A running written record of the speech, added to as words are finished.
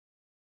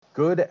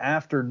Good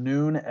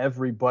afternoon,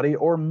 everybody,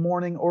 or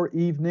morning or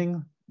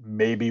evening,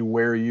 maybe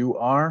where you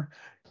are.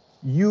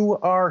 You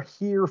are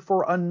here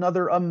for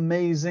another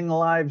amazing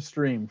live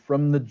stream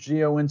from the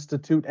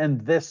Geo-Institute,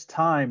 and this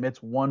time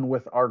it's one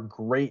with our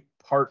great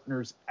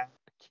partners at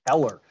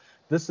Keller.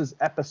 This is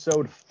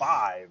episode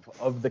 5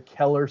 of the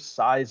Keller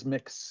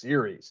Seismic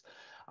series.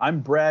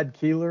 I'm Brad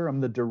Keeler.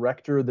 I'm the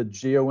director of the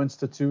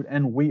Geo-Institute,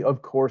 and we,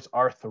 of course,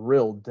 are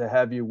thrilled to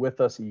have you with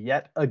us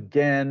yet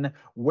again,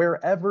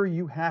 wherever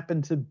you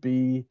happen to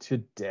be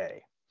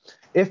today.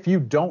 If you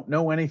don't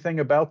know anything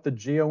about the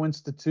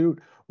Geo-Institute,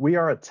 we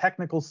are a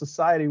technical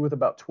society with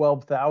about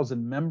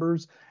 12,000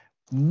 members,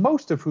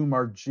 most of whom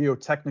are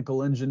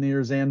geotechnical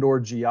engineers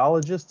and/or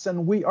geologists,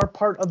 and we are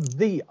part of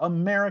the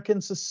American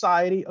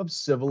Society of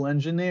Civil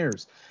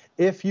Engineers.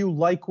 If you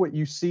like what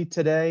you see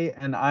today,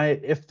 and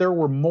if there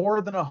were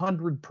more than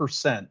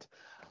 100%,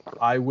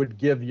 I would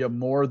give you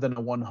more than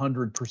a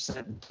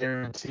 100%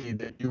 guarantee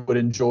that you would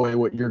enjoy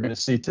what you're going to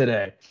see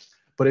today.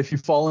 But if you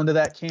fall into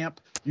that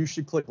camp, you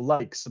should click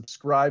like,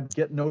 subscribe,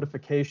 get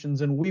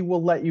notifications, and we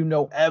will let you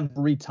know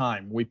every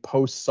time we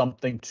post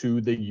something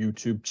to the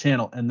YouTube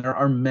channel. And there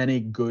are many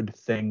good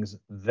things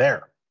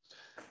there.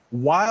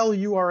 While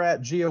you are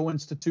at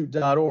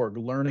geoinstitute.org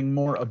learning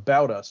more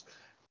about us,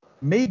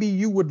 maybe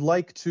you would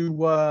like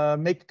to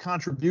make a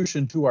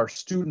contribution to our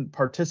student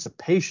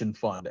participation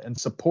fund and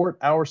support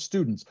our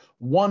students.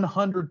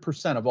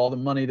 100% of all the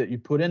money that you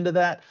put into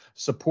that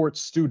supports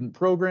student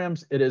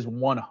programs. It is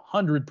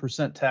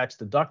 100% tax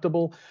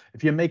deductible.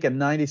 If you make a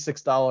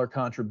 $96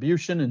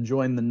 contribution and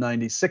join the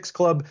 96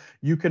 Club,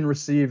 you can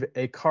receive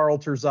a Carl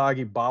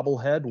Terzaghi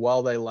bobblehead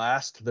while they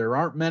last. There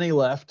aren't many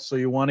left, so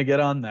you want to get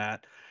on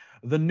that.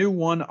 The new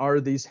one are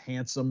these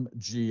handsome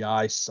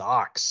GI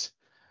socks.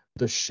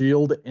 The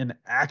shield in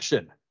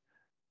action.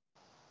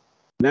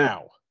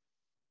 Now,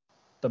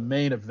 the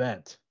main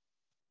event.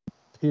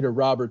 Peter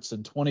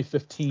Robertson,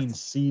 2015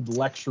 Seed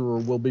Lecturer,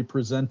 will be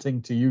presenting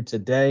to you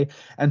today.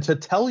 And to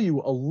tell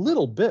you a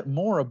little bit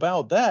more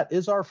about that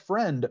is our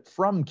friend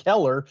from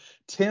Keller,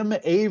 Tim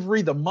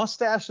Avery. The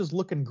mustache is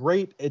looking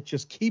great. It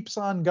just keeps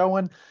on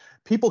going.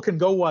 People can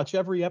go watch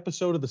every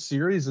episode of the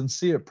series and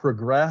see it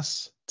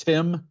progress.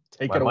 Tim,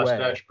 take it away. My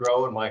mustache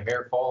grow and my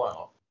hair fall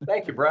out.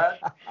 Thank you, Brad.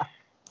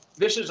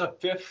 This is a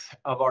fifth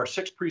of our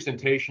 6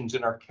 presentations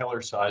in our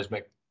Keller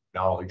Seismic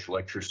Knowledge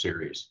Lecture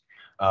Series.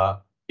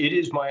 It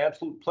is my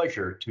absolute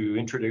pleasure to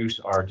introduce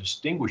our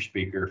distinguished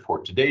speaker for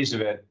today's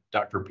event,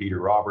 Dr. Peter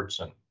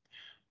Robertson.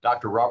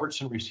 Dr.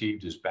 Robertson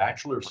received his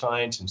Bachelor of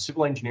Science in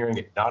Civil Engineering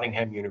at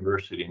Nottingham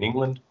University in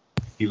England.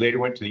 He later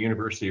went to the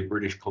University of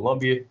British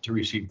Columbia to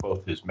receive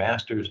both his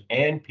master's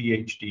and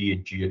Ph.D.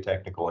 in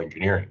geotechnical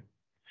engineering.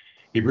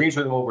 He brings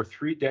with him over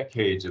 3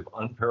 decades of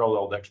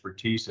unparalleled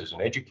expertise as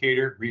an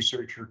educator,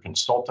 researcher,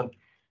 consultant,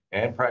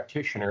 and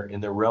practitioner in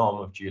the realm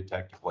of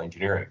geotechnical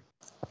engineering.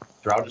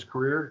 Throughout his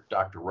career,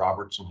 Dr.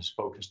 Robertson has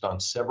focused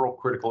on several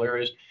critical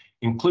areas,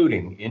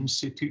 including in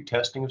situ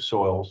testing of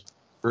soils,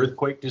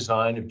 earthquake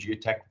design of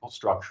geotechnical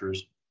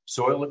structures,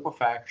 soil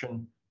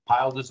liquefaction,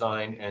 pile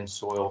design, and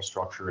soil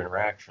structure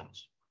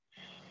interactions.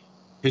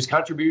 His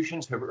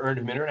contributions have earned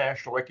him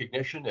international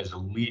recognition as a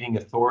leading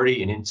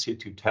authority in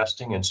situ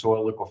testing and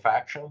soil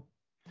liquefaction.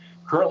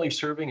 Currently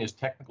serving as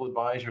technical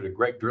advisor to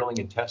Greg Drilling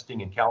and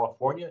Testing in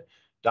California,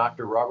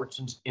 Dr.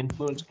 Robertson's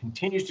influence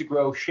continues to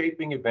grow,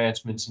 shaping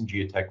advancements in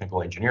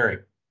geotechnical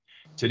engineering.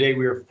 Today,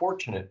 we are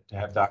fortunate to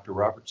have Dr.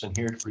 Robertson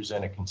here to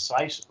present a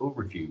concise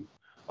overview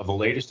of the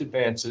latest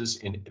advances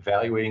in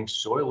evaluating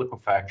soil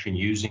liquefaction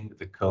using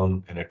the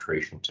cone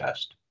penetration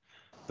test.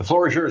 The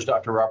floor is yours,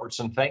 Dr.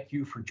 Robertson. Thank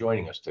you for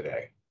joining us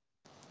today.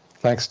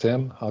 Thanks,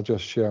 Tim. I'll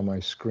just share my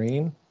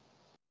screen.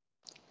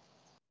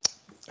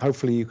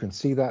 Hopefully you can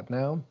see that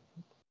now.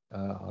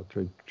 I'll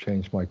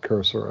change my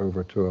cursor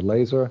over to a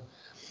laser.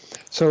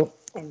 So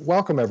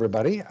welcome,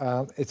 everybody.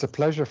 It's a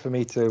pleasure for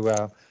me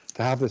to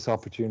have this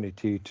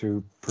opportunity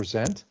to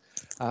present.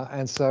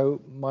 And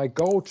so my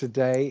goal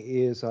today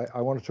is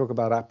I want to talk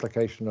about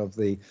application of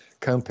the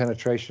cone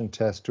penetration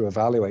test to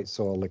evaluate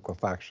soil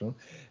liquefaction.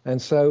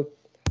 And so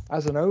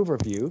as an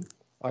overview,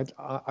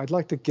 I'd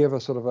like to give a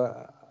sort of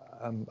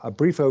a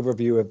brief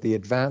overview of the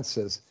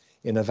advances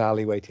in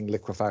evaluating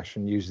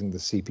liquefaction using the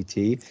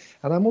CPT.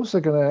 And I'm also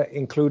going to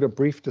include a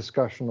brief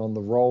discussion on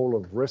the role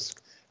of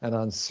risk and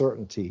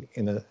uncertainty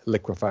in a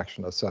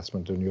liquefaction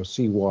assessment, and you'll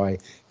see why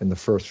in the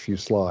first few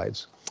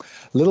slides.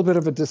 A little bit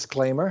of a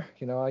disclaimer,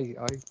 you know,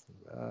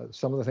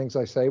 some of the things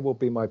I say will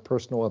be my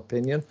personal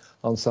opinion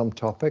on some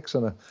topics,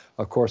 and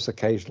of course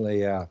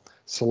occasionally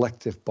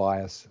selective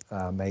bias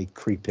may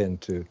creep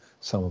into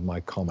some of my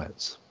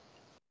comments.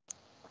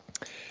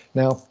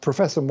 Now,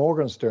 Professor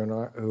Morgenstern,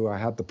 who I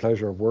had the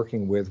pleasure of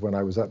working with when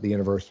I was at the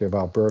University of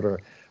Alberta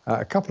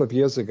a couple of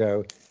years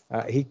ago,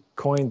 he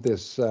coined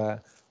this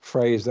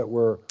phrase that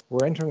we're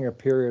entering a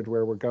period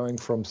where we're going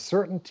from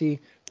certainty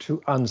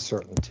to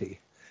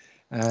uncertainty.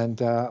 And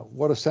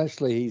what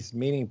essentially he's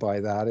meaning by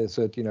that is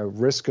that, you know,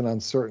 risk and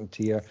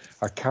uncertainty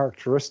are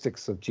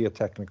characteristics of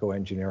geotechnical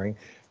engineering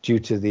due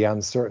to the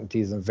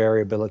uncertainties and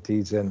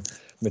variabilities in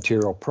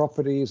material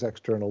properties,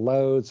 external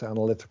loads,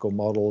 analytical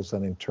models,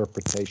 and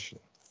interpretation.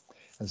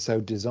 And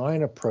so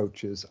design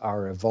approaches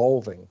are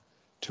evolving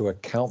to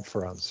account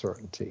for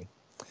uncertainty.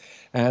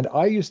 And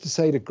I used to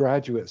say to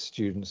graduate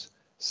students,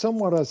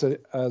 somewhat as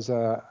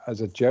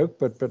a joke,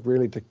 but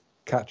really to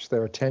catch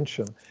their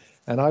attention.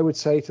 And I would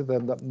say to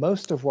them that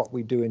most of what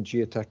we do in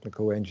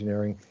geotechnical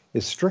engineering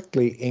is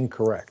strictly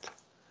incorrect.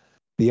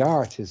 The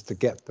art is to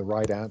get the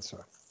right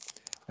answer.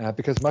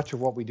 Because much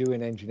of what we do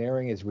in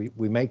engineering is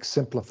we make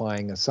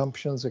simplifying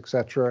assumptions,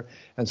 etc.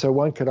 And so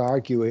one could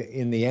argue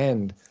in the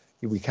end,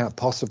 we can't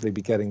possibly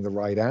be getting the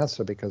right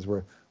answer because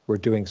we're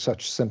doing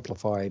such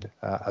simplified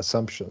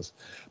assumptions.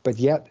 But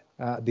yet,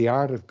 the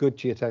art of good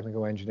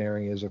geotechnical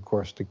engineering is, of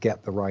course, to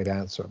get the right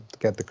answer, to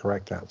get the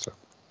correct answer.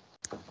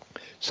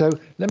 So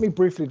let me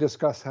briefly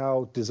discuss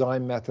how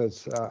design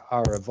methods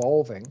are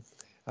evolving.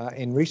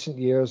 In recent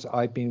years,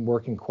 I've been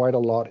working quite a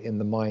lot in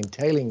the mine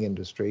tailing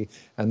industry,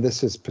 and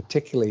this is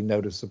particularly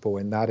noticeable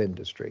in that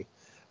industry.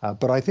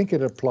 But I think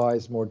it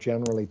applies more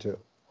generally to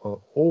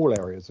all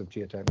areas of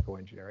geotechnical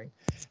engineering.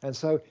 And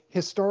so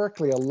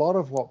historically, a lot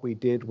of what we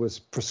did was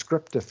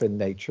prescriptive in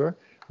nature,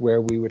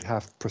 where we would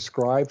have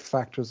prescribed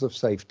factors of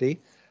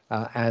safety,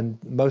 and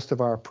most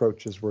of our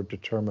approaches were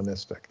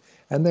deterministic.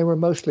 And they were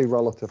mostly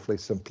relatively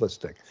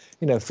simplistic.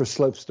 You know, for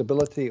slope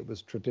stability, it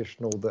was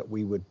traditional that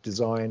we would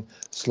design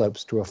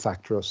slopes to a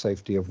factor of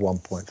safety of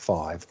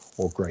 1.5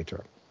 or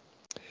greater.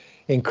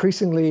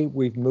 Increasingly,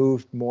 we've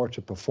moved more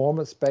to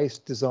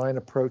performance-based design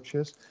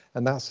approaches,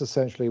 and that's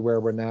essentially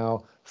where we're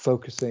now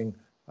focusing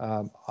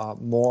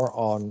more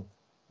on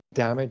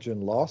damage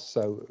and loss.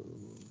 So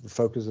the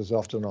focus is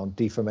often on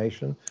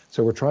deformation.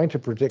 So we're trying to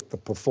predict the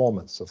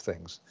performance of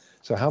things.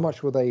 So how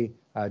much will they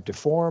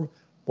deform?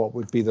 What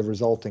would be the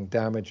resulting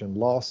damage and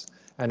loss?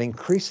 And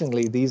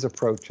increasingly, these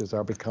approaches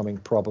are becoming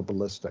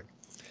probabilistic.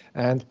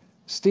 And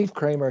Steve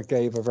Kramer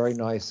gave a very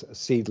nice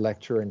seed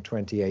lecture in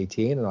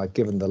 2018, and I've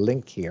given the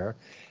link here.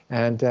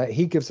 And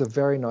he gives a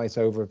very nice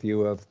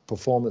overview of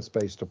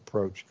performance-based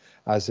approach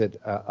as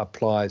it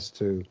applies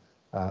to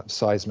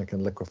seismic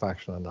and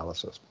liquefaction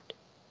analysis.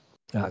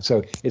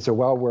 So it's a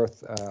well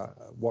worth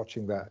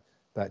watching that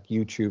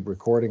YouTube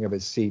recording of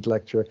his seed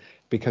lecture,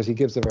 because he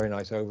gives a very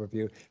nice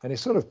overview, and it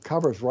sort of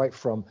covers right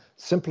from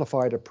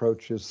simplified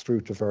approaches through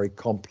to very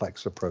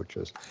complex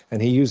approaches,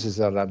 and he uses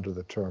that under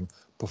the term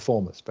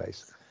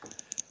performance-based.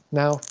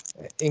 Now,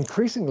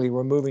 increasingly,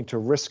 we're moving to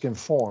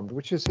risk-informed,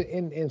 which is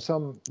in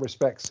some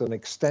respects an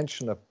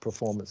extension of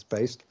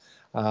performance-based,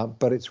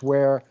 but it's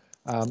where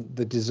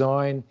the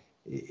design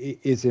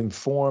is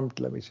informed.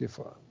 Let me see if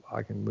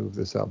I can move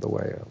this out of the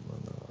way.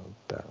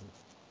 Down.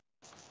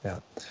 Yeah.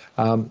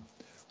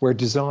 Where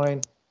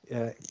design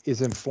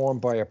is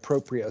informed by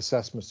appropriate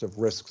assessments of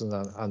risks and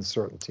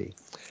uncertainty.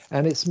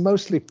 And it's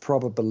mostly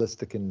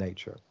probabilistic in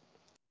nature.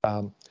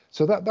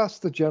 So that's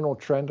the general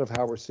trend of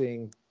how we're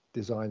seeing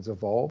designs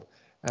evolve.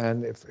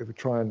 And if we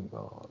try and,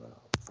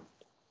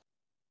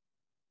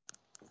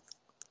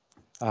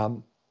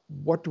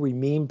 what do we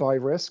mean by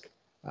risk?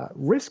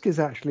 Risk is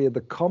actually the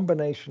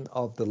combination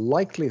of the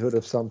likelihood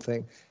of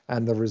something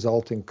and the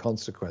resulting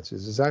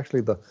consequences. It's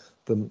actually the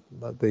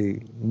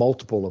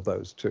multiple of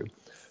those two.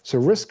 So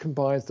risk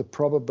combines the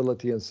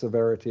probability and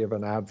severity of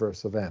an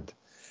adverse event.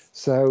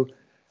 So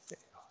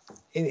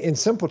in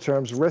simple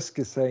terms, risk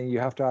is saying you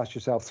have to ask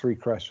yourself three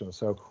questions.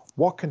 So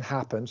what can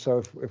happen? So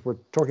if we're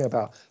talking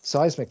about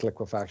seismic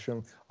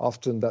liquefaction,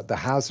 often that the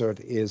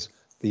hazard is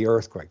the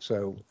earthquake.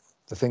 So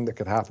the thing that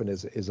could happen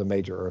is a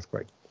major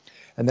earthquake.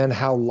 And then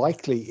how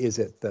likely is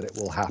it that it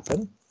will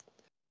happen?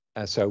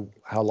 And so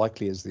how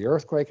likely is the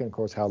earthquake? And of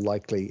course, how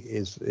likely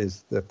is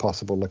the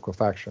possible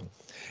liquefaction?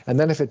 And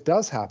then if it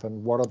does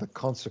happen, what are the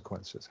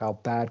consequences? How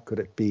bad could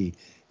it be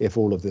if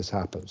all of this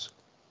happens?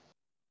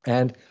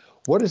 And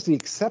what is the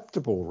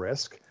acceptable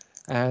risk?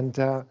 And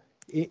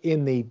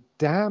in the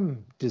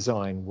dam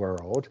design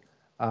world,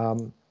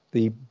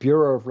 the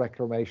Bureau of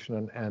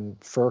Reclamation and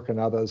FERC and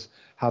others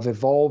have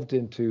evolved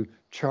into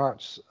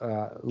charts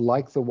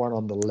like the one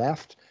on the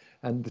left.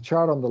 And the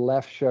chart on the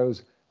left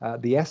shows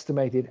the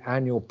estimated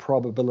annual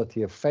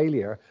probability of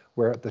failure,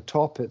 where at the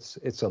top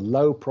it's a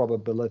low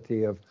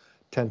probability of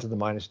 10 to the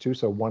minus 2,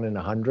 so 1 in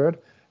 100,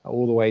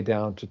 all the way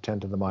down to 10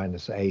 to the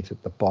minus 8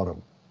 at the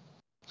bottom.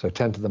 So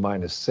 10 to the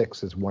minus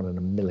 6 is 1 in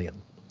a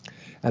million.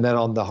 And then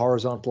on the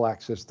horizontal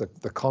axis, the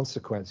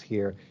consequence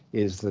here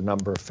is the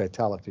number of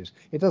fatalities.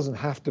 It doesn't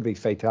have to be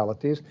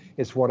fatalities.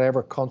 It's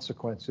whatever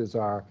consequences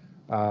are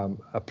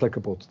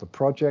applicable to the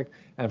project.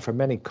 And for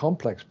many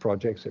complex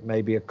projects, it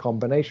may be a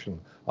combination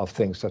of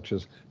things such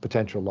as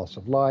potential loss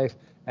of life,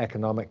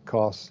 economic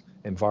costs,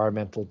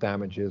 environmental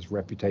damages,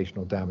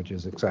 reputational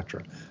damages,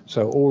 etc.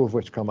 So all of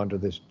which come under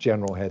this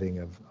general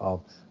heading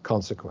of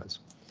consequence.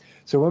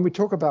 So when we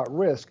talk about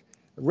risk,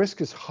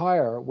 risk is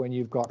higher when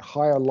you've got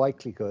higher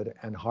likelihood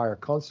and higher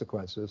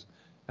consequences,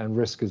 and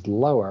risk is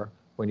lower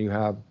when you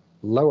have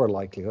lower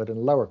likelihood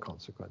and lower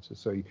consequences.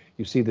 So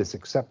you see this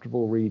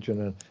acceptable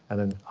region and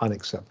an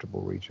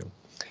unacceptable region.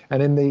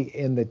 And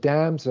in the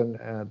dams and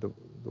the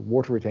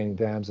water retaining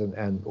dams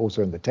and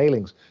also in the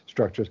tailings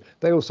structures,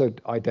 they also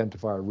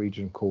identify a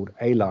region called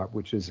ALARP,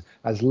 which is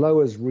as low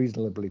as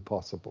reasonably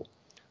possible.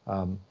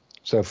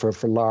 So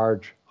for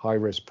large,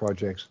 high-risk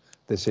projects,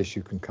 this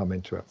issue can come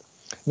into it.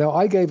 Now,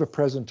 I gave a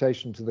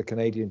presentation to the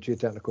Canadian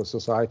Geotechnical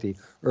Society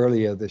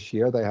earlier this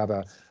year. They have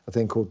a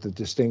thing called the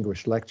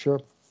Distinguished Lecture.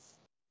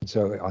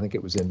 So I think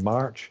it was in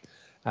March.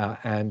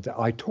 And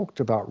I talked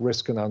about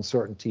risk and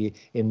uncertainty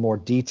in more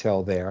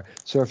detail there.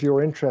 So if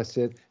you're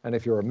interested, and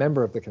if you're a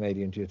member of the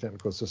Canadian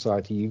Geotechnical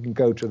Society, you can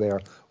go to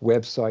their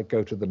website,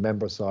 go to the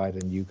member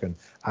side, and you can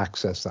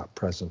access that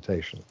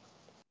presentation.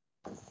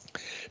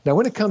 Now,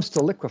 when it comes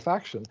to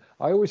liquefaction,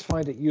 I always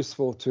find it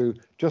useful to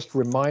just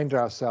remind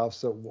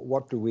ourselves that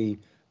what do we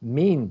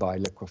mean by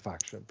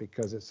liquefaction,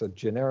 because it's a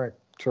generic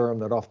term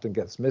that often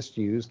gets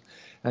misused.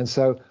 And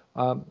so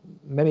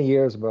many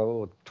years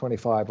ago,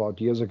 25 odd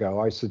years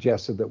ago, I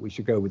suggested that we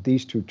should go with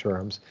these two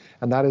terms,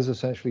 and that is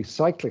essentially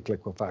cyclic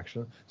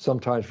liquefaction,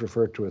 sometimes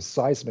referred to as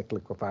seismic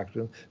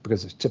liquefaction,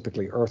 because it's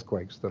typically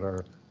earthquakes that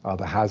are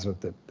the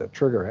hazard that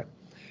trigger it.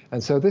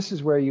 And so this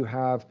is where you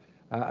have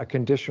a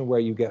condition where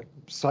you get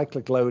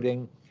cyclic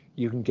loading,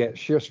 you can get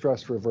shear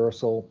stress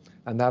reversal,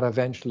 and that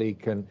eventually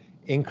can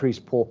increase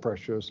pore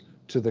pressures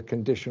to the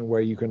condition where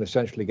you can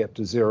essentially get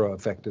to zero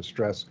effective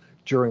stress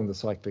during the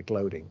cyclic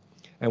loading.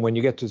 And when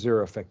you get to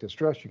zero effective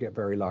stress, you get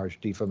very large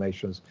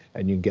deformations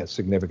and you can get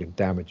significant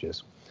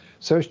damages.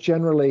 So it's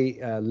generally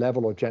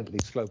level or gently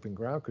sloping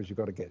ground because you've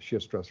got to get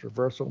shear stress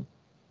reversal.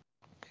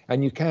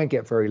 And you can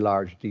get very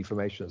large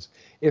deformations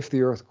if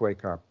the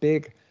earthquake are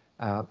big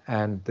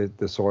and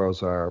the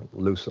soils are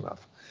loose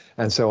enough.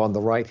 And so on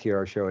the right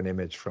here, I show an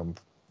image from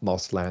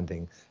Moss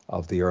Landing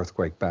of the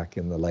earthquake back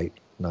in the late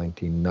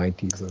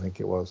 1990s, I think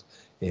it was,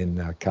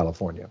 in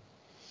California.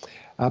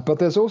 But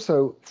there's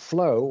also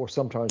flow, or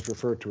sometimes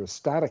referred to as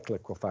static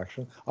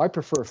liquefaction. I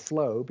prefer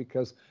flow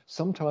because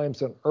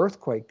sometimes an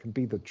earthquake can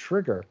be the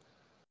trigger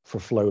for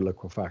flow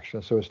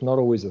liquefaction, so it's not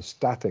always a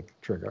static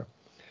trigger.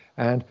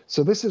 And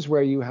so this is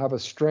where you have a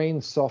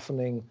strain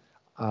softening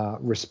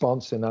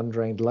response in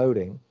undrained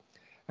loading,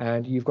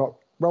 and you've got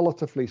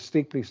relatively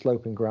steeply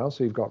sloping ground,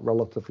 so you've got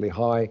relatively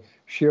high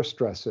shear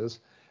stresses,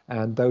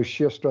 and those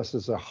shear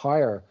stresses are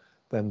higher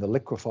than the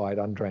liquefied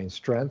undrained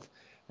strength,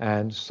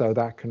 and so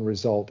that can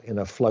result in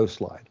a flow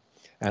slide.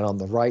 And on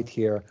the right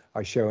here,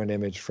 I show an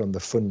image from the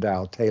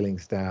Fundão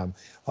tailings dam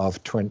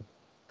of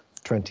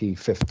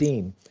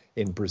 2015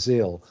 in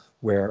Brazil,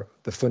 where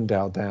the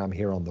Fundão dam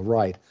here on the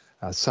right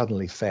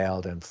suddenly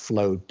failed and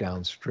flowed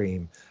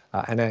downstream,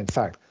 and in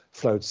fact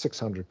flowed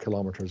 600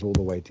 kilometers all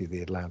the way to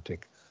the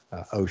Atlantic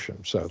Ocean.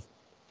 So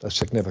a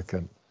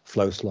significant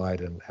flow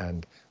slide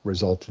and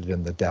resulted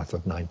in the death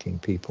of 19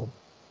 people.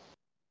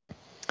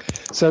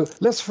 So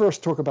let's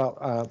first talk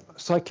about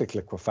cyclic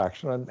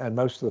liquefaction, and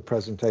most of the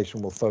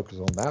presentation will focus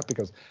on that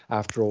because,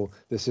 after all,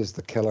 this is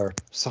the Keller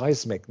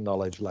Seismic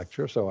Knowledge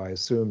Lecture, so I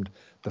assumed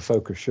the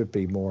focus should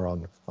be more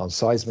on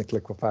seismic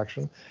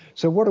liquefaction.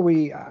 So what do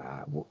we,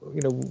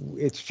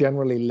 it's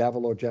generally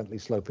level or gently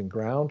sloping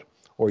ground,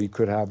 or you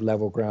could have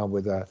level ground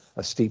with a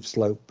steep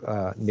slope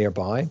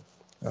nearby,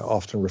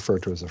 often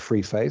referred to as a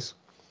free face.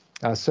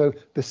 So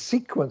the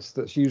sequence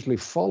that's usually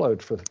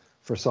followed for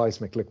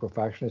seismic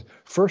liquefaction is,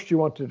 first you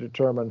want to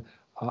determine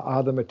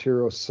are the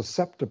materials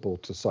susceptible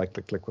to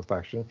cyclic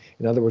liquefaction?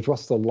 In other words,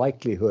 what's the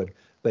likelihood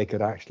they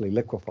could actually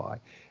liquefy?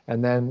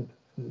 And then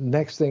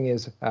next thing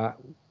is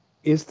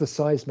the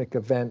seismic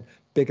event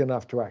big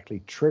enough to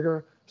actually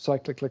trigger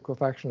cyclic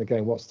liquefaction?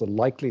 Again, what's the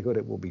likelihood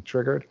it will be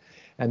triggered?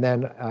 And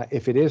then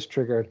if it is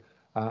triggered,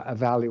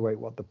 evaluate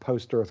what the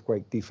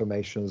post-earthquake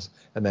deformations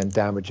and then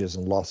damages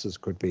and losses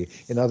could be.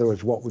 In other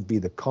words, what would be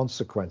the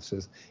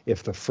consequences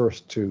if the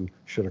first two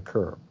should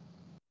occur?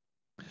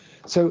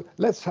 So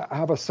let's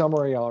have a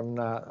summary on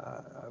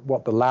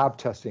what the lab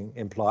testing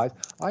implies.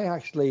 I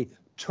actually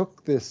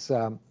took this,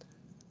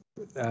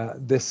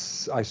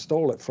 I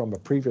stole it from a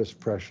previous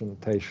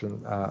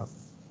presentation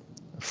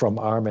from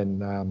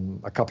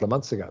Armin a couple of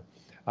months ago.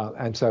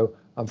 And so,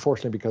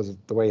 unfortunately, because of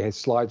the way his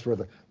slides were,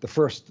 the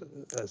first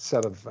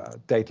set of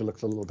data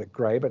looks a little bit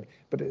gray,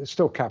 but it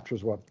still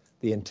captures what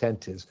the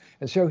intent is.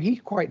 And so he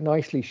quite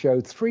nicely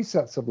showed 3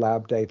 sets of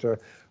lab data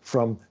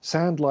from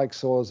sand-like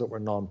soils that were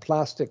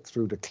non-plastic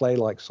through to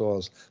clay-like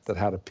soils that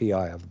had a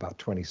PI of about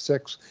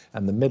 26,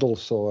 and the middle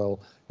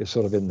soil is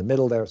sort of in the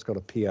middle there. It's got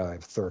a PI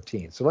of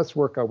 13. So let's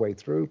work our way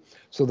through.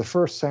 So the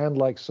first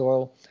sand-like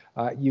soil,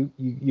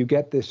 you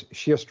get this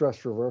shear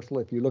stress reversal.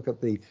 If you look at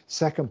the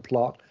second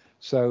plot,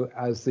 so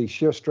as the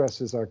shear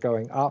stresses are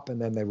going up and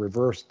then they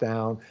reverse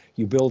down,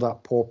 you build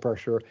up pore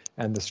pressure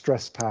and the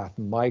stress path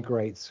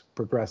migrates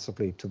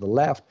progressively to the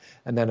left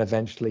and then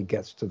eventually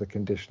gets to the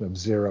condition of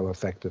zero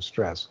effective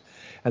stress.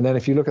 And then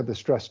if you look at the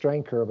stress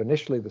strain curve,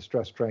 initially the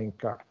stress strain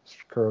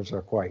curves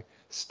are quite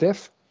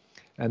stiff.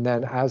 And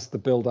then as the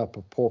buildup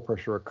of pore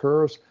pressure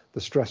occurs,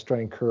 the stress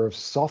strain curves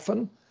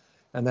soften.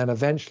 And then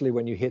eventually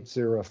when you hit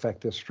zero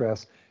effective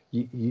stress,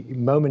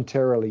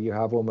 momentarily you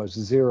have almost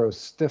zero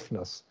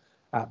stiffness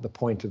at the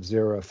point of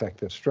zero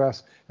effective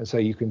stress, and so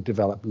you can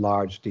develop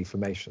large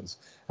deformations.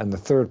 And the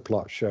third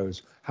plot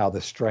shows how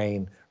the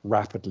strain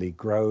rapidly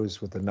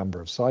grows with the number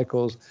of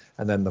cycles,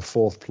 and then the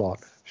fourth plot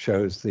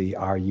shows the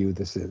RU.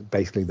 This is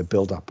basically the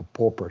buildup of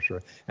pore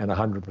pressure, and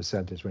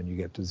 100% is when you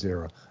get to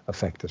zero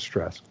effective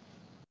stress.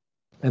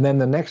 And then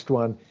the next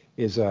one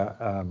is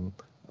a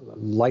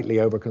lightly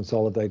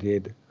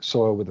overconsolidated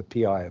soil with a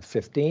PI of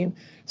 15.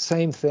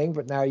 Same thing,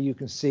 but now you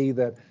can see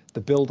that the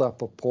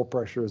buildup of pore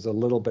pressure is a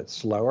little bit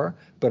slower,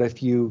 but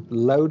if you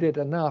load it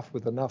enough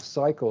with enough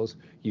cycles,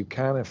 you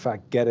can in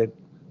fact get it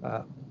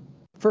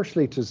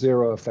firstly to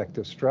zero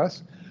effective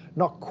stress.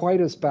 Not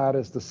quite as bad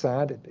as the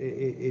sand,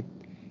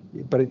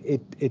 but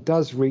it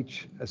does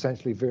reach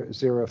essentially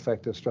zero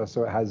effective stress,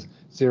 so it has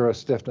zero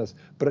stiffness,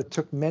 but it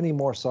took many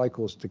more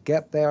cycles to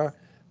get there.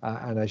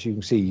 And as you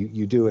can see,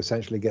 you do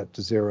essentially get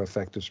to zero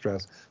effective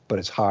stress, but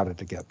it's harder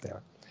to get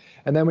there.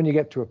 And then when you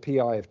get to a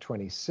PI of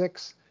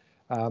 26,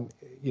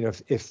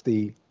 if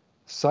the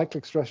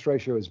cyclic stress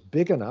ratio is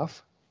big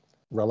enough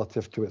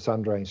relative to its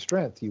undrained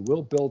strength, you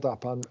will build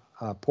up on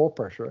pore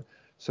pressure.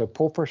 So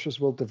pore pressures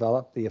will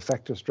develop, the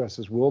effective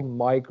stresses will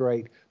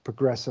migrate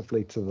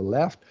progressively to the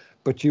left,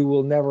 but you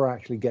will never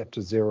actually get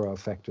to zero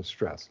effective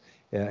stress.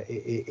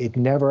 It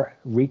never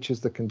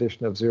reaches the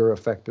condition of zero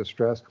effective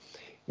stress.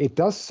 It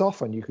does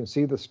soften. You can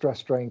see the stress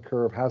strain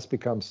curve has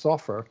become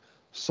softer,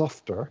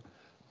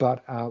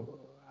 but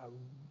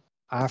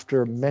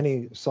after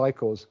many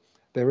cycles,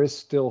 there is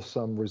still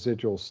some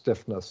residual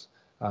stiffness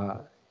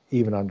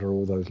even under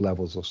all those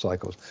levels of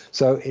cycles.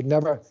 So it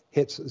never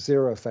hits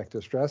zero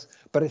effective stress,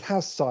 but it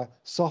has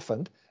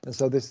softened, and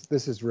so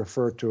this is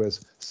referred to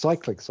as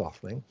cyclic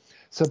softening.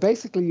 So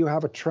basically you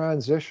have a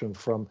transition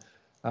from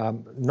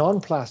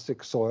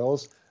non-plastic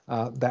soils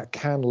that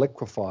can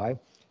liquefy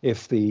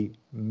if the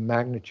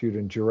magnitude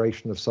and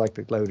duration of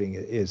cyclic loading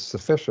is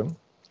sufficient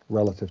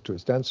relative to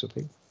its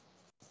density.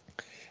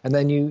 And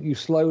then you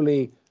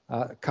slowly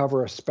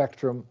cover a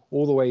spectrum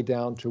all the way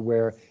down to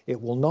where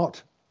it will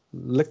not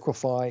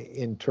liquefy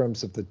in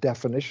terms of the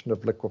definition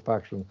of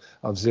liquefaction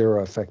of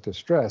zero effective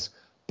stress,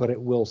 but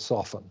it will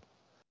soften.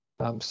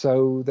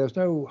 So there's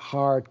no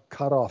hard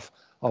cutoff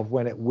of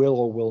when it will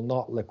or will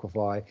not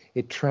liquefy.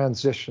 It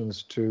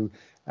transitions to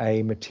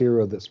a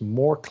material that's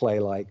more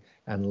clay-like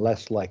and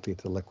less likely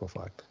to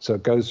liquefy. So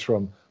it goes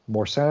from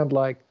more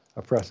sand-like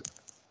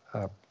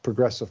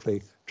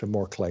progressively to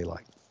more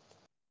clay-like.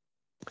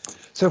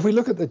 So if we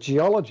look at the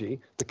geology,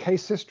 the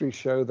case histories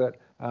show that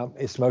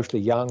it's mostly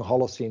young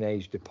Holocene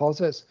age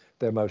deposits.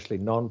 They're mostly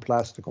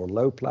non-plastic or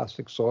low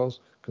plastic soils,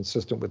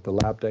 consistent with the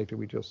lab data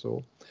we just saw.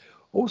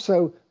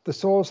 Also, the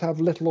soils have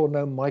little or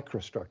no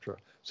microstructure.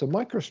 So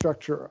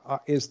microstructure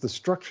is the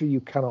structure you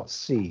cannot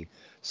see.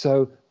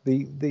 So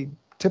the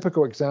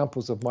typical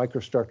examples of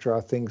microstructure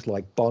are things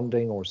like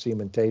bonding or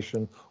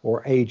cementation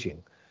or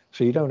aging.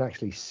 So you don't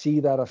actually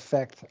see that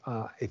effect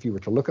if you were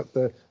to look at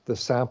the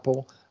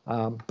sample,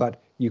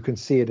 but you can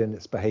see it in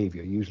its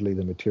behavior. Usually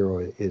the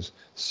material is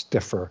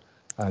stiffer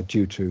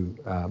due to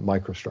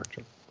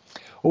microstructure.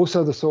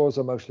 Also, the soils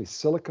are mostly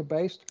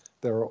silica-based.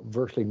 There are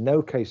virtually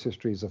no case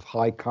histories of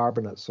high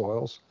carbonate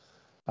soils.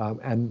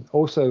 And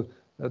also,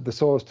 the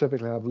soils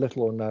typically have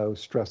little or no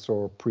stress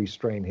or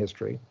pre-strain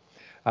history.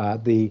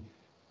 The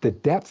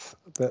depth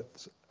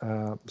that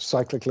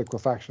cyclic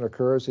liquefaction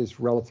occurs is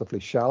relatively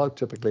shallow,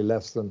 typically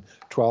less than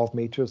 12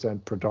 meters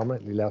and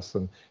predominantly less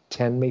than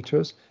 10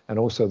 meters. And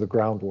also the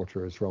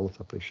groundwater is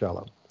relatively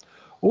shallow.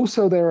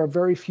 Also, there are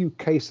very few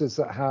cases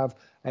that have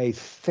a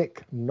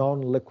thick,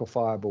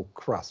 non-liquefiable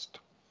crust.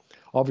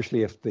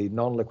 Obviously, if the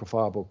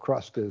non-liquefiable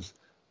crust is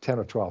 10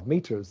 or 12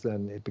 meters,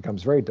 then it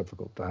becomes very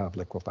difficult to have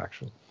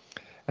liquefaction.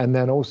 And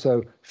then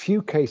also,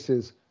 few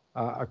cases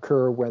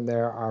occur when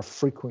there are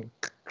frequent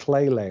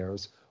clay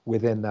layers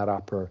within that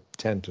upper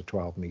 10 to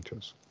 12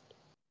 meters.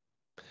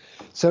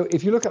 So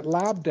if you look at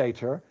lab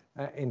data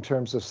in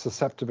terms of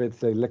susceptibility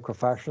to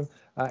liquefaction,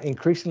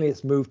 increasingly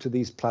it's moved to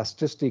these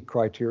plasticity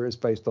criteria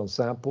based on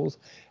samples.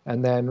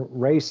 And then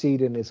Ray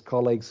Seed and his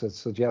colleagues have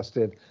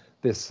suggested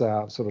this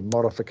sort of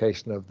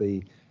modification of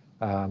the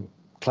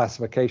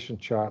classification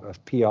chart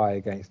of PI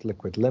against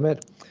liquid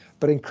limit.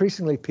 But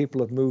increasingly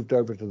people have moved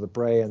over to the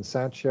Bray and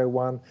Sancho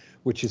one,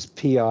 which is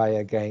PI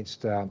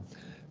against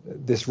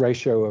this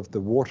ratio of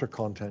the water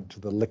content to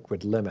the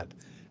liquid limit.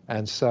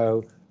 And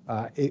so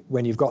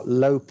when you've got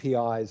low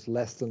PIs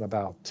less than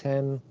about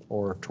 10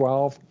 or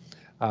 12,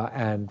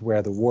 and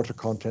where the water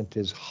content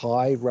is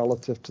high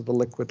relative to the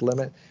liquid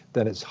limit,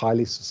 then it's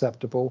highly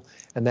susceptible.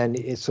 And then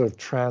it sort of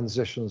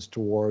transitions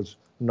towards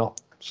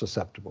not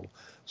susceptible.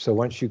 So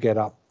once you get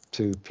up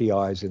to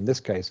PIs, in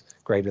this case,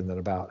 greater than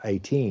about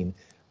 18,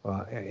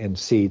 in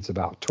seeds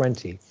about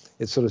 20,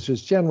 it's sort of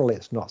just generally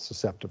it's not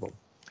susceptible.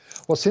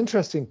 What's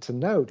interesting to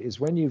note is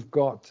when you've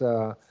got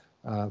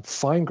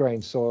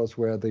fine-grained soils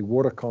where the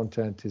water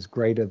content is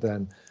greater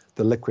than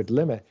the liquid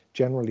limit,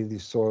 generally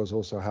these soils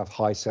also have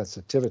high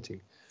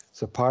sensitivity.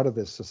 So part of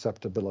this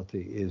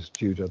susceptibility is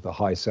due to the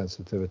high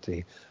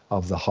sensitivity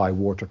of the high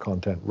water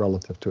content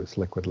relative to its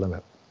liquid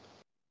limit.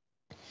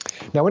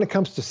 Now, when it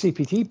comes to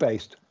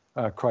CPT-based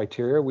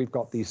criteria, we've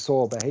got these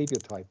soil behavior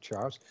type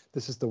charts.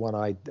 This is the one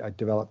I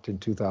developed in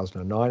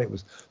 2009. It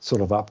was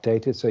sort of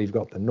updated. So you've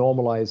got the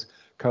normalized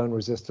cone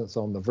resistance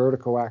on the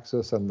vertical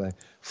axis and the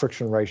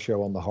friction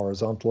ratio on the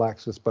horizontal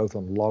axis, both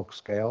on log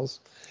scales.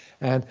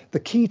 And the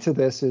key to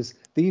this is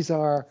these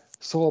are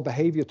soil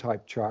behavior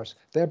type charts.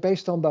 They're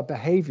based on the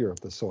behavior of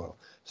the soil.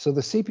 So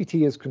the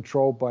CPT is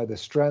controlled by the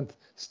strength,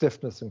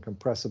 stiffness, and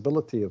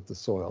compressibility of the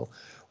soil,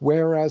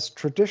 whereas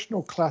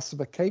traditional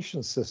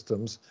classification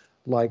systems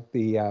like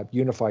the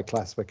unified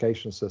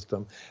classification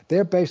system,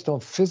 they're based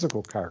on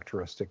physical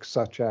characteristics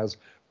such as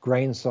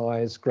grain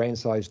size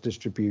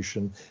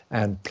distribution,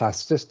 and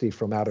plasticity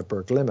from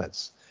Atterberg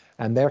limits.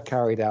 And they're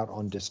carried out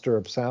on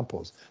disturbed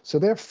samples. So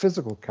they're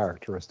physical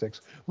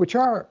characteristics, which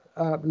are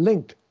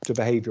linked to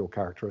behavioral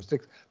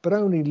characteristics, but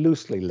only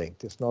loosely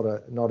linked. It's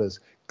not as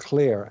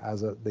clear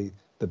as the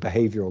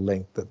behavioral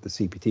link that the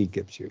CPT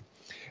gives you.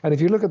 And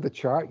if you look at the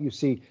chart, you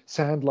see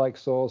sand-like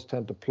soils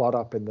tend to plot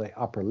up in the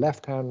upper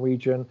left-hand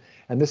region,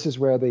 and this is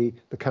where the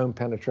cone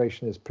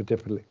penetration is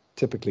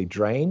typically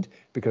drained,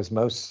 because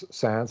most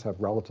sands have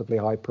relatively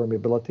high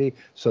permeability,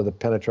 so the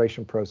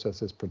penetration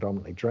process is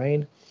predominantly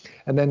drained.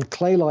 And then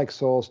clay-like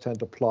soils tend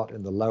to plot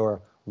in the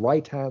lower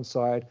right-hand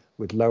side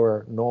with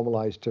lower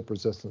normalized tip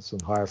resistance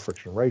and higher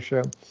friction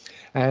ratio.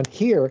 And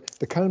here,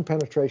 the cone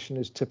penetration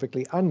is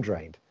typically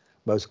undrained.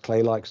 Most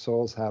clay-like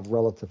soils have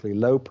relatively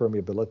low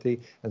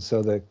permeability, and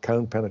so the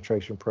cone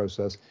penetration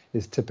process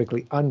is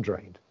typically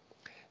undrained.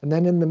 And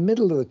then in the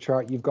middle of the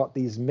chart, you've got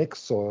these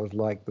mixed soils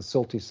like the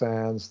silty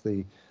sands,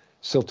 the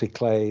silty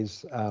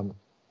clays,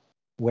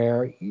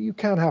 where you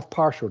can have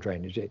partial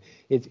drainage.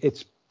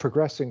 It's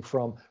progressing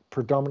from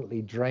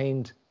predominantly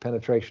drained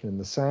penetration in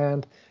the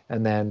sand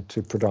and then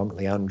to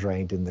predominantly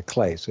undrained in the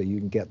clay. So you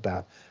can get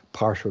that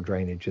partial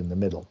drainage in the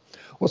middle.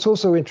 What's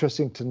also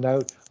interesting to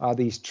note are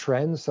these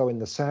trends. So in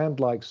the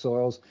sand-like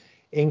soils,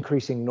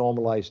 increasing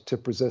normalized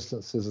tip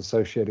resistance is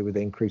associated with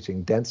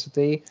increasing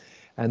density,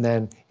 and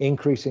then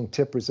increasing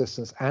tip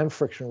resistance and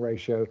friction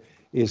ratio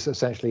is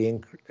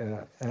essentially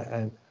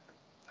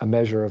a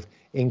measure of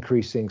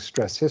increasing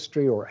stress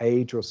history or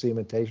age or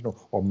cementation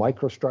or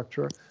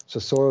microstructure. So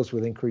soils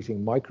with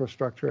increasing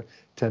microstructure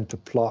tend to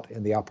plot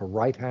in the upper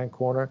right-hand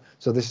corner.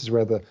 So this is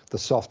where the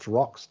soft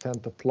rocks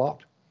tend to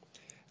plot.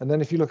 And then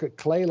if you look at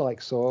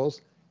clay-like soils,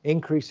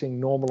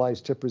 increasing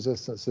normalized tip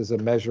resistance is a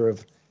measure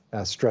of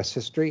stress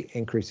history,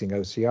 increasing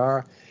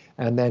OCR,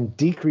 and then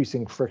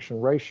decreasing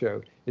friction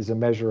ratio is a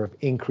measure of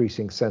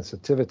increasing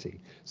sensitivity.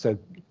 So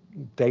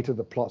data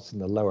that plots in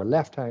the lower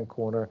left-hand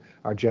corner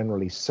are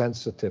generally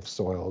sensitive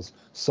soils,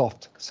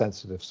 soft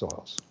sensitive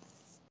soils.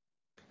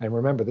 And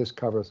remember, this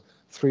covers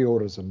 3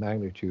 orders of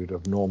magnitude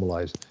of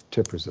normalized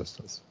tip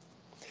resistance.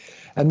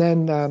 And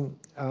then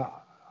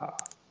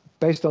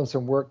based on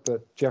some work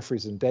that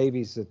Jeffries and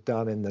Davies had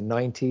done in the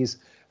 90s,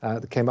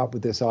 they came up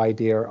with this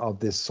idea of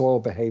this soil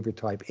behavior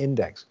type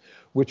index,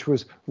 which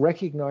was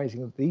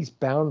recognizing that these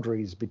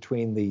boundaries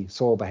between the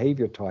soil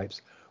behavior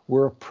types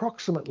were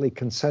approximately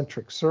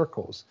concentric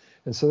circles.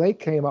 And so they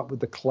came up with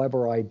the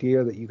clever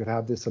idea that you could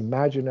have this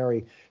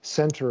imaginary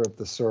center of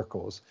the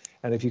circles.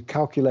 And if you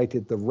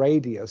calculated the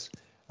radius,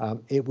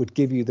 it would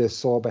give you this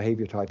soil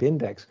behavior type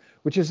index,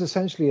 which is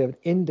essentially an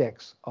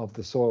index of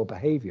the soil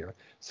behavior.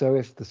 So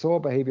if the soil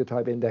behavior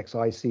type index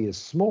IC is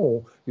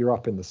small, you're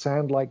up in the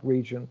sand-like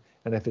region,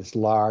 and if it's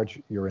large,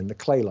 you're in the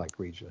clay-like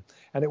region.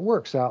 And it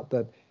works out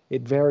that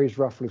it varies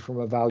roughly from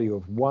a value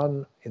of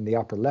 1 in the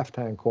upper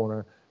left-hand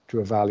corner to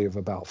a value of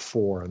about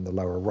 4 in the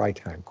lower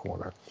right-hand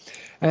corner.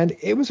 And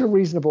it was a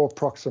reasonable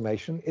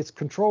approximation. It's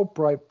controlled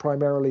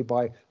primarily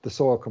by the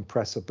soil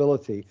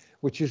compressibility,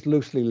 which is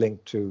loosely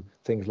linked to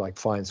things like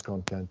fines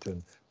content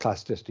and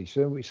plasticity.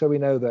 So we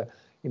know that,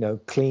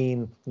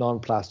 clean,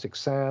 non-plastic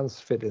sands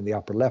fit in the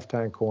upper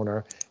left-hand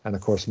corner, and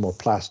of course, more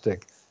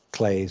plastic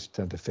clays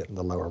tend to fit in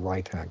the lower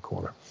right-hand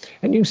corner.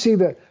 And you can see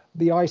that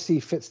the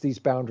IC fits these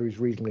boundaries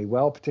reasonably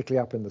well,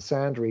 particularly up in the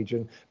sand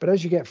region. But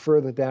as you get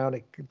further down,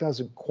 it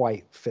doesn't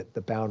quite fit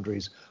the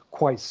boundaries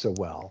quite so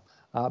well.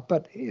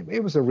 But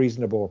it was a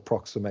reasonable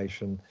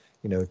approximation,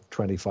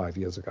 25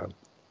 years ago.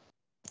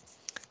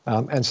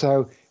 And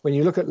so when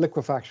you look at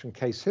liquefaction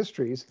case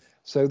histories,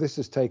 so this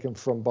is taken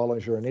from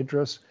Bollinger and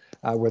Idris,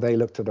 where they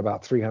looked at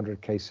about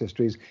 300 case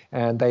histories,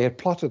 and they had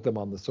plotted them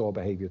on the soil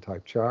behavior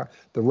type chart.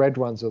 The red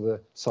ones are the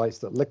sites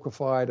that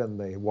liquefied, and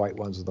the white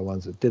ones are the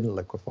ones that didn't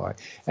liquefy.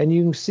 And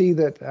you can see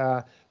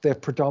that they're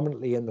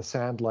predominantly in the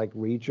sand-like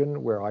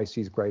region, where IC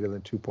is greater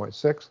than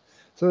 2.6.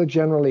 So they're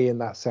generally in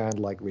that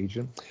sand-like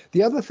region.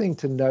 The other thing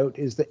to note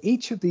is that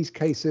each of these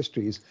case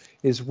histories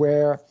is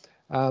where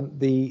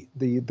the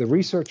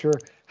researcher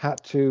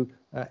had to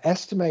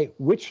estimate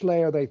which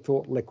layer they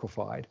thought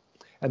liquefied,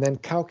 and then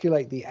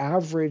calculate the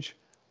average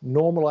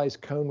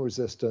normalized cone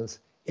resistance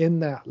in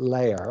that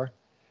layer,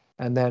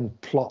 and then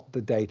plot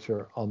the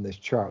data on this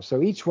chart.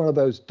 So each one of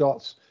those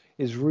dots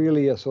is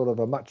really a sort of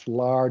a much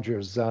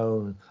larger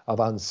zone of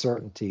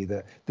uncertainty.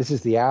 That this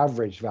is the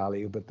average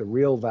value, but the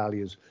real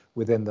values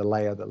within the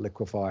layer that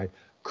liquefy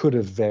could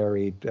have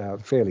varied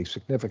fairly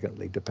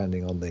significantly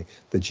depending on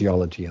the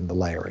geology and the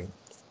layering.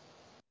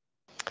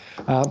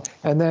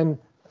 And then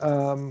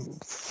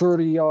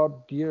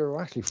 30-odd year,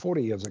 actually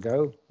 40 years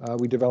ago,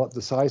 we developed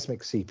the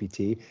seismic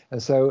CPT.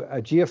 And so a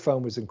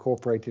geophone was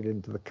incorporated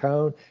into the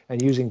cone,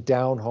 and using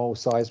downhole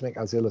seismic,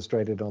 as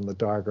illustrated on the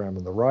diagram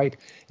on the right,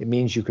 it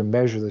means you can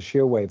measure the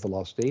shear wave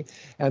velocity.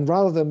 And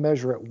rather than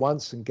measure it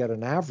once and get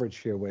an average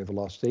shear wave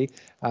velocity,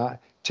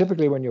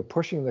 typically when you're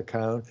pushing the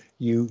cone,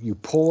 you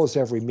pause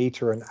every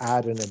meter and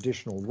add an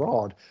additional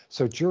rod.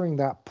 So during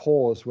that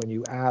pause, when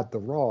you add the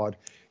rod,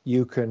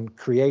 you can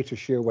create a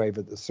shear wave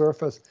at the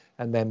surface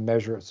and then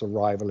measure its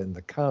arrival in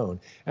the cone.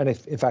 And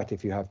in fact,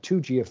 if you have two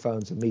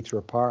geophones a meter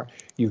apart,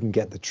 you can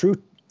get the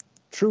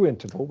true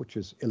interval, which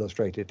is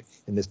illustrated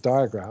in this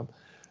diagram.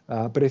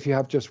 But if you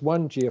have just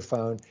one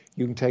geophone,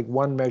 you can take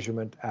one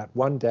measurement at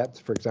one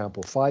depth, for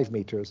example, 5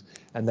 meters,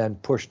 and then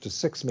push to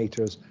 6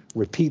 meters,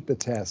 repeat the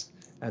test,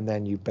 and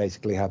then you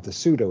basically have the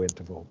pseudo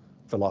interval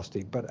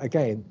velocity. But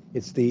again,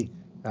 it's the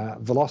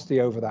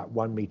velocity over that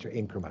 1 meter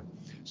increment.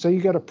 So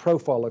you get a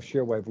profile of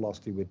shear wave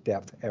velocity with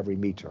depth every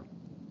meter.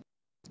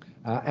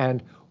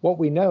 And what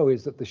we know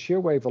is that the shear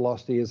wave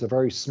velocity is a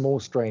very small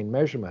strain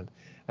measurement,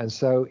 and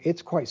so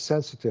it's quite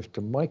sensitive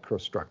to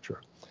microstructure.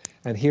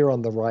 And here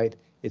on the right,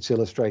 it's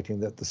illustrating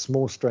that the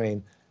small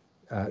strain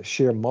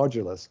shear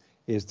modulus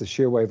is the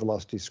shear wave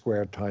velocity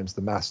squared times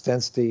the mass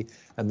density,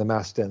 and the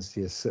mass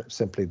density is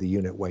simply the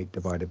unit weight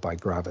divided by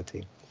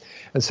gravity.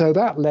 And so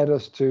that led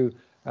us to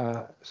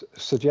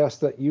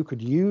suggest that you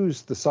could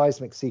use the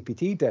seismic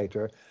CPT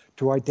data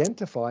to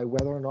identify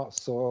whether or not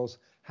soils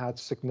had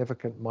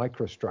significant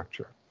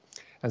microstructure.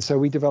 And so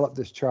we developed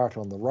this chart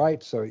on the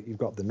right. So you've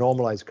got the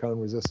normalized cone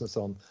resistance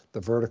on the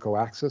vertical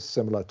axis,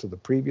 similar to the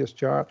previous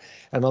chart.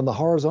 And on the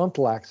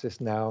horizontal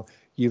axis now,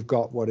 you've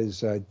got what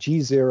is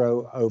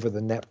G0 over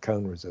the net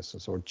cone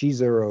resistance, or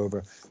G0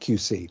 over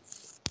QC.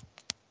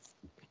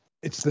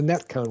 It's the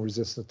net cone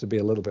resistance, to be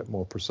a little bit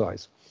more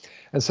precise.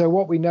 And so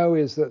what we know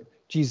is that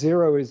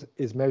G0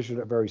 is measured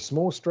at very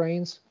small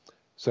strains,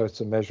 so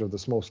it's a measure of the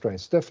small strain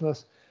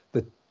stiffness.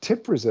 The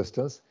tip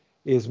resistance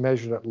is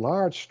measured at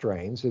large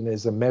strains and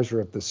is a measure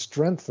of the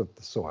strength of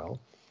the soil.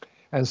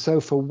 And so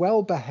for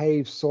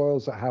well-behaved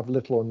soils that have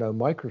little or no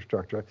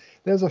microstructure,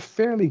 there's a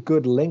fairly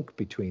good link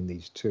between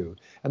these two.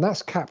 And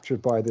that's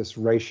captured by this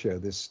ratio,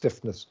 this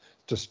stiffness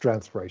to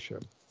strength ratio.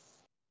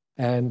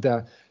 And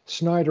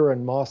Schneider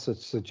and Moss had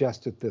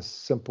suggested this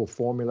simple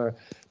formula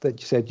that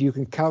said you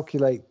can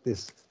calculate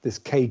this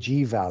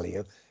kg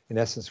value, in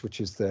essence, which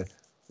is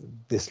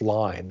this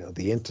line, or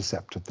the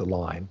intercept of the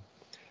line.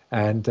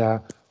 And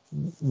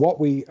what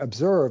we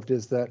observed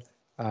is that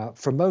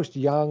for most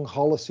young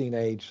Holocene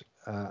age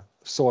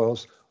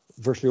soils,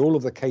 virtually all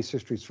of the case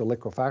histories for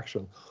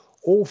liquefaction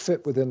all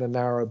fit within a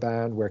narrow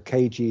band where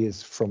kg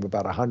is from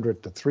about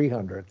 100 to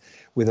 300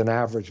 with an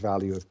average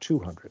value of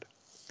 200.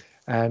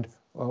 And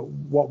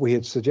what we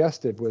had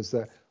suggested was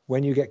that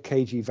when you get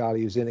kg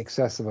values in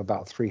excess of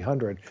about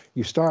 300,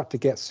 you start to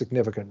get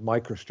significant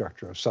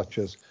microstructure, such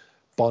as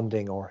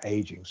bonding or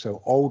aging.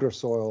 So older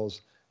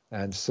soils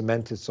and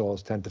cemented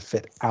soils tend to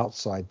fit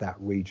outside that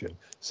region.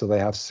 So they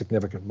have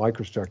significant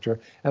microstructure.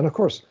 And of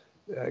course,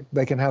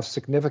 they can have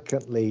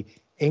significantly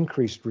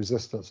increased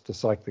resistance to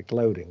cyclic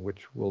loading,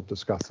 which we'll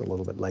discuss a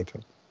little bit later.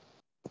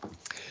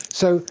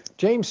 So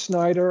James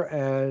Schneider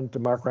and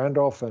Mark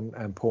Randolph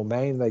and Paul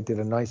Main, they did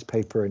a nice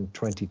paper in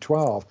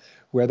 2012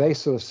 where they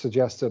sort of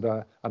suggested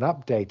an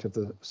update of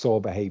the soil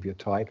behavior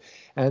type.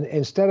 And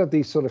instead of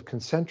these sort of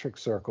concentric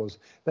circles,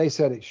 they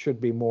said it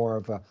should be more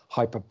of a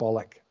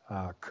hyperbolic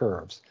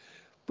curves,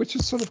 which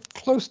is sort of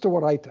close to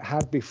what I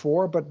had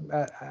before, but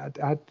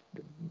had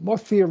more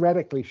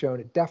theoretically shown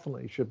it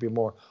definitely should be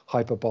more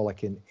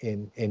hyperbolic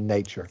in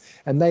nature.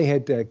 And they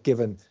had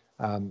given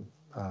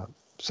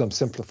some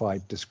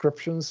simplified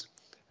descriptions,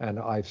 and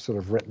I've sort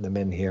of written them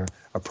in here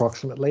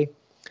approximately.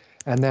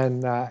 And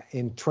then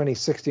in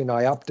 2016,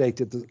 I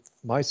updated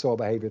my soil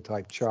behavior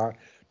type chart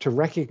to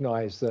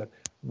recognize that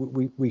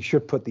we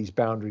should put these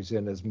boundaries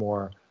in as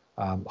more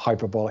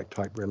hyperbolic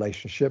type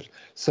relationships.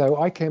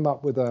 So I came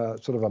up with a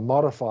sort of a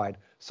modified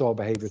soil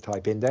behavior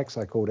type index.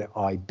 I called it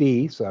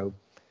IB, so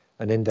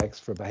an index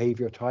for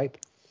behavior type,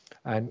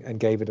 and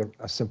gave it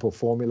a simple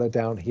formula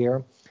down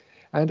here.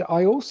 And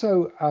I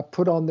also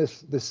put on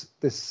this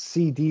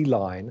CD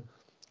line,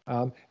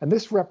 and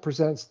this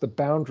represents the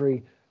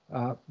boundary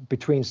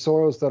between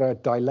soils that are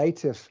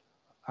dilative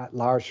at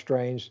large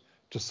strains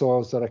to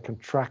soils that are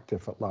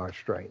contractive at large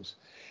strains.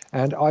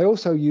 And I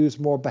also use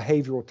more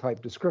behavioral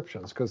type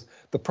descriptions, because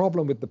the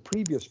problem with the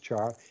previous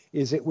chart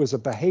is it was a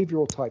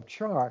behavioral type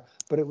chart,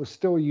 but it was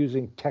still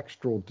using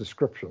textural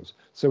descriptions.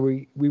 So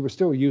we were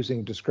still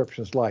using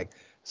descriptions like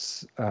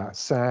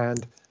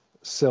sand,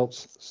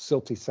 silts,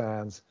 silty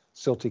sands,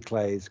 silty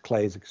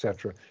clays,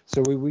 etc.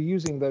 So we were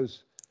using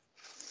those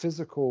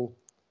physical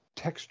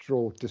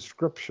textural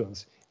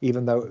descriptions,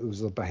 even though it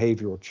was a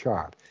behavioral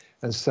chart.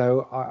 And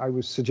so I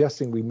was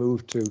suggesting we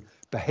move to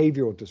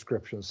behavioral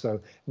description.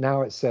 So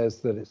now it says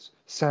that it's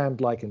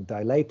sand-like and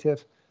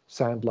dilative,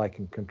 sand-like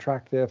and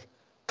contractive,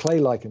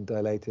 clay-like and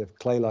dilative,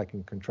 clay-like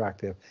and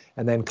contractive,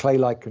 and then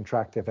clay-like,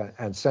 contractive,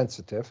 and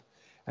sensitive.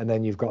 And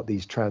then you've got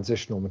these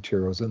transitional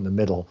materials in the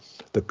middle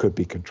that could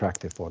be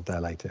contractive or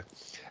dilative.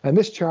 And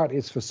this chart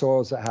is for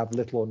soils that have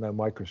little or no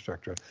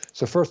microstructure.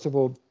 So first of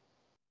all,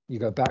 you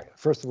go back.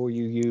 First of all,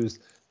 you use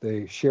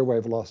the shear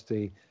wave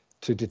velocity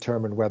to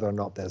determine whether or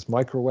not there's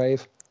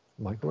microstructure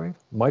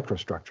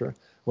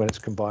when it's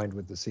combined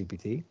with the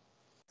CPT.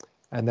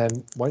 And then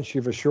once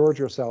you've assured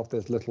yourself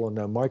there's little or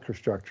no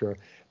microstructure,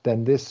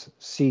 then this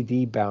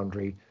CD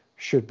boundary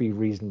should be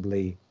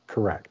reasonably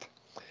correct.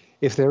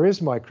 If there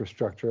is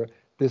microstructure,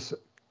 this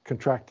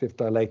contractive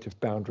dilative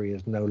boundary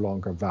is no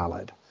longer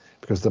valid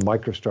because the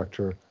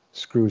microstructure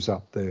screws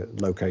up the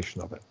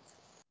location of it.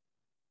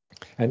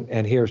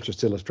 And here's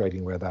just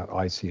illustrating where that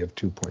IC of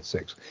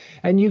 2.6.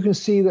 And you can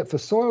see that for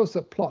soils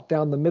that plot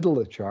down the middle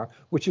of the chart,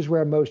 which is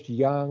where most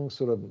young,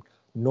 sort of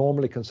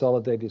normally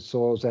consolidated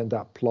soils end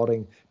up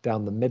plotting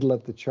down the middle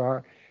of the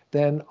chart,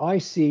 then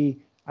IC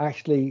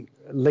actually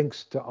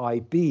links to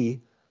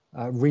IB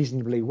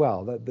reasonably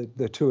well.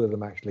 The two of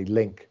them actually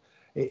link.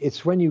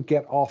 It's when you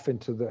get off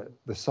into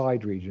the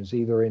side regions,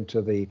 either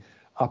into the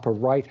upper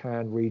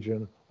right-hand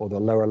region or the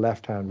lower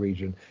left-hand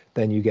region,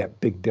 then you get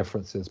big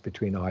differences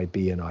between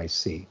IB and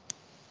IC.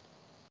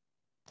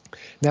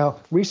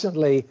 Now,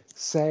 recently,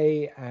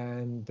 Say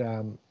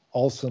and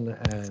Olson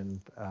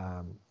and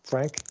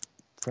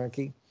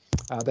Frankie,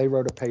 they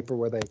wrote a paper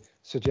where they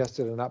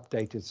suggested an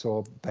updated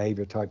soil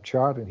behavior type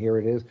chart, and here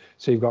it is.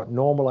 So you've got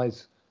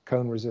normalized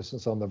cone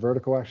resistance on the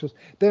vertical axis.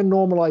 Their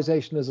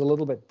normalization is a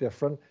little bit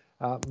different.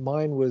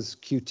 Mine was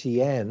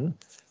QTN,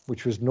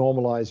 which was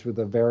normalized with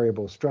a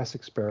variable stress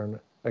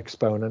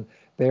exponent.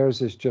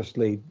 Theirs is just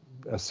a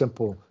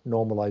simple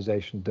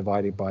normalization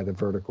divided by the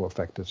vertical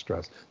effective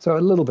stress. So a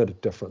little bit of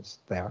difference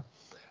there,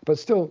 but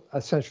still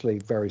essentially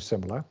very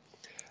similar.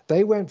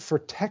 They went for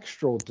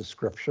textural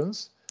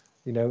descriptions,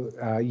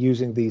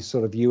 using these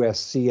sort of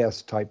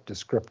USCS type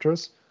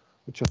descriptors,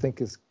 which I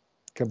think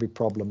can be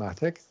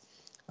problematic.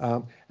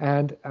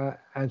 And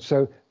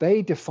so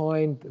they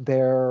defined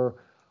their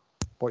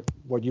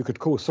what you could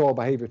call soil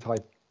behavior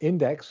type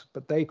index,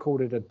 but they called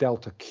it a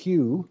delta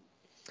Q.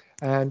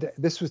 And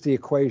this was the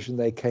equation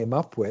they came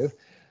up with.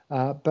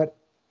 But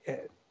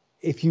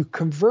if you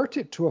convert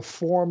it to a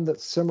form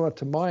that's similar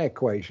to my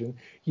equation,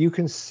 you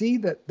can see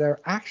that they're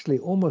actually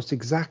almost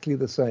exactly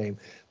the same.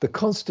 The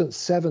constant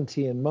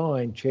 70 in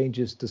mine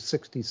changes to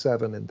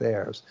 67 in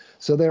theirs.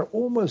 So they're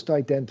almost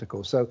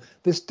identical. So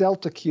this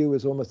delta Q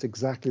is almost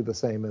exactly the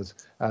same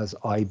as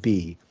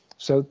IB.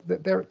 So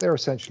they're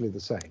essentially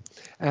the same.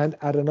 And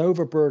at an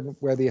overburden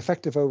where the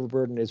effective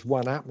overburden is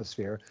 1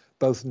 atmosphere,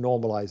 both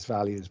normalized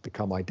values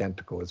become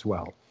identical as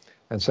well.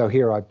 And so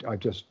here I've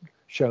just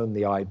shown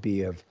the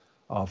IB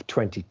of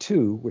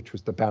 22, which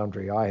was the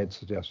boundary I had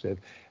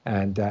suggested,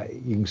 and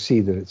you can see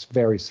that it's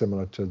very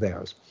similar to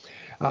theirs.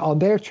 On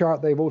their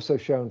chart, they've also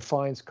shown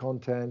fines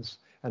contents,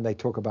 and they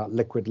talk about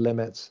liquid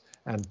limits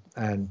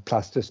and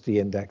plasticity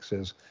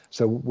indexes.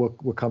 So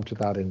we'll come to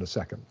that in a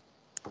second.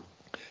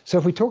 So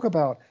if we talk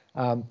about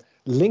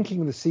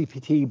linking the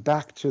CPT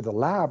back to the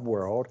lab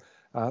world,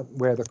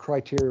 where the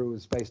criteria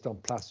was based on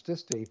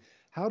plasticity,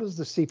 how does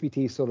the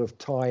CPT sort of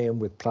tie in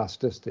with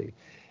plasticity?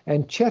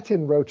 And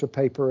Chetin wrote a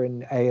paper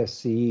in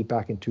ASCE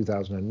back in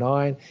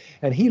 2009,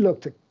 and he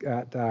looked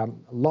at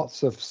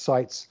lots of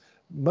sites,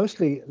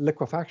 mostly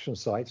liquefaction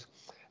sites,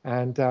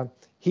 and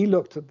he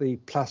looked at the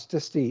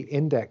plasticity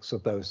index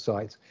of those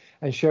sites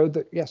and showed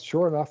that, yes,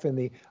 sure enough, in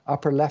the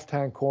upper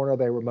left-hand corner,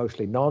 they were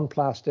mostly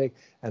non-plastic,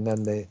 and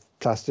then the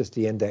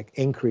plasticity index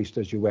increased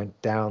as you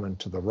went down and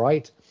to the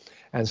right.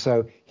 And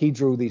so he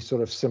drew these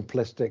sort of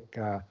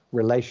simplistic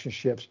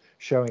relationships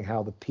showing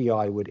how the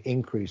PI would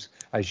increase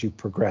as you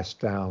progress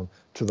down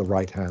to the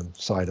right-hand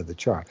side of the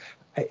chart.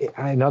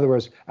 In other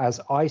words, as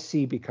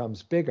IC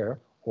becomes bigger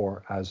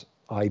or as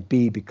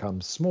IB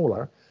becomes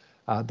smaller,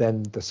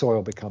 then the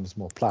soil becomes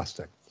more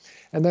plastic.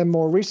 And then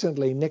more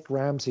recently, Nick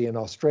Ramsey in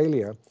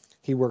Australia,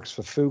 he works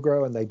for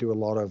Fugro and they do a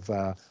lot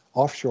of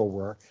offshore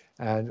work.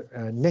 And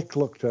Nick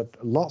looked at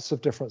lots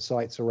of different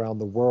sites around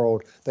the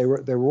world. They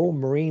were all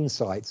marine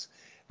sites,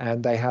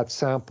 and they had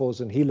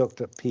samples, and he looked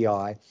at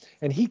PI,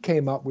 and he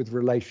came up with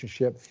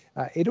relationship.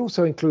 It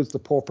also includes the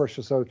pore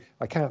pressure, so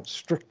I can't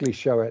strictly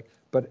show it,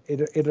 but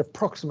it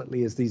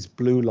approximately is these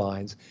blue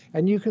lines.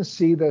 And you can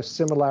see the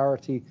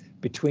similarity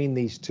between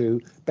these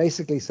two,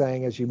 basically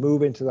saying as you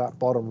move into that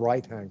bottom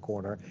right-hand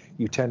corner,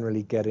 you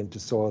generally get into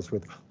soils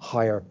with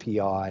higher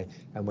PI,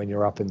 and when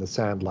you're up in the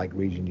sand-like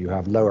region, you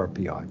have lower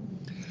PI.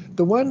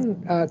 The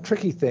one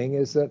tricky thing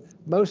is that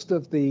most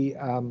of the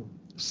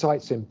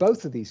sites in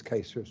both of these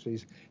case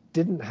histories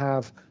didn't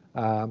have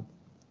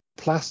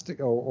plastic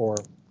or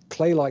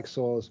clay-like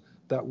soils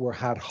that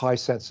had high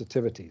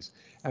sensitivities.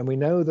 And we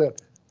know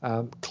that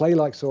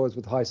clay-like soils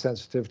with high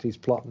sensitivities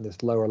plot in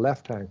this lower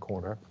left-hand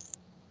corner.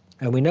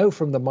 And we know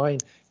from the mine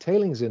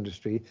tailings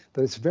industry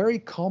that it's very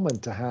common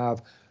to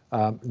have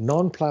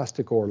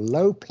non-plastic or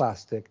low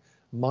plastic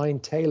mine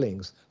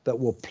tailings that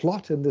will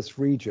plot in this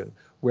region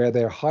where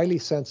they're highly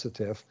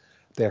sensitive,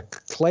 they're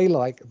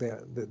clay-like,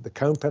 the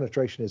cone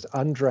penetration is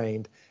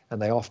undrained,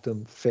 and they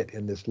often fit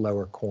in this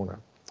lower corner.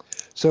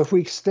 So if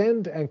we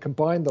extend and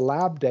combine the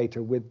lab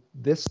data with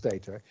this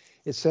data,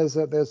 it says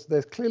that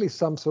there's clearly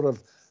some sort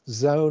of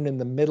zone in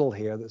the middle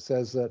here that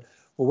says that,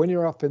 well, when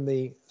you're up in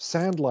the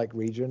sand-like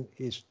region,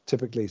 it's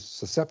typically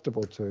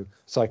susceptible to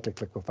cyclic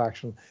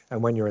liquefaction,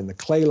 and when you're in the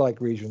clay-like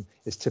region,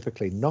 it's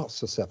typically not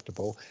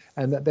susceptible,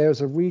 and that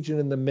there's a region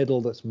in the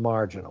middle that's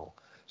marginal.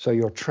 So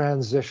you're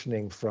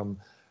transitioning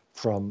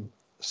from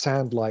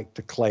sand-like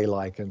to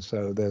clay-like, and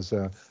so there's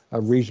a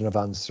region of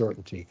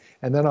uncertainty.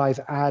 And then I've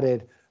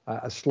added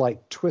a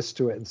slight twist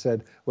to it and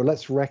said, well,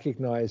 let's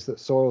recognize that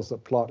soils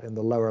that plot in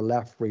the lower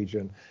left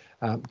region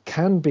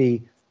can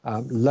be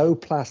low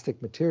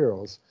plastic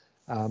materials,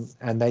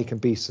 and they can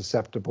be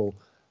susceptible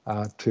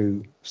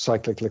to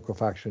cyclic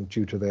liquefaction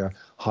due to their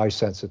high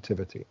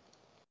sensitivity.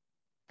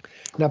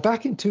 Now,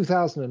 back in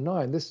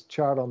 2009, this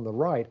chart on the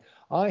right,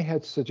 I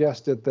had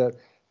suggested that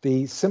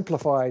the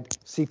simplified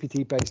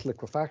CPT-based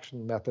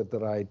liquefaction method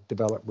that I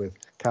developed with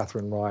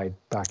Catherine Ride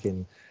back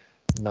in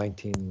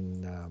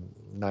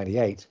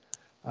 1998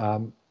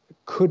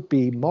 could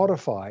be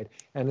modified,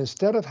 and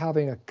instead of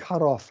having a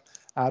cutoff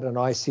at an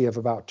IC of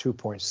about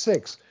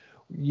 2.6,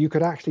 you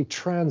could actually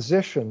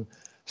transition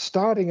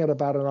starting at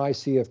about an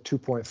IC of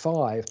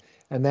 2.5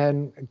 and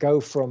then go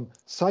from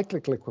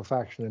cyclic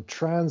liquefaction and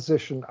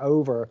transition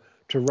over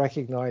to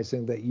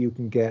recognizing that you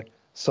can get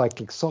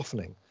cyclic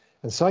softening.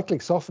 And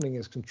cyclic softening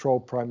is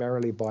controlled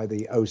primarily by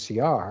the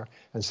OCR,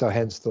 and so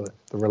hence the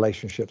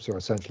relationships are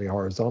essentially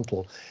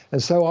horizontal.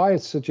 And so I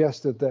had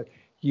suggested that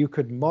you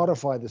could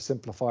modify the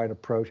simplified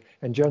approach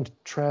and just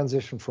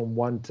transition from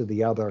one to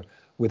the other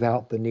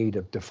without the need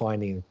of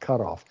defining a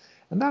cutoff.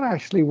 And that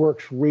actually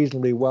works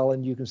reasonably well,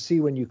 and you can see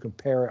when you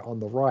compare it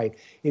on the right,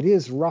 it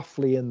is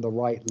roughly in the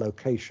right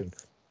location.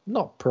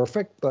 Not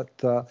perfect, but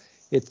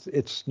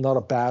it's not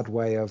a bad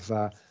way of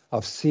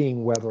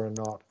seeing whether or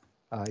not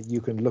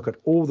you can look at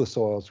all the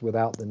soils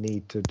without the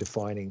need to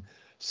defining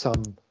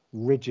some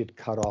rigid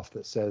cutoff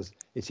that says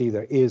it's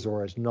either is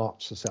or is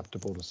not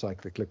susceptible to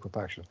cyclic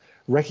liquefaction.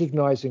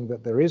 Recognizing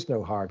that there is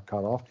no hard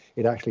cutoff,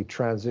 it actually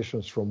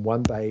transitions from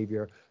one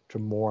behavior to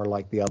more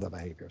like the other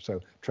behavior.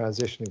 So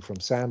transitioning from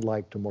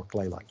sand-like to more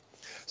clay-like.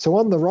 So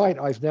on the right,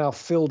 I've now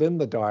filled in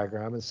the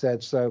diagram and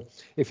said, so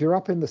if you're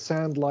up in the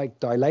sand-like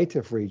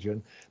dilative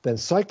region, then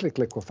cyclic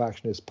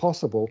liquefaction is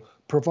possible,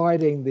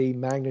 providing the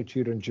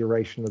magnitude and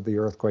duration of the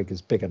earthquake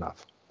is big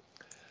enough.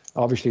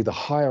 Obviously, the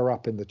higher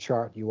up in the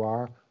chart you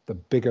are, the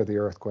bigger the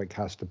earthquake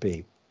has to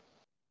be.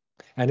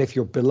 And if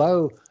you're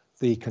below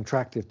the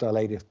contractive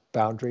dilative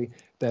boundary,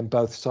 then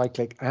both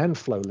cyclic and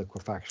flow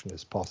liquefaction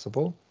is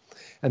possible.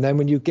 And then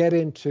when you get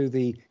into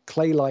the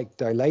clay-like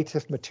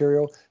dilative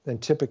material, then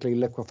typically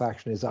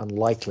liquefaction is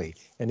unlikely.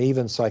 And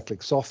even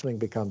cyclic softening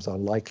becomes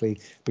unlikely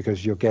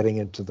because you're getting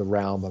into the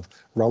realm of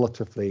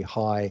relatively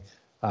high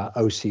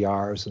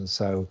OCRs. And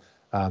so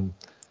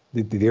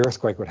the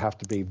earthquake would have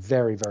to be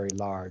very, very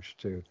large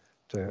to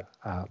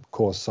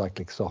cause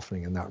cyclic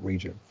softening in that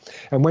region.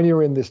 And when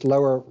you're in this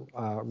lower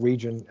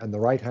region in the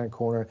right-hand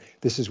corner,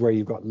 this is where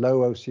you've got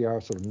low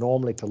OCR, sort of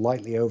normally to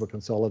lightly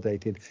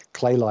over-consolidated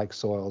clay-like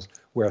soils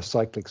where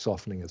cyclic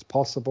softening is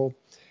possible.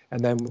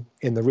 And then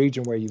in the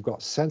region where you've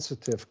got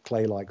sensitive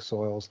clay-like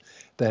soils,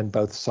 then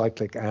both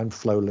cyclic and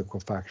flow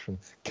liquefaction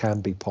can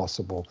be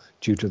possible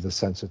due to the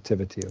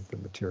sensitivity of the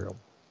material.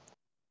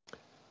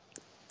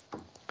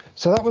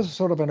 So that was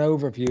sort of an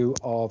overview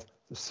of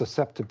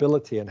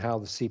susceptibility and how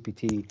the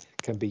CPT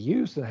can be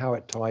used and how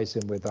it ties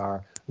in with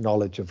our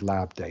knowledge of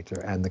lab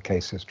data and the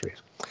case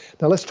histories.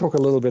 Now let's talk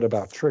a little bit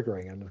about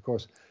triggering. And of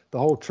course, the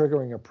whole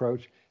triggering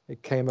approach,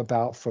 it came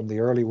about from the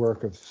early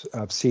work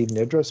of Seed and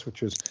Idris,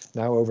 which was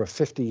now over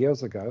 50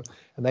 years ago.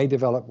 And they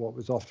developed what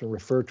was often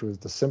referred to as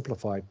the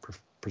simplified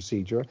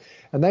procedure.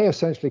 And they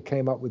essentially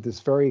came up with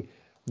this very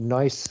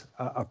nice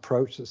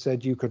approach that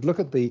said you could look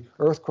at the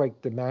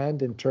earthquake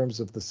demand in terms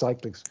of the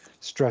cyclic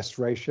stress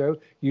ratio,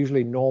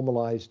 usually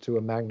normalized to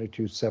a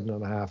magnitude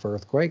 7.5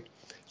 earthquake.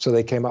 So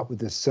they came up with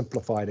this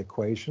simplified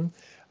equation.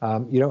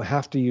 You don't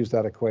have to use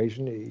that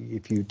equation.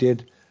 If you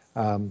did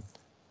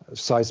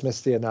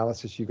seismicity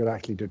analysis, you could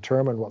actually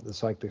determine what the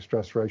cyclic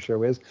stress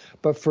ratio is.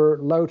 But for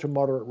low to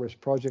moderate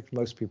risk projects,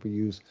 most people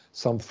use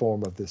some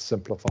form of this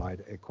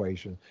simplified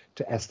equation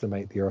to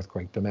estimate the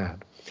earthquake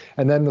demand.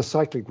 And then the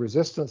cyclic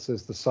resistance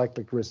is the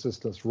cyclic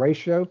resistance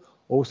ratio,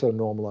 also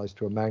normalized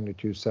to a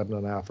magnitude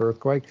 7.5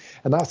 earthquake.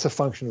 And that's a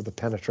function of the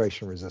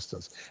penetration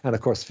resistance. And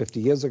of course,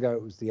 50 years ago,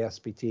 it was the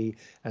SPT,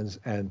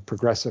 and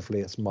progressively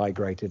it's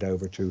migrated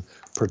over to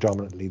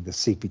predominantly the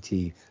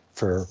CPT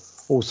for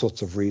all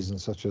sorts of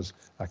reasons, such as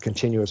a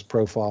continuous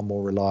profile,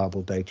 more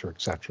reliable data,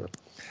 etc.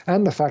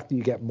 And the fact that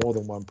you get more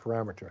than one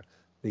parameter.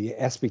 The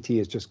SPT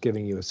is just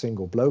giving you a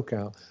single blow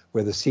count,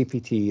 where the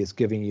CPT is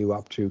giving you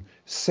up to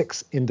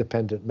 6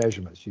 independent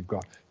measurements. You've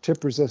got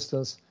tip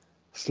resistance,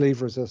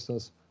 sleeve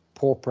resistance,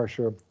 pore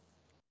pressure,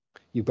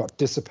 You've got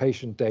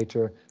dissipation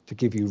data to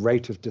give you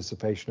rate of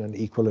dissipation and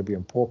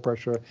equilibrium pore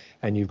pressure,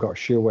 and you've got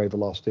shear wave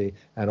velocity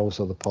and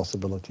also the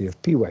possibility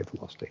of P wave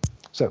velocity.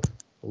 So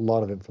a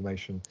lot of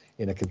information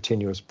in a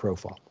continuous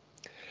profile.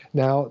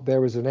 Now,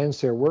 there was an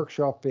NSER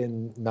workshop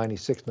in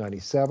 96,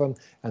 97,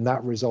 and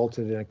that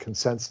resulted in a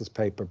consensus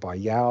paper by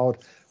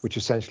Youd, which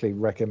essentially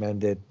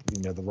recommended,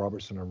 the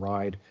Robertson and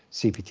Ride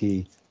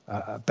CPT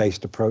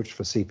based approach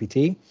for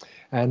CPT.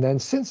 And then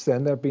since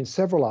then, there have been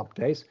several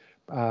updates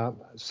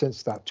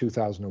since that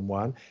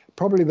 2001.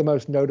 Probably the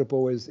most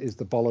notable is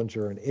the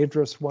Bollinger and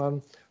Idris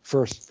one,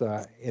 first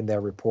in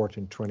their report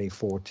in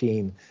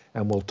 2014,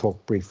 and we'll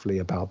talk briefly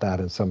about that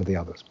and some of the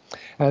others.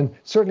 And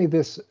certainly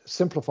this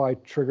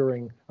simplified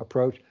triggering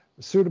approach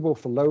is suitable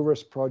for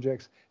low-risk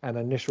projects and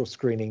initial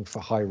screening for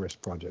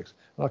high-risk projects.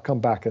 And I'll come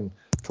back and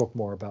talk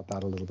more about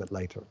that a little bit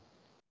later.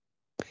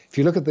 If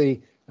you look at the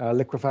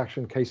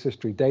liquefaction case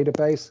history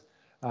database,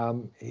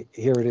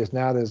 here it is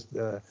now.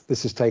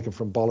 This is taken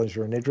from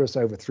Bollinger and Idris,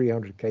 over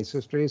 300 case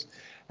histories,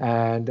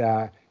 and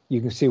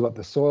you can see what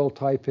the soil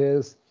type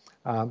is.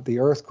 The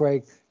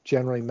earthquake,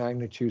 generally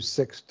magnitude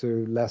 6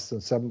 to less than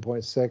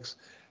 7.6.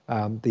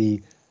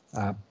 The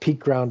peak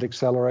ground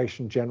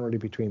acceleration, generally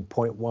between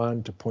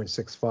 0.1 to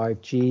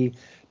 0.65 G.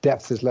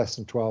 Depth is less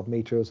than 12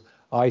 meters.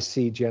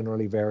 IC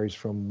generally varies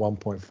from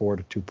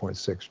 1.4 to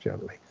 2.6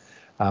 generally.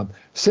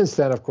 Since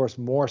then, of course,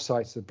 more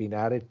sites have been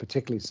added,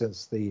 particularly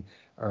since the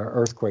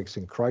earthquakes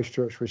in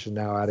Christchurch, which is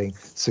now adding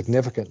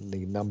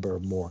significantly number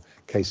of more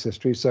case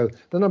histories. So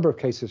the number of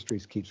case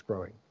histories keeps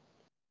growing.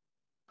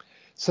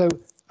 So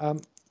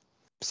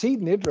Seed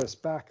and Idris,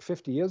 back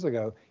 50 years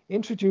ago,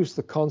 introduced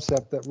the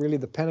concept that really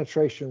the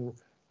penetration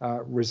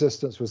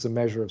resistance was a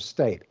measure of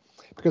state.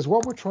 Because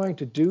what we're trying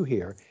to do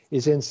here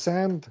is in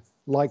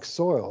sand-like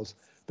soils,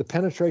 the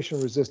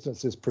penetration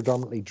resistance is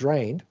predominantly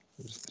drained.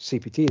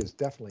 CPT is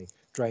definitely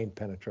drained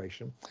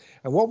penetration.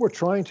 And what we're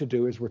trying to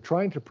do is we're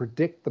trying to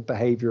predict the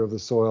behavior of the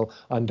soil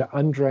under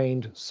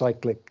undrained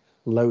cyclic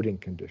loading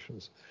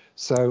conditions.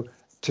 So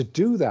to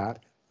do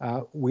that,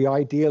 we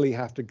ideally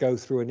have to go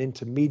through an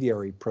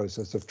intermediary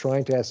process of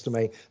trying to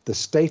estimate the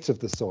state of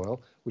the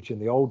soil, which in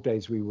the old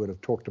days we would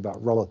have talked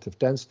about relative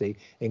density.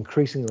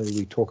 Increasingly,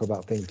 we talk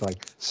about things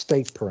like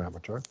state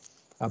parameter.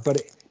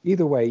 But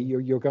either way,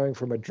 you're going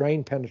from a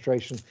drain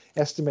penetration,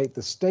 estimate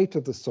the state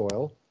of the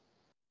soil,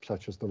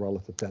 such as the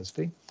relative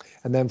density.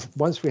 And then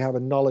once we have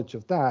a knowledge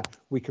of that,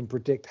 we can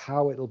predict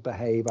how it'll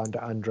behave under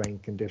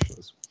undrained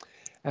conditions.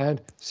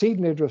 And Seed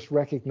and Idris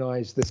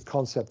recognized this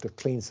concept of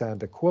clean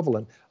sand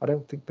equivalent. I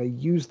don't think they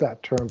used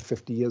that term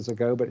 50 years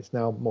ago, but it's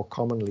now more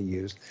commonly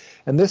used.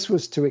 And this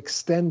was to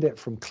extend it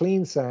from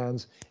clean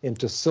sands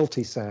into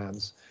silty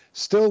sands,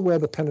 still where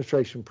the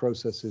penetration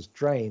process is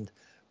drained,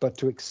 but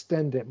to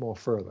extend it more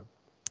further.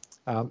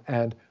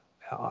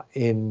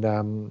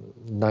 In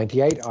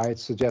 98, I had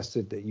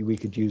suggested that we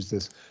could use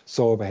this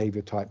soil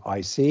behavior type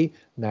IC.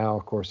 Now,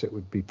 of course, it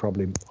would be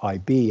probably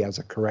IB as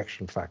a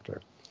correction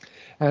factor.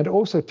 And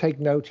also take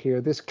note here,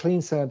 this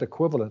clean sand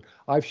equivalent,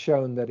 I've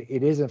shown that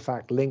it is in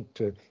fact linked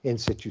to in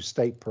situ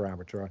state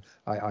parameter.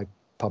 I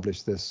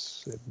published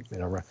this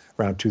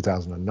around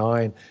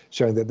 2009,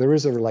 showing that there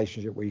is a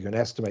relationship where you can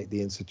estimate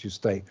the in situ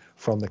state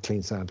from the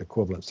clean sand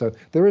equivalent. So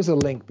there is a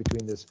link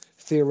between this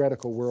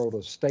theoretical world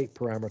of state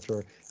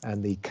parameter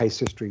and the case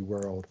history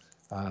world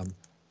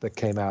that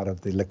came out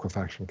of the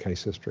liquefaction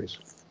case histories.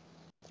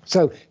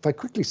 So if I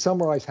quickly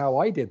summarize how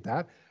I did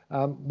that,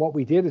 what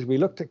we did is we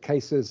looked at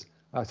cases,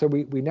 so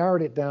we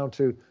narrowed it down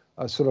to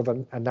sort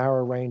of a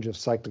narrow range of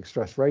cyclic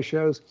stress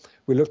ratios.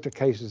 We looked at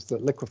cases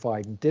that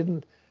liquefied and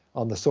didn't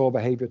on the soil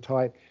behavior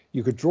type.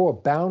 You could draw a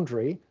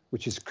boundary,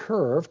 which is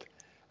curved,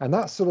 and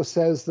that sort of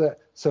says that,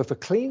 so for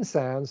clean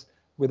sands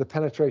with a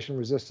penetration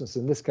resistance,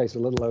 in this case, a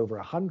little over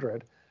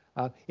 100,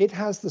 it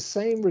has the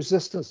same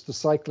resistance to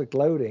cyclic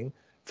loading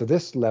for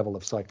this level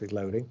of cyclic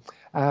loading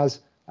as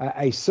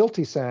a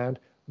silty sand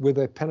with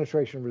a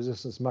penetration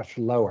resistance much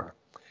lower.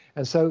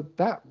 And so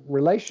that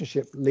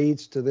relationship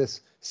leads to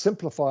this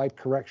simplified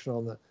correction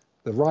on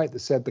the right that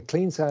said the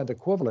clean sand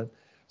equivalent.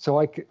 So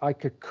I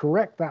could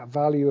correct that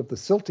value of the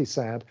silty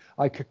sand.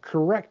 I could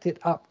correct it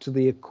up to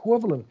the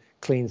equivalent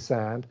clean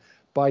sand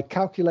by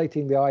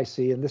calculating the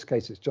IC. In this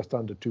case, it's just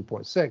under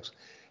 2.6,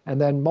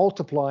 and then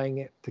multiplying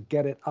it to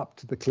get it up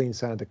to the clean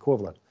sand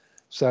equivalent.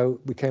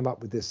 So we came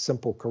up with this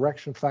simple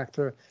correction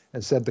factor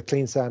and said the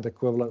clean sand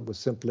equivalent was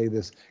simply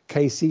this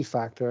Kc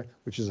factor,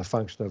 which is a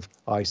function of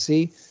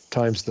IC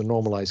times the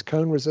normalized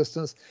cone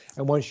resistance.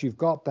 And once you've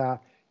got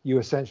that, you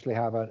essentially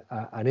have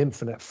an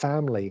infinite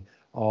family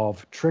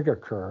of trigger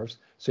curves.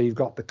 So you've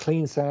got the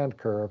clean sand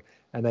curve,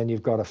 and then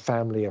you've got a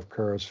family of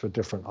curves for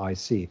different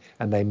IC,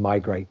 and they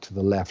migrate to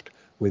the left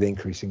with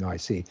increasing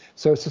IC.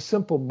 So it's a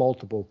simple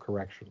multiple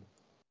correction.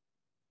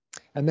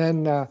 And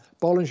then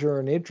Bollinger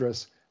and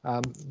Idris,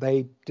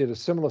 they did a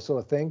similar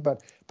sort of thing,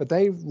 but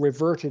they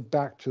reverted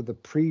back to the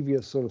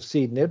previous sort of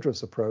Seed and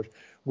Idris approach,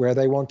 where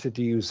they wanted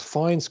to use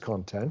fines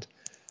content.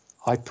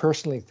 I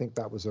personally think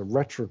that was a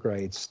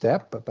retrograde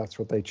step, but that's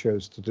what they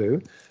chose to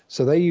do.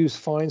 So they used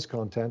fines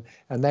content,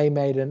 and they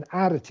made an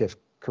additive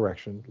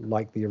correction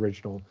like the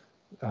original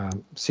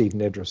seed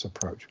and Idris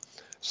approach.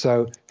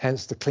 So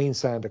hence the clean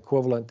sand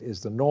equivalent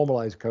is the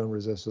normalized cone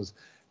resistance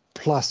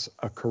plus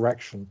a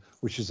correction,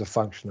 which is a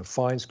function of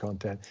fines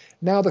content.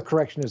 Now the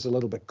correction is a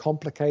little bit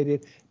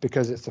complicated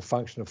because it's a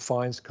function of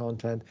fines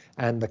content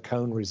and the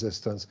cone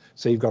resistance.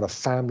 So you've got a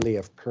family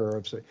of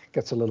curves. It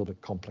gets a little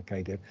bit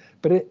complicated,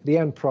 but the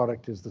end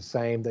product is the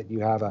same, that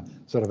you have a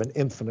sort of an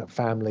infinite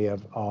family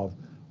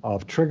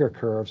of trigger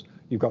curves.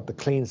 You've got the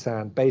clean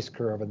sand base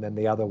curve, and then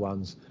the other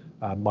ones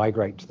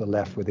migrate to the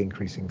left with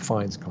increasing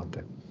fines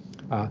content.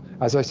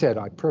 As I said,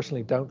 I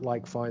personally don't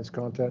like fines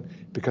content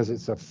because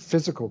it's a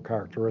physical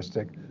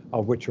characteristic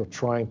of which you're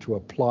trying to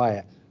apply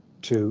it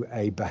to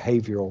a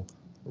behavioral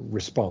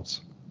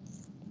response.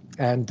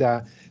 And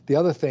the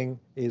other thing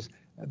is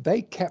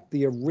they kept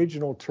the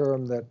original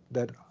term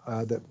that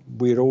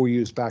we had all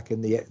used back in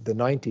the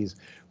 90s,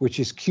 which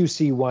is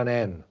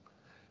QC1N.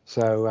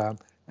 So,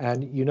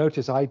 and you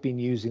notice I've been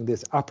using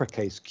this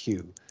uppercase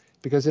Q,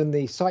 because in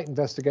the site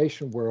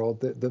investigation world,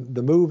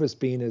 the move has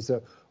been is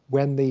that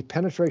when the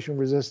penetration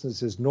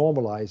resistance is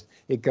normalized,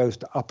 it goes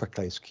to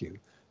uppercase Q.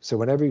 So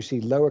whenever you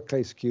see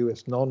lowercase q,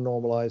 it's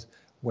non-normalized.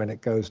 When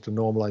it goes to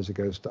normalize, it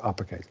goes to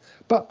uppercase.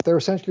 But they're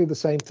essentially the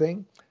same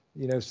thing.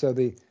 You know, so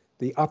the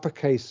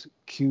uppercase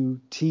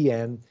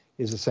QTN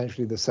is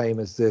essentially the same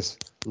as this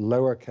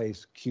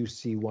lowercase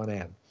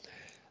QC1N.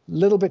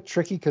 Little bit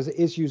tricky because it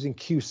is using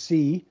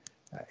QC.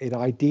 It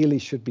ideally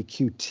should be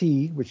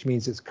QT, which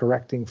means it's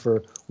correcting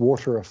for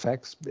water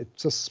effects.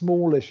 It's a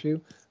small issue,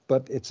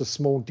 but it's a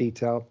small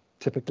detail.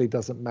 Typically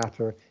doesn't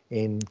matter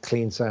in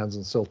clean sands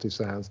and silty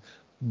sands,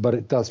 but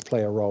it does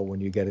play a role when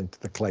you get into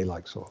the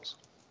clay-like soils.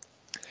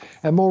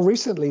 And more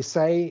recently,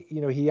 say, you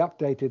know, he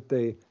updated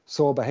the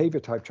soil behavior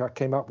type chart,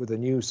 came up with a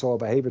new soil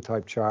behavior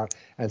type chart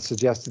and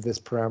suggested this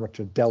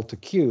parameter delta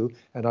Q.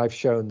 And I've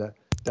shown that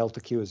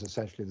delta Q is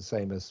essentially the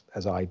same as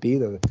IB.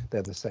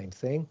 They're the same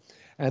thing.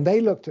 And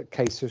they looked at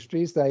case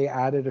histories. They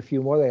added a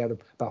few more. They had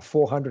about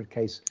 400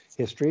 case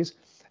histories.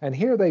 And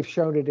here they've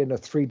shown it in a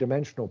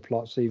three-dimensional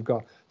plot. So you've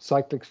got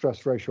cyclic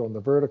stress ratio on the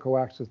vertical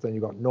axis, then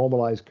you've got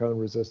normalized cone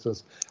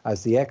resistance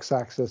as the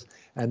x-axis,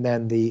 and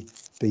then the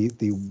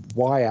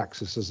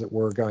y-axis, as it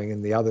were, going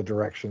in the other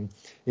direction,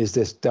 is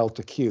this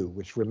delta Q,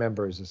 which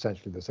remember is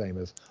essentially the same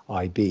as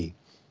IB.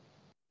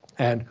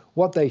 And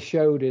what they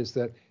showed is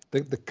that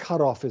the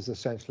cutoff is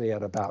essentially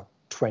at about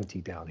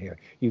 20 down here.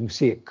 You can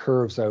see it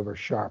curves over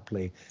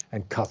sharply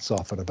and cuts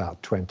off at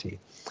about 20.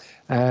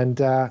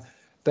 And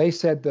they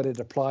said that it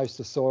applies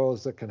to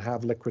soils that can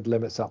have liquid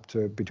limits up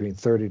to between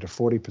 30 to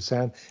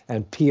 40%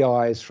 and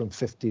PIs from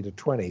 50 to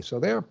 20. So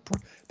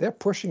they're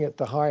pushing it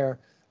to higher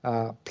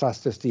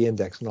plasticity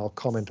index, and I'll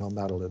comment on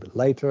that a little bit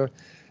later.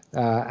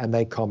 And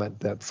they comment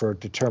that for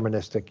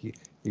deterministic, you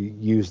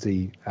use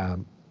the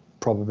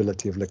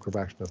probability of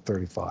liquefaction of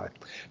 35.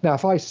 Now,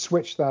 if I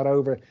switch that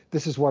over,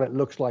 this is what it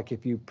looks like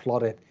if you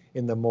plot it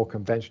in the more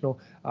conventional.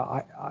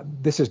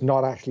 This is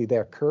not actually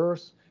their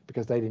curves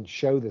because they didn't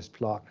show this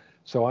plot.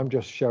 So I'm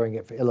just showing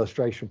it for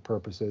illustration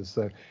purposes.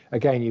 So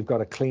again, you've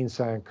got a clean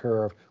sand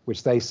curve,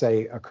 which they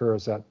say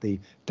occurs at the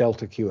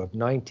delta Q of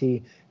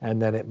 90,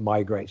 and then it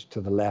migrates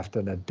to the left,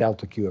 and at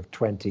delta Q of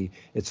 20,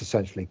 it's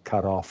essentially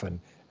cut off, and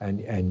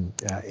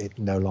it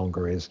no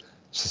longer is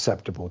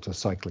susceptible to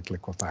cyclic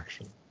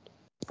liquefaction.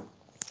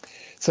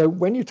 So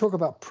when you talk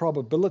about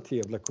probability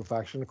of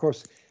liquefaction, of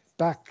course,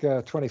 back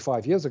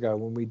 25 years ago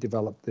when we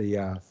developed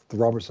the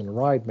Robertson and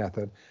Ride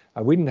method,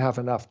 we didn't have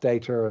enough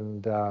data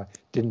and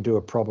didn't do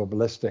a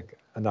probabilistic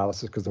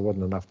analysis because there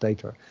wasn't enough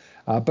data.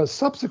 But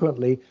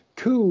subsequently,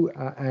 Koo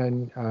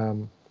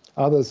and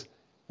others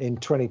in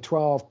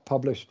 2012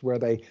 published where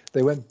they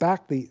went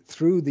back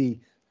through the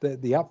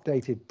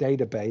updated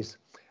database,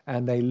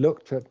 and they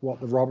looked at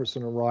what the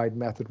Robertson and Ride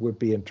method would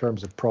be in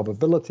terms of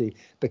probability.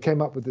 They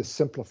came up with this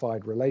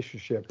simplified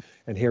relationship,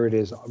 and here it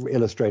is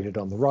illustrated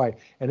on the right.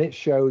 And it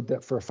showed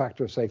that for a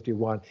factor of safety of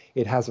 1,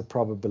 it has a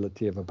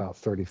probability of about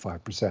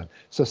 35%.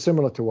 So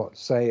similar to what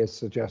Say is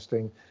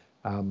suggesting,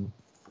 and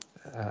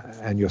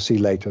you'll see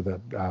later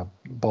that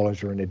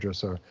Bollinger and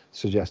Idris are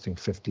suggesting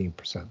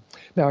 15%.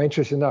 Now,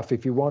 interesting enough,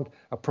 if you want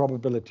a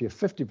probability of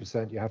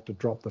 50%, you have to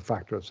drop the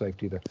factor of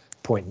safety to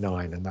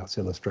 0.9, and that's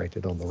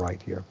illustrated on the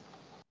right here.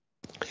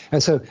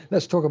 And so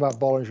let's talk about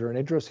Bollinger and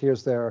Idris.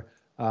 Here's their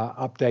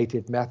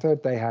updated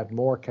method. They had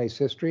more case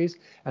histories,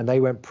 and they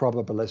went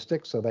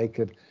probabilistic, so they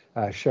could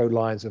show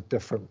lines of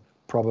different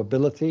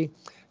probability.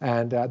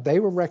 And they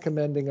were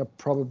recommending a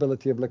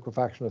probability of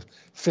liquefaction of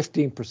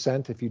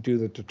 15% if you do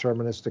the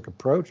deterministic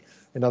approach.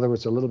 In other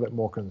words, a little bit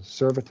more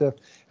conservative.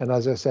 And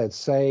as I said,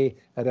 Say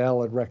et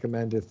al. Had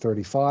recommended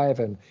 35,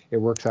 and it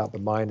works out the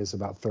mine is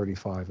about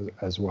 35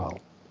 as well.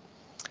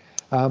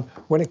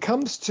 When it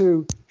comes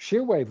to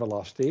shear wave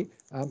velocity,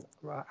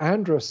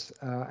 Andrus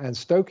and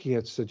Stokey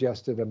had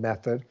suggested a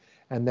method,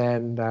 and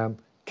then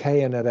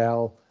Kay and et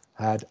al.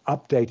 Had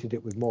updated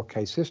it with more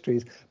case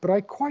histories. But I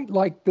quite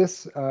like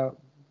this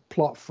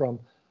plot from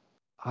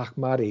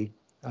Ahmadi,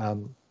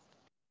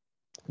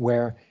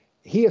 where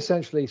he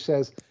essentially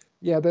says,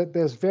 yeah,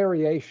 there's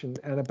variation,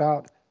 and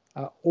about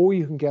all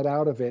you can get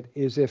out of it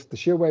is if the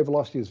shear wave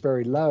velocity is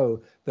very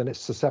low, then it's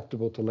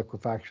susceptible to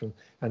liquefaction,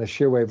 and if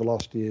shear wave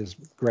velocity is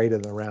greater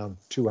than around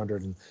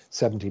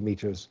 270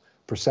 meters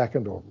per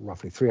second, or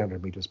roughly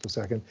 300 meters per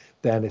second,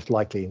 then it's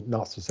likely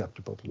not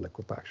susceptible to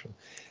liquefaction.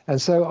 And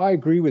so I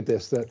agree with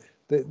this, that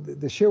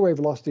the shear wave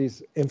velocity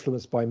is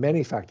influenced by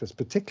many factors,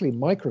 particularly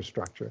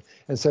microstructure.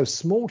 And so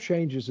small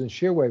changes in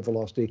shear wave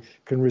velocity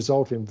can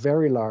result in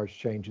very large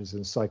changes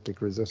in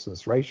cyclic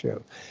resistance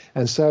ratio.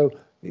 And so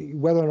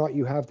whether or not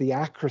you have the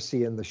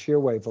accuracy in the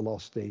shear wave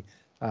velocity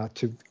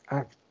to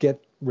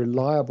get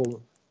reliable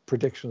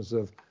predictions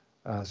of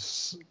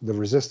the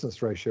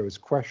resistance ratio is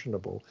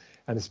questionable.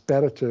 And it's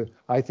better to,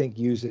 I think,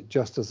 use it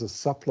just as a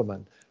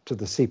supplement to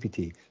the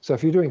CPT. So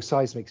if you're doing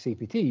seismic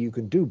CPT, you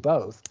can do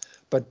both,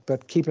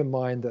 but keep in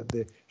mind that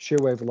the shear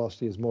wave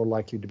velocity is more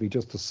likely to be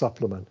just a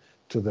supplement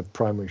to the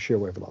primary shear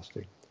wave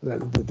velocity,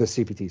 the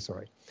CPT,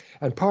 sorry.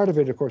 And part of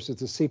it, of course, is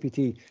the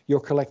CPT, you're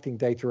collecting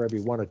data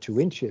every 1 or 2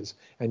 inches,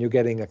 and you're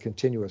getting a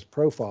continuous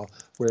profile,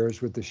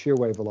 whereas with the shear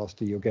wave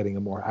velocity, you're getting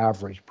a more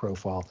average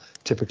profile,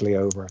 typically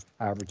over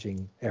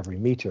averaging every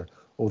meter.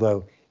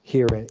 Although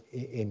here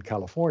in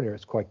California,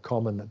 it's quite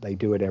common that they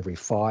do it every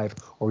 5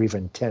 or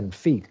even 10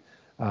 feet.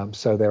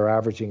 So they're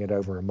averaging it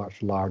over a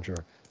much larger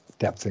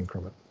depth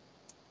increment.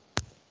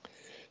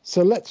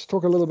 So let's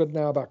talk a little bit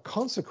now about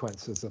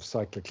consequences of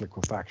cyclic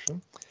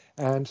liquefaction.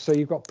 And so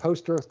you've got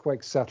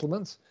post-earthquake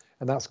settlements,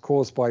 and that's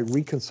caused by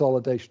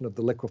reconsolidation of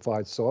the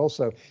liquefied soil.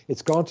 So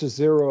it's gone to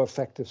zero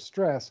effective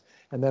stress,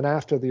 and then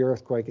after the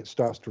earthquake, it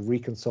starts to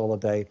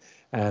reconsolidate,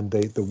 and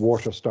the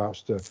water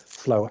starts to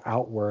flow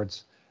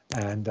outwards,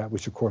 and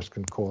which of course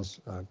can cause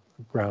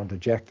ground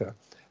ejecta,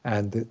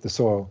 and the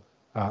soil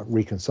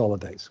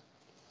reconsolidates.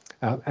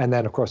 And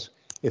then, of course,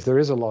 if there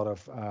is a lot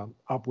of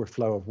upward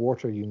flow of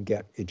water, you can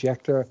get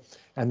ejecta.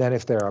 And then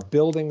if there are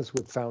buildings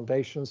with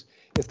foundations,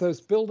 if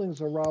those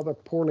buildings are rather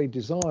poorly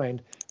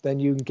designed, then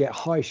you can get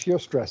high shear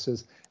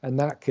stresses, and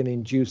that can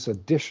induce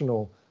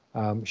additional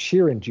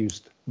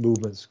shear-induced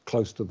movements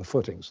close to the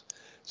footings.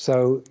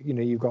 So, you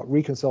know, you've got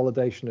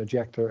reconsolidation,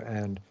 ejecta,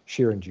 and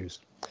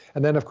shear-induced.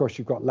 And then, of course,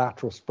 you've got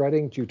lateral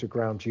spreading due to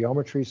ground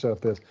geometry. So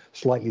if there's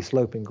slightly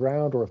sloping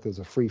ground or if there's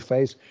a free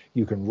face,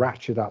 you can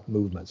ratchet up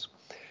movements.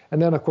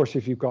 And then, of course,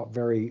 if you've got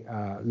very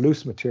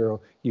loose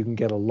material, you can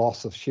get a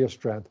loss of shear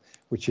strength,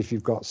 which if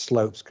you've got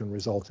slopes can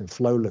result in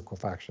flow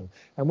liquefaction.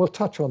 And we'll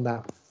touch on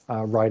that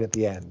right at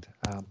the end.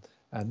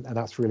 And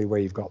that's really where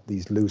you've got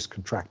these loose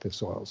contractive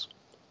soils.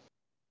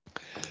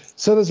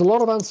 So there's a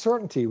lot of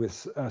uncertainty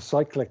with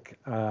cyclic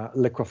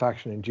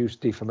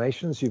liquefaction-induced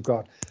deformations. You've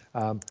got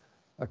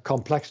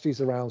complexities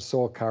around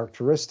soil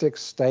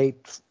characteristics,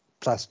 state,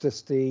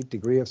 plasticity,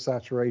 degree of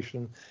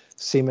saturation,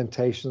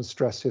 cementation,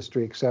 stress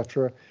history,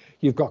 etc.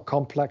 You've got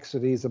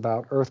complexities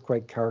about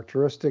earthquake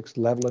characteristics,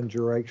 level and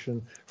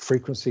duration,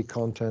 frequency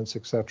contents,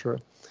 etc.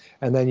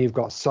 And then you've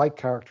got site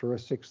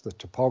characteristics, the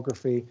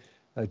topography,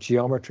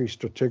 geometry,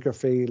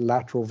 stratigraphy,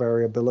 lateral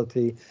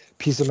variability,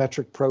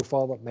 piezometric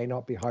profile that may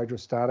not be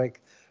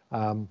hydrostatic,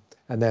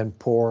 and then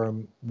pore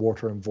and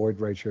water and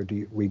void ratio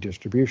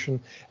redistribution.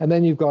 And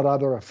then you've got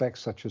other effects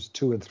such as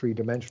 2- and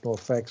 3-dimensional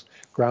effects,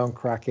 ground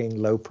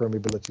cracking, low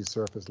permeability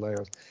surface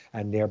layers,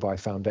 and nearby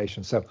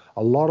foundations. So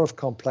a lot of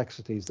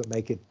complexities that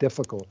make it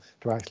difficult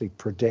to actually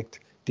predict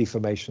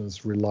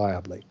deformations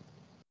reliably.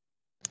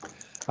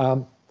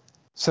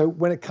 So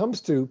when it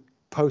comes to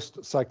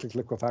post-cyclic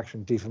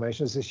liquefaction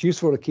deformations, it's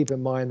useful to keep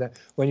in mind that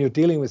when you're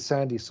dealing with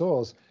sandy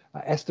soils,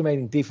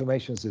 estimating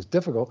deformations is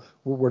difficult.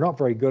 We're not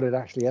very good at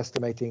actually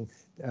estimating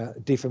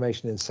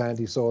deformation in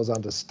sandy soils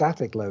under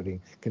static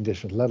loading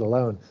conditions, let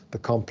alone the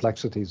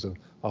complexities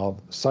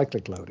of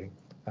cyclic loading,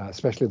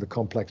 especially the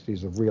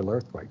complexities of real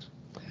earthquakes.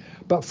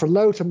 But for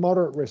low to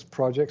moderate risk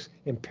projects,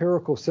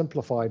 empirical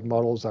simplified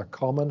models are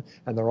common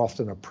and they're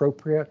often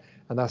appropriate,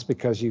 and that's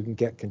because you can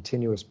get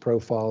continuous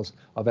profiles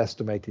of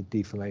estimated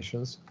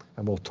deformations,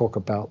 and we'll talk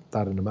about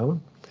that in a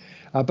moment.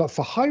 But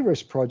for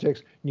high-risk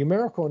projects,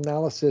 numerical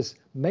analysis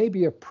may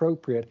be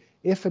appropriate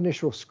if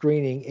initial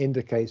screening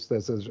indicates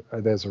there's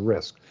a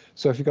risk.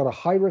 So if you've got a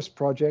high-risk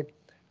project,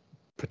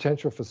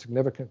 potential for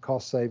significant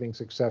cost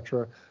savings,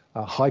 etc.,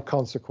 high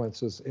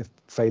consequences if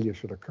failure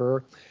should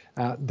occur,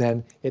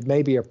 then it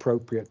may be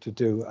appropriate to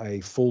do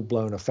a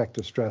full-blown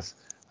effective stress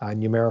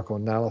numerical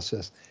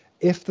analysis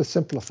if the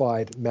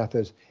simplified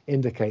methods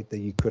indicate that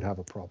you could have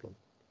a problem.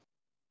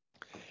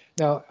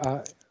 Now,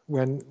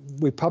 when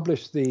we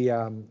published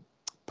the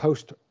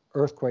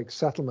post-earthquake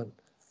settlement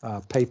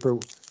paper,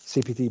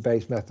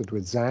 CPT-based method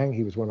with Zhang,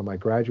 he was one of my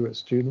graduate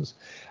students,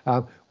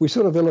 we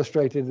sort of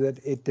illustrated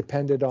that it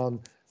depended on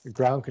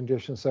ground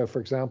conditions. So for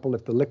example,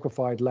 if the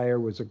liquefied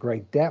layer was at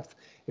great depth,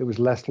 it was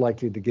less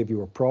likely to give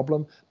you a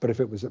problem. But if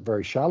it was at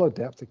very shallow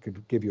depth, it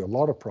could give you a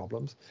lot of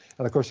problems.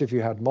 And of course, if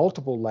you had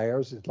multiple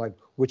layers, it's like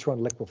which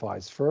one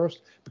liquefies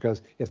first,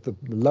 because if the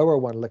lower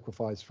one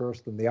liquefies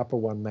first, then the upper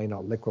one may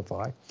not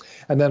liquefy.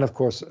 And then of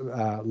course,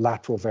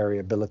 lateral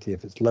variability,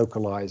 if it's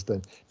localized,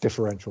 then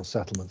differential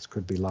settlements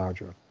could be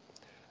larger.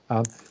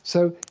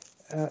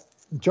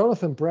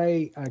 Jonathan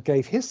Bray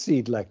gave his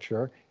seed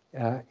lecture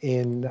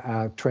in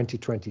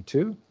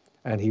 2022,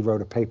 and he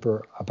wrote a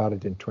paper about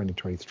it in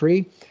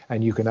 2023,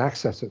 and you can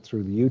access it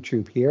through the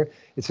YouTube here.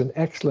 It's an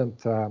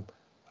excellent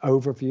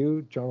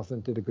overview.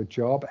 Jonathan did a good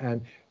job,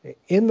 and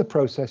in the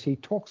process, he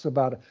talks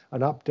about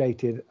an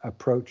updated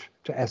approach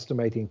to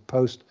estimating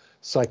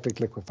post-cyclic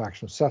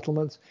liquefaction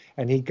settlements,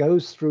 and he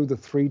goes through the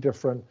three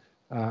different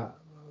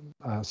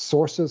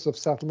sources of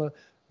settlement,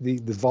 the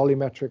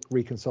volumetric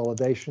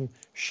reconsolidation,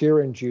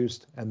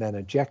 shear-induced, and then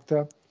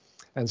ejecta.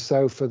 And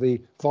so for the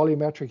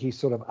volumetric, he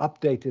sort of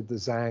updated the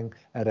Zhang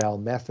et al.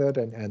 Method,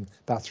 and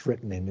that's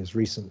written in his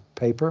recent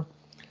paper.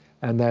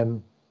 And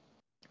then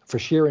for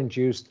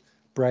shear-induced,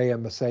 Bray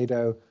and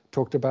Macedo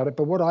talked about it.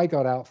 But what I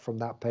got out from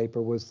that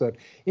paper was that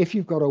if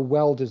you've got a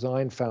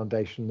well-designed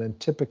foundation, then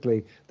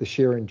typically the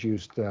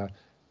shear-induced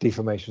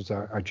deformations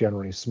are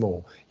generally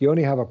small. You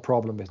only have a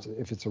problem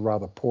if it's a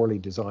rather poorly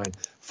designed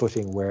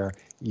footing where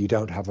you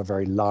don't have a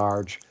very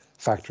large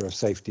factor of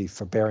safety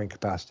for bearing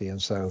capacity,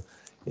 and so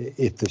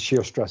if the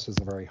shear stresses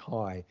are very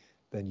high,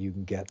 then you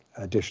can get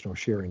additional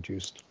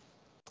shear-induced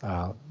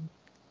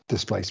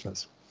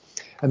displacements.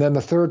 And then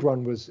the third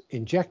one was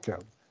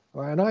injecto.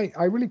 And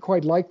I really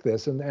quite like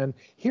this. And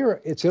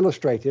here it's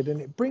illustrated, and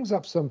it brings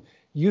up some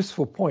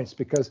useful points,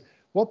 because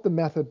what the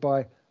method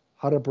by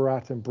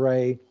Hadabarat and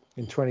Bray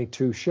in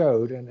 22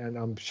 showed, and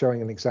I'm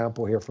showing an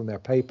example here from their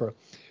paper.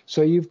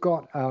 So you've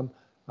got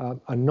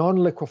a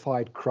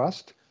non-liquefied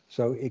crust.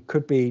 So it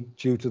could be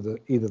due to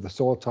either the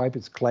soil type,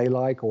 it's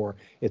clay-like, or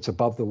it's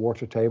above the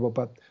water table,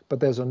 but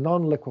there's a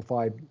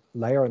non-liquefied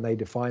layer, and they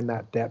define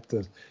that depth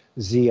as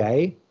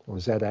ZA or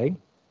ZA.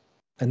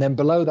 And then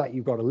below that,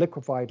 you've got a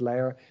liquefied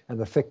layer, and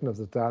the thickness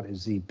of that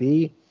is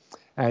ZB,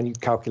 and you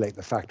calculate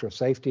the factor of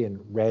safety,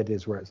 and red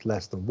is where it's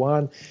less than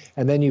 1.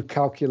 And then you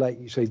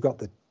calculate, so you've got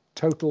the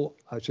total,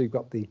 so you've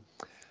got the,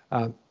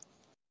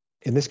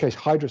 in this case,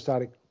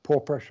 hydrostatic pore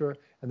pressure,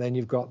 and then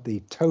you've got the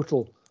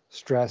total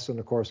stress,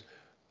 and of course,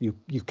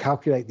 you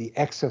calculate the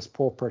excess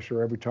pore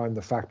pressure every time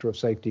the factor of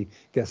safety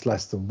gets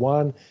less than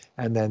 1,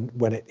 and then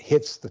when it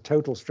hits the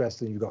total stress,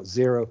 then you've got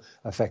 0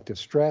 effective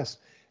stress,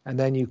 and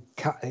then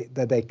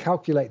they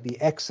calculate the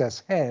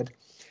excess head,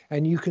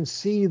 and you can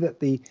see that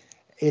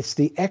it's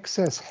the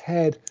excess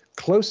head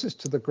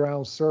closest to the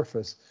ground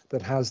surface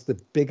that has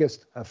the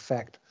biggest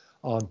effect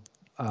on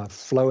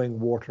flowing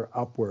water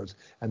upwards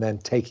and then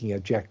taking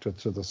ejecta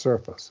to the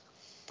surface.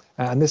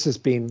 And this has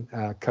been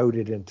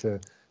coded into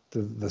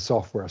the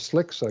software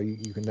Slick, so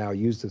you can now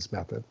use this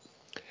method.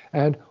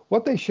 And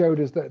what they showed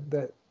is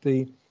that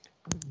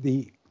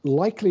the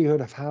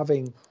likelihood of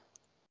having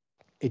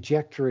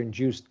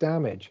ejector-induced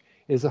damage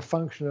is a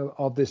function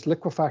of this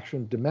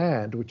liquefaction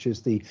demand, which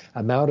is the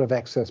amount of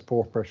excess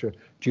pore pressure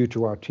due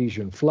to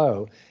artesian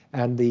flow,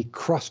 and the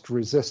crust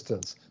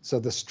resistance, so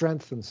the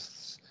strength and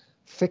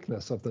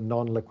thickness of the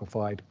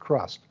non-liquefied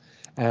crust.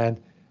 And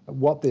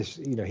what this,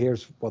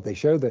 here's what they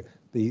show, that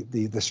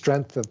the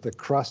strength of the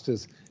crust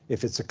is,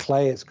 if it's a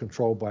clay, it's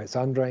controlled by its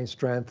undrained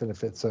strength, and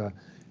if it's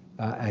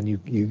and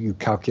you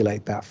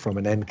calculate that from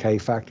an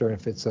NK factor.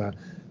 If it's a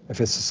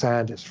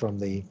sand, it's from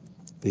the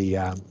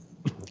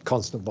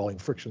constant volume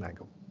friction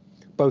angle,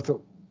 both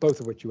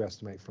of which you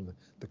estimate from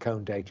the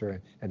cone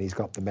data, and he's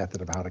got the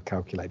method of how to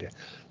calculate it.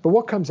 But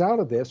what comes out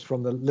of this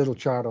from the little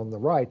chart on the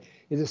right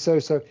is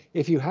so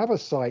if you have a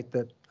site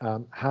that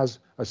has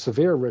a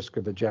severe risk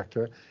of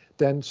ejecta,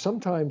 then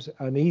sometimes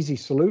an easy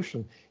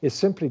solution is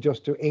simply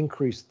just to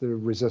increase the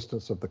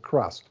resistance of the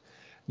crust.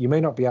 You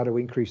may not be able to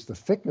increase the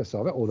thickness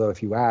of it, although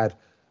if you add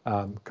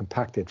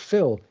compacted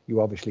fill, you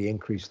obviously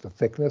increase the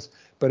thickness.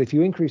 But if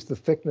you increase the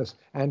thickness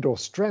and or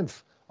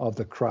strength of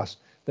the crust,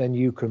 then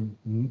you can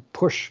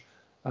push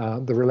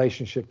the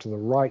relationship to the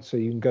right, so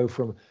you can go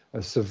from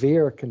a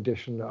severe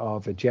condition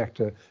of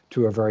ejecta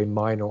to a very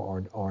minor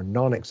or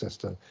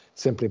non-existent,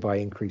 simply by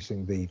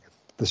increasing the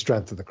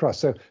strength of the crust.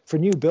 So for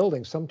new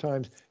buildings,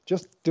 sometimes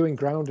just doing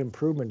ground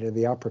improvement in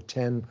the upper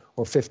 10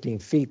 or 15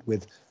 feet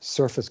with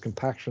surface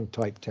compaction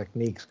type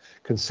techniques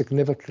can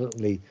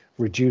significantly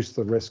reduce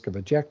the risk of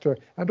ejecta,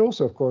 and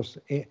also, of course,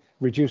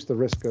 reduce the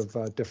risk of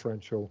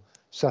differential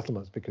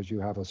settlements, because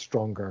you have a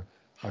stronger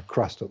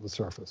crust at the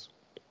surface.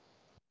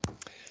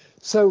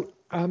 So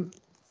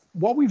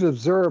what we've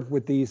observed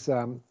with these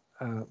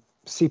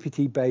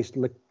CPT-based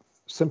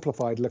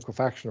simplified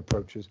liquefaction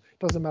approaches,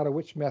 doesn't matter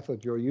which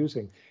method you're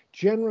using,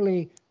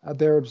 generally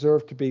they're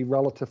observed to be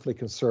relatively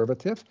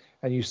conservative,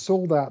 and you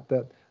saw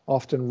that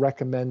often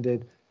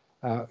recommended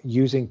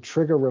using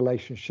trigger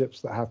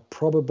relationships that have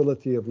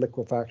probability of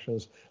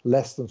liquefactions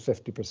less than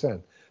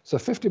 50%. So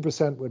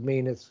 50% would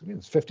mean it's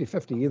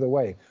 50-50 either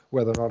way,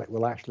 whether or not it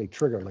will actually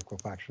trigger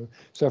liquefaction.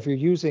 So if you're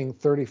using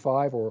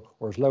 35 or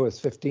as low as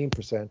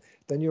 15%,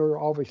 then you're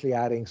obviously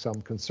adding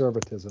some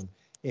conservatism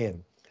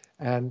in.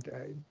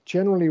 And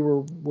generally,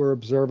 we're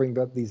observing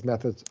that these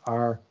methods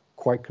are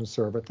quite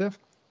conservative.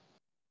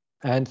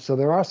 And so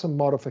there are some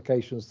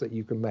modifications that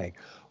you can make.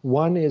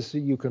 One is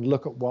you can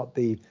look at what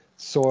the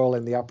soil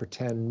in the upper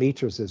 10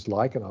 meters is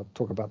like, and I'll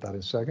talk about that in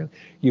a second.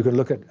 You can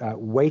look at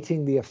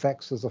weighting the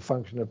effects as a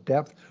function of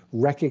depth,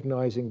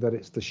 recognizing that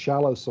it's the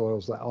shallow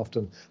soils that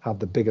often have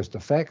the biggest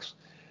effects.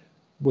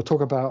 We'll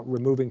talk about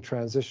removing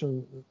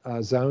transition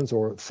zones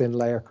or thin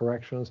layer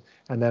corrections,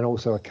 and then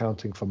also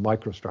accounting for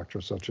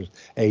microstructures such as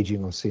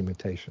aging or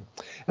cementation.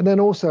 And then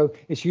also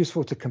it's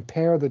useful to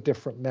compare the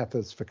different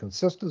methods for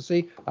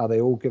consistency. Are they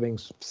all giving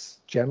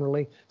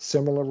generally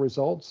similar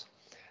results?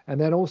 And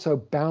then also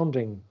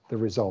bounding the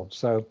results.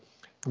 So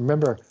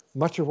remember,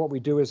 much of what we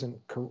do isn't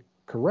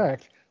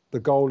correct. The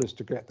goal is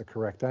to get the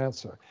correct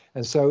answer.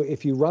 And so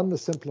if you run the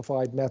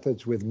simplified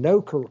methods with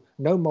no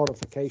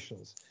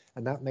modifications,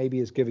 and that maybe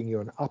is giving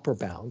you an upper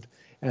bound.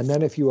 And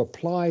then if you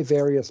apply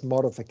various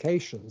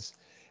modifications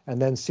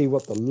and then see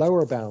what the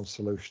lower bound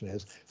solution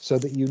is, so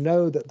that you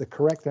know that the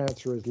correct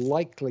answer is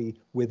likely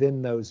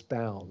within those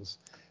bounds,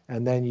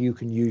 and then you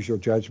can use your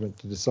judgment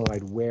to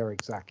decide where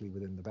exactly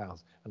within the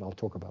bounds. And I'll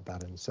talk about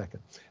that in a second.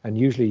 And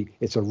usually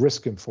it's a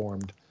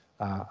risk-informed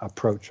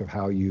approach of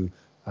how you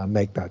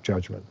make that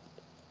judgment.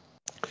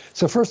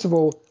 So first of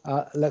all,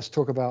 let's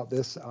talk about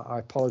this. I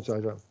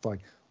apologize if I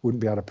wouldn't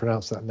be able to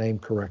pronounce that name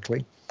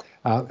correctly.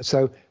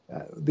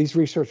 These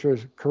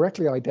researchers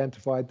correctly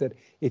identified that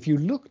if you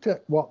looked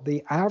at what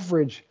the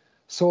average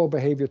soil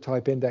behavior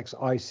type index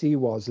IC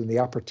was in the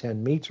upper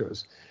 10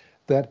 meters,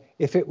 that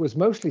if it was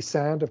mostly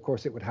sand, of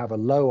course, it would have a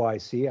low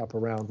IC up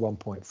around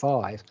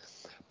 1.5.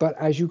 But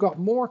as you got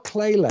more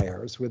clay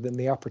layers within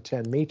the upper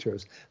 10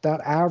 meters, that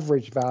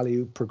average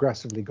value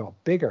progressively got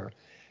bigger.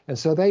 And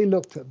so they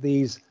looked at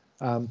these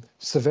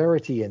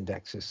severity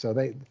indexes. So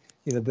they,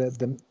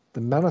 the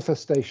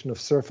manifestation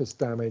of surface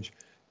damage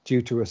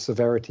due to a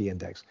severity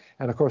index.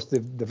 And of course, the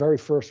very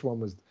first one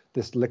was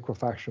this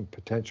liquefaction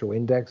potential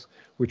index,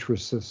 which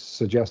was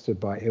suggested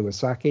by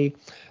Iwasaki.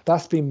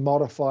 That's been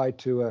modified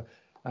to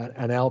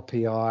an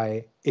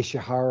LPI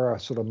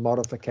Ishihara sort of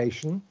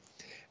modification.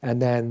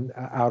 And then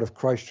out of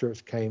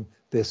Christchurch came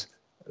this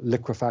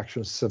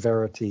liquefaction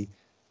severity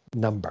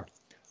number,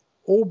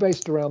 all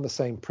based around the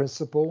same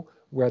principle,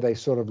 where they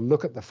sort of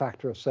look at the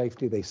factor of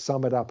safety, they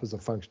sum it up as a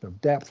function of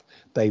depth,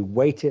 they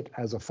weight it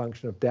as a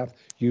function of depth,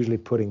 usually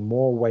putting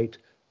more weight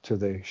to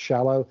the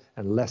shallow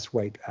and less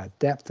weight at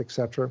depth,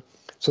 etc.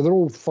 So they're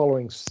all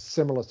following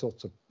similar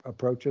sorts of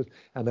approaches,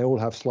 and they all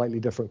have slightly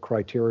different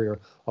criteria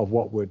of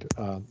what would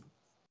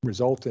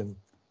result in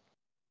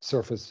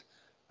surface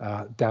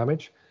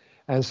damage.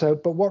 And so,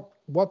 but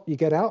what you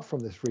get out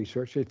from this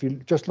research, if you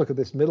just look at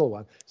this middle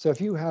one, so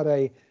if you had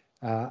a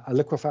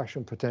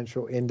liquefaction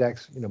potential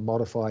index,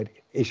 modified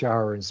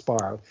Ishihara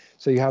inspired,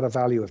 so you had a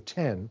value of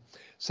 10.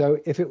 So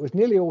if it was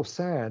nearly all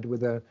sand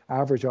with an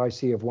average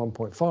IC of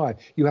 1.5,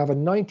 you have a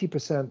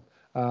 90%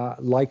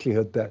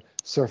 likelihood that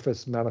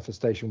surface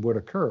manifestation would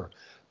occur.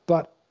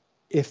 But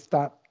if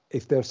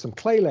there's some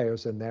clay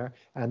layers in there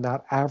and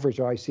that average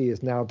IC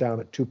is now down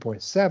at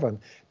 2.7,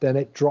 then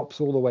it drops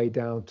all the way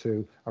down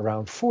to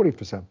around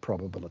 40%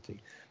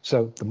 probability.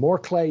 So the more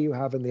clay you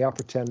have in the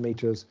upper 10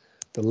 meters,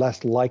 the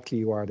less likely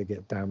you are to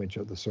get damage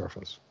at the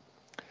surface.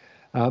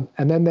 And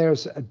then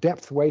there's a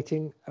depth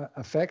weighting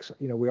effects.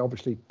 We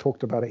obviously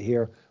talked about it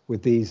here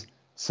with these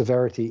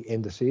severity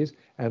indices.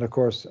 And of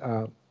course,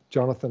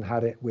 Jonathan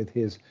had it with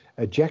his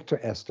ejector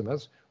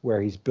estimates, where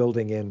he's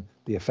building in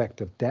the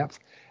effect of depth.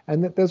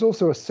 And that there's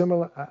also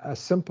a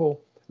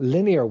simple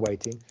linear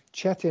weighting.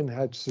 Chetin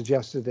had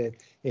suggested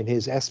it in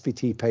his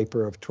SPT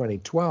paper of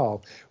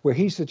 2012, where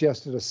he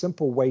suggested a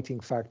simple weighting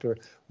factor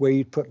where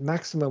you'd put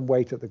maximum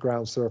weight at the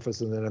ground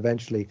surface and then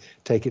eventually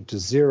take it to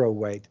zero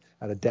weight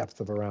at a depth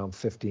of around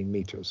 15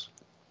 meters.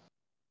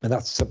 And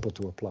that's simple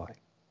to apply.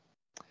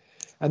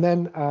 And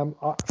then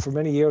for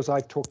many years, I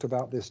talked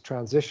about this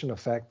transition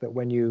effect, that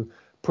when you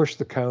push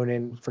the cone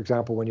in, for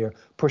example, when you're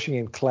pushing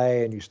in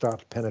clay and you start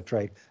to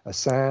penetrate a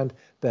sand,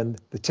 then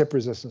the tip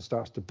resistance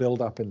starts to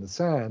build up in the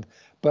sand.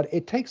 But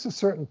it takes a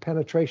certain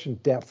penetration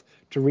depth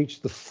to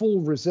reach the full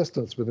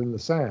resistance within the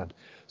sand.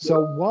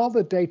 So while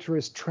the data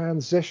is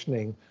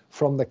transitioning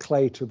from the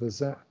clay to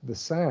the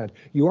sand,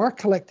 you are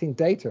collecting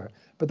data,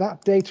 but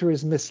that data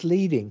is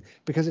misleading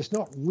because it's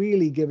not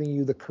really giving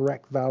you the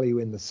correct value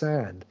in the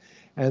sand.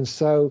 And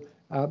so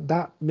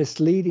that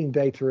misleading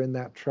data in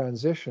that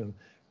transition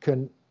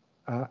can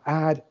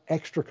add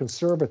extra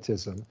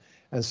conservatism.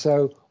 And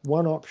so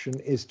one option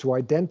is to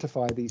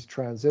identify these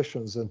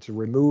transitions and to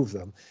remove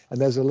them. And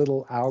there's a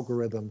little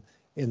algorithm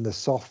in the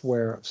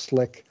software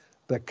Slick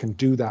that can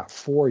do that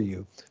for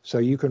you. So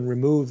you can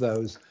remove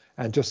those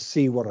and just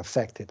see what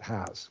effect it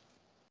has.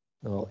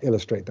 And I'll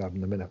illustrate that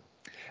in a minute.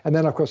 And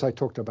then, of course, I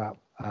talked about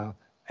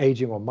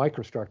aging on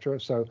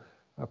microstructure. So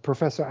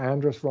Professor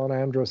Ron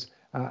Andrus,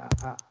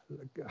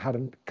 had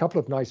a couple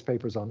of nice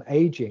papers on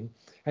aging,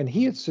 and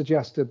he had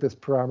suggested this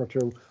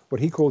parameter,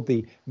 what he called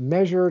the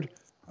measured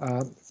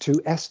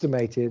to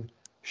estimated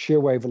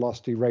shear wave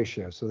velocity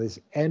ratio. So this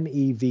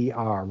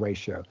MEVR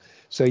ratio.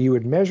 So you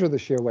would measure the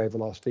shear wave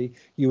velocity,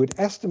 you would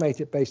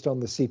estimate it based on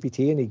the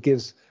CPT, and he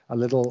gives a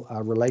little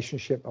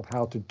relationship of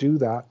how to do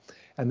that.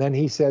 And then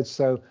he said,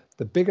 so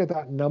the bigger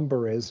that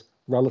number is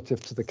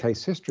relative to the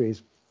case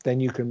histories, then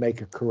you can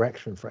make a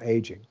correction for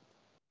aging.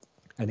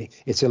 And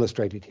it's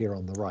illustrated here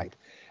on the right.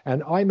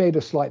 And I made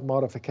a slight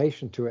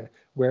modification to it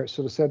where it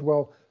sort of said,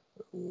 well,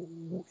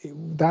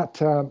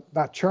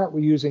 that chart we're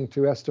using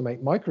to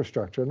estimate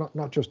microstructure,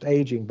 not just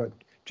aging, but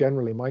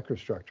generally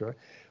microstructure,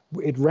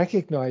 it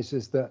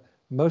recognizes that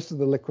most of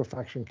the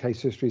liquefaction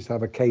case histories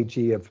have a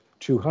kg of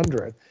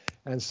 200.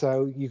 And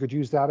so you could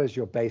use that as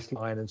your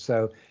baseline. And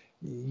so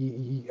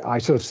I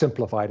sort of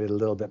simplified it a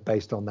little bit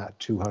based on that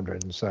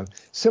 200. And so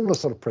similar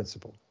sort of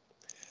principle.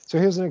 So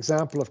here's an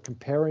example of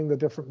comparing the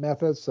different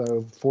methods.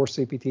 So 4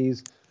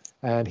 CPTs,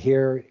 and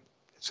here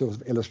sort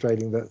of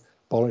illustrating that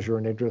Bollinger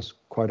and Idris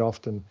quite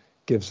often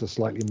gives a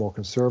slightly more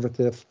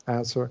conservative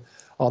answer.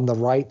 On the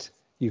right,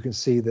 you can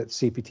see that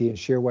CPT and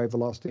shear wave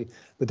velocity.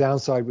 The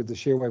downside with the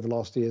shear wave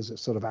velocity is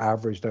it's sort of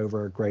averaged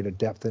over a greater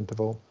depth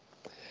interval.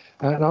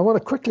 And I want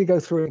to quickly go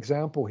through an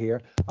example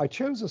here. I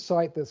chose a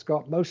site that's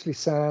got mostly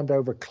sand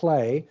over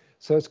clay.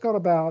 So it's got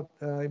about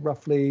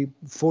roughly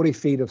 40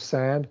 feet of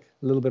sand,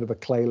 a little bit of a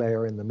clay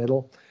layer in the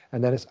middle,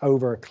 and then it's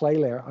over a clay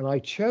layer. And I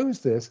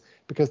chose this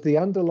because the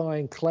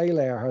underlying clay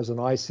layer has an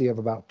IC of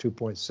about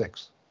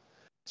 2.6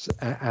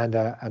 and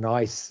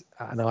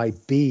an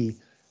IB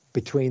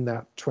between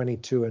that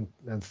 22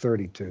 and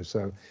 32.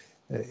 So,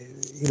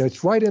 you know,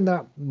 it's right in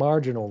that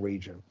marginal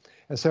region.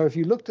 And so if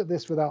you looked at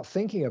this without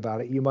thinking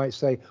about it, you might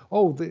say,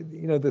 oh,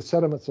 you know, the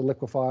sediments are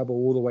liquefiable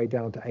all the way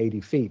down to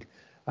 80 feet.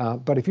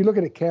 But if you look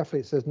at it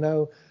carefully, it says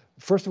no.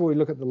 First of all, we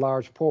look at the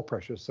large pore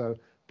pressure. So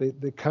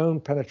the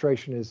cone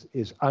penetration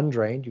is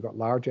undrained. You've got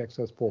large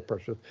excess pore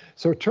pressure.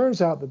 So it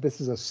turns out that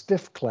this is a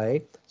stiff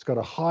clay. It's got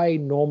a high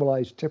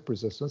normalized tip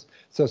resistance.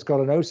 So it's got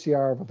an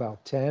OCR of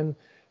about 10.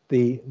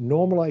 The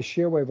normalized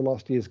shear wave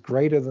velocity is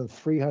greater than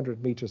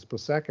 300 meters per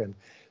second.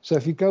 So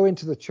if you go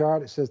into the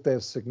chart, it says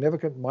there's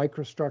significant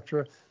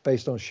microstructure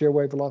based on shear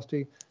wave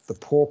velocity. The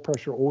pore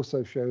pressure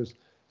also shows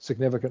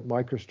significant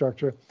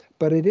microstructure,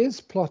 but it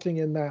is plotting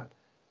in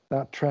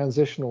that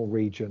transitional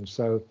region.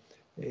 So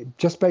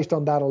just based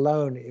on that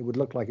alone, it would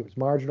look like it was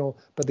marginal,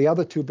 but the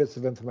other 2 bits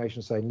of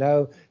information say,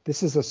 no,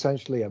 this is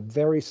essentially a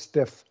very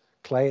stiff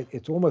clay.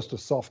 It's almost a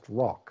soft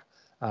rock,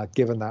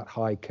 given that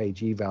high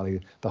kg value,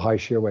 the high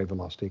shear wave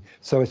velocity.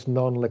 So it's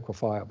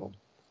non-liquefiable,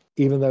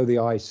 even though the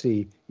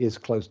IC is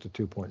close to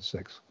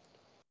 2.6.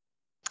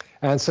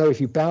 And so if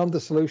you bound the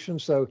solution,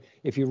 so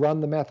if you run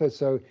the method,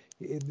 so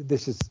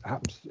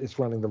it's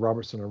running the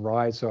Robertson and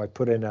Ride. So I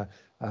put in a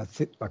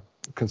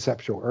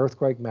conceptual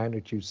earthquake,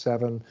 magnitude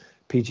 7,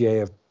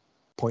 PGA of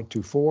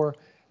 0.24,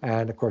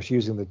 and of course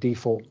using the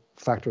default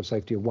factor of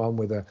safety of 1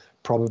 with a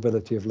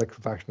probability of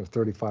liquefaction of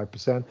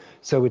 35%.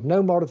 So with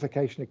no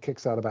modification, it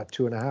kicks out about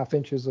 2.5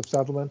 inches of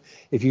settlement.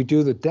 If you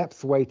do the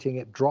depth weighting,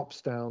 it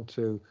drops down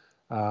to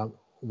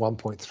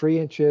 1.3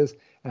 inches.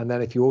 And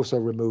then if you also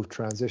remove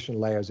transition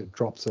layers, it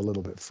drops a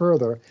little bit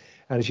further.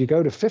 And as you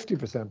go to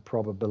 50%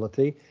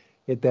 probability,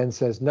 it then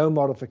says no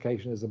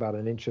modification is about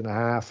 1.5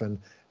 inches, and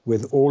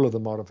with all of the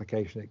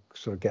modification, it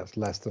sort of gets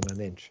less than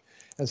 1 inch.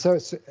 And so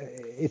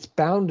it's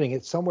bounding.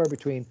 It's somewhere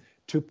between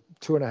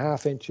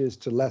 2.5 inches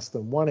to less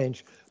than 1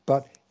 inch,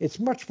 but it's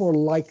much more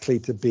likely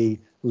to be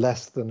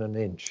less than 1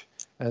 inch.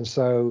 And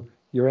so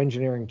your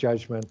engineering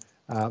judgment,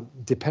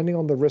 depending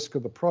on the risk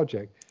of the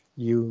project,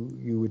 you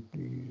would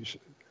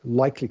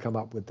likely come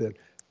up with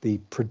the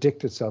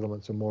predicted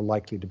settlements are more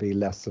likely to be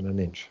less than 1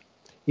 inch,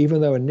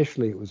 even though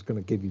initially it was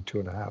going to give you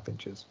 2.5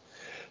 inches.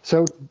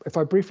 So if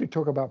I briefly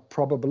talk about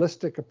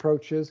probabilistic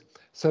approaches,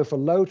 so for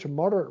low to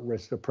moderate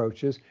risk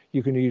approaches,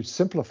 you can use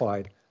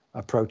simplified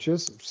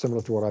approaches,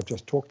 similar to what I've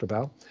just talked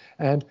about.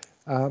 And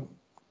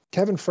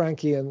Kevin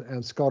Franke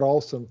and Scott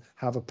Olson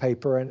have a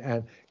paper,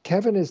 and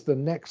Kevin is the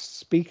next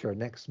speaker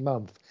next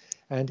month.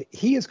 And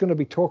he is going to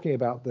be talking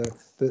about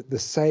the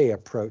SAY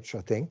approach,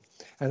 I think.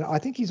 And I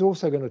think he's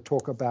also going to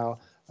talk about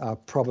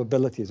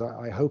probabilities.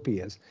 I hope he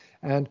is.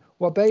 And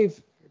what they've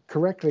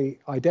correctly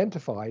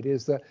identified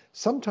is that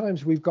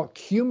sometimes we've got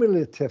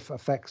cumulative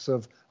effects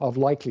of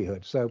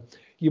likelihood. So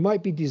you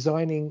might be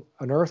designing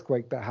an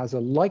earthquake that has a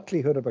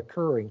likelihood of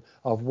occurring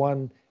of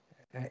 1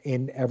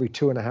 in every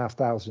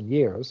 2,500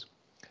 years.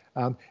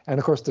 And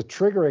of course, the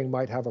triggering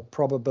might have a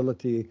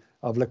probability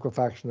of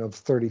liquefaction of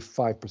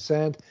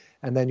 35%.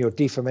 And then your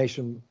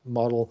deformation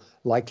model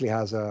likely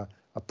has a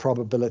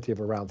probability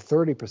of around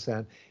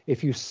 30%.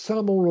 If you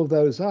sum all of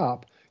those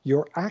up,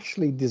 you're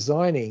actually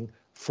designing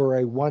for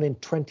a 1 in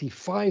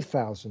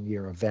 25,000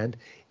 year event,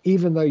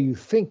 even though you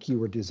think you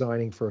were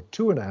designing for a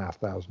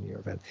 2,500 year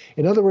event.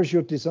 In other words,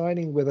 you're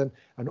designing with an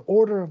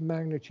order of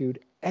magnitude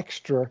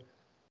extra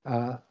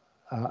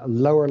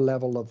lower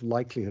level of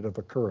likelihood of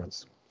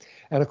occurrence.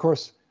 And of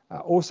course,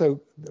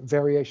 also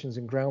variations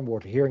in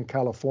groundwater. Here in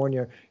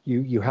California,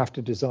 you have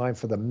to design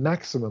for the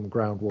maximum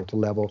groundwater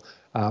level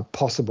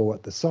possible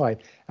at the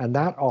site, and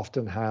that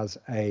often has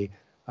a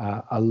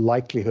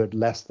likelihood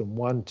less than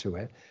 1 to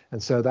it,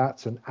 and so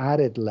that's an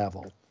added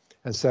level.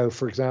 And so,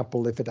 for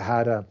example, if it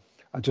had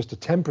just a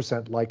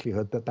 10%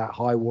 likelihood that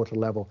high water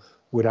level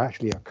would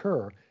actually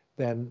occur,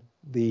 then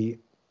the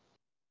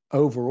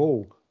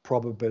overall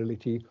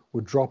probability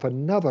would drop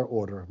another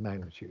order of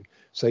magnitude.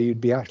 So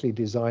you'd be actually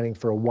designing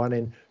for a 1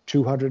 in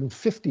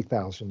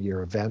 250,000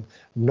 year event,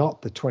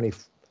 not the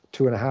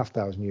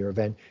 22,500 year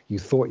event you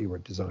thought you were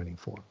designing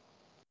for.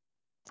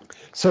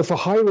 So for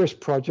high-risk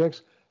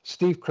projects,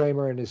 Steve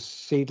Kramer in his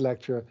seed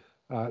lecture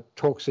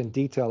talks in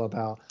detail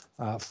about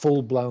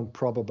full-blown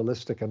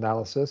probabilistic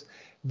analysis.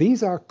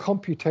 These are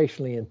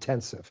computationally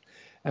intensive.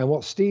 And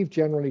what Steve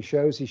generally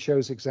shows, he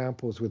shows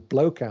examples with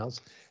blow counts.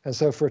 And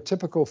so for a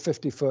typical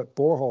 50-foot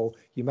borehole,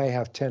 you may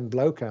have 10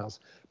 blow counts.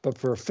 But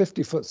for a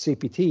 50-foot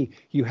CPT,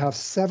 you have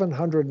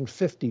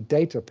 750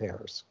 data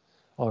pairs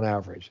on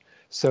average.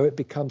 So it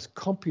becomes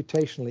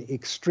computationally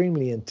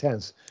extremely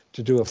intense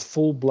to do a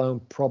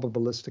full-blown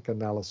probabilistic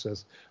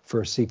analysis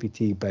for a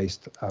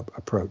CPT-based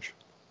approach.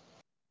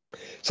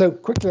 So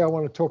quickly, I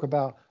want to talk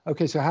about,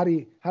 okay, so how do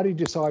you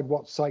decide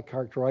what site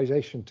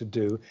characterization to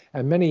do?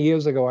 And many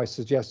years ago, I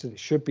suggested it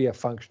should be a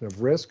function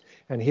of risk.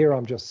 And here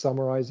I'm just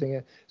summarizing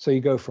it. So you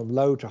go from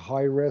low to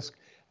high risk.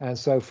 And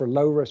so for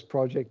low risk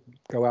project,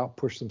 go out,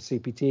 push some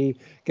CPT,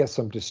 get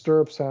some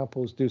disturbed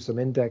samples, do some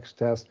index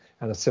tests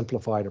and a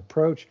simplified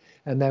approach.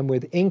 And then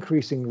with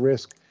increasing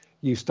risk,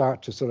 you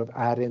start to sort of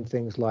add in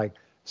things like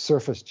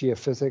surface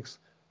geophysics,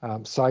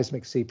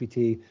 seismic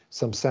CPT,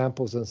 some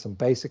samples and some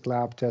basic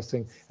lab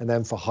testing, and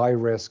then for high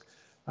risk,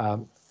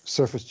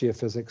 surface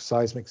geophysics,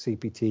 seismic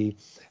CPT,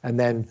 and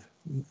then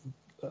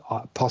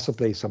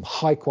possibly some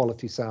high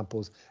quality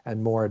samples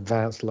and more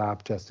advanced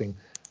lab testing.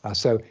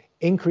 So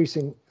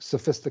increasing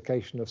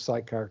sophistication of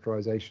site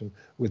characterization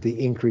with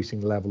the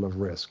increasing level of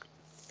risk.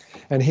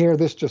 And here,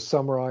 this just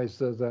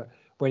summarizes that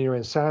when you're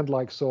in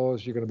sand-like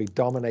soils, you're going to be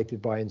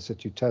dominated by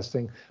in-situ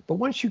testing. But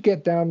once you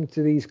get down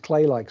into these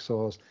clay-like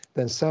soils,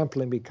 then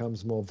sampling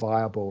becomes more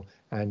viable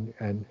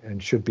and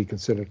should be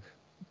considered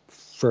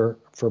for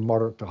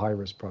moderate to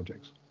high-risk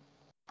projects.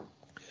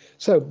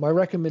 So my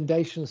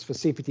recommendations for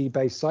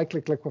CPT-based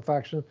cyclic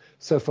liquefaction.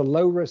 So for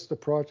low-risk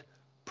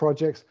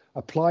projects,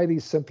 apply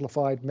these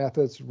simplified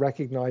methods,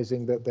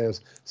 recognizing that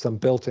there's some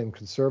built-in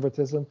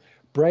conservatism.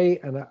 Bray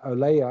and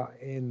Olea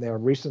in their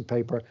recent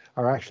paper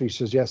are actually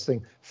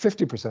suggesting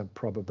 50%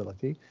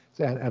 probability.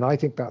 And I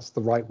think that's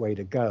the right way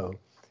to go,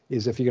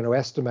 is if you're going to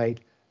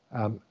estimate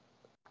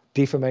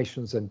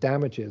deformations and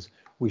damages,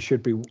 we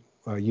should be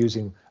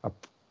using a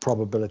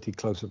probability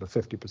closer to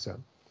 50%.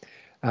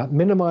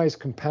 Minimize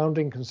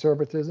compounding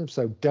conservatism,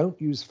 so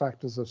don't use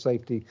factors of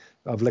safety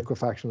of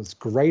liquefaction that's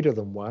greater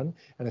than 1.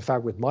 And in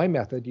fact, with my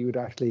method, you would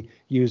actually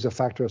use a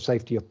factor of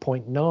safety of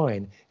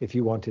 0.9 if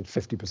you wanted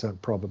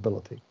 50%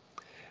 probability.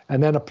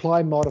 And then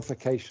apply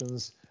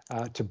modifications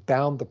to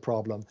bound the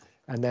problem,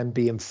 and then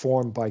be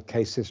informed by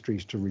case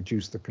histories to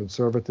reduce the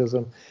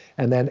conservatism,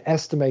 and then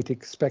estimate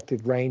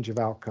expected range of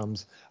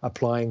outcomes,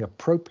 applying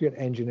appropriate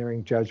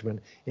engineering judgment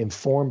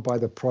informed by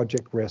the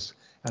project risk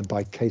and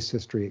by case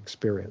history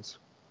experience.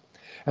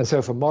 And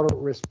so for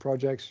moderate risk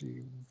projects,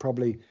 you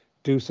probably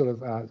do sort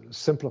of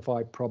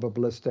simplified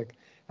probabilistic.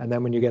 And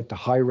then when you get to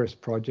high risk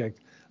project,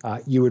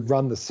 you would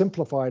run the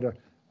simplified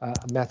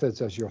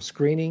methods as your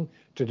screening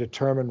to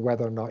determine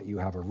whether or not you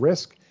have a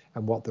risk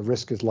and what the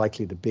risk is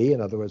likely to be. In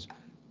other words,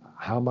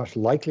 how much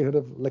likelihood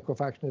of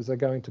liquefaction is there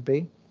going to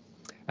be?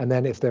 And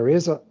then if there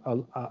is a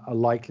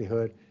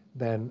likelihood,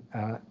 then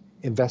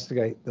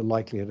investigate the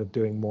likelihood of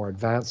doing more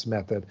advanced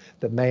method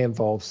that may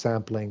involve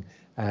sampling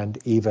and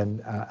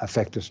even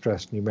effective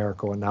stress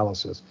numerical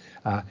analysis,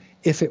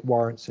 if it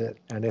warrants it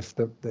and if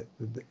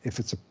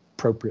it's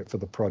appropriate for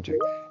the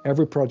project.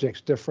 Every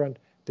project's different,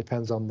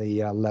 depends on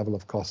the level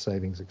of cost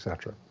savings,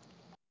 etc.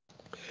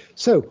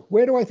 So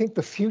where do I think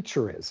the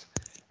future is?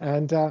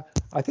 And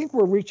I think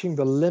we're reaching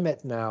the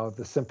limit now of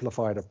the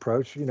simplified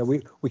approach. You know,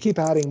 we keep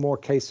adding more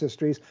case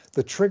histories.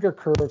 The trigger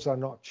curves are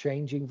not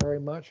changing very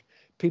much.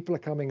 People are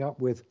coming up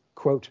with,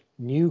 quote,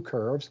 new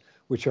curves,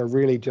 which are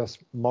really just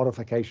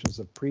modifications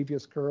of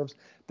previous curves.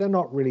 They're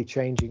not really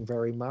changing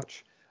very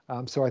much.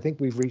 So I think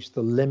we've reached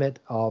the limit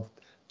of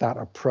that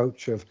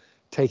approach of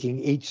taking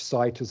each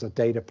site as a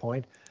data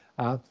point.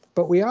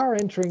 But we are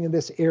entering in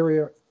this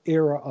era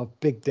of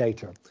big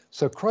data.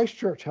 So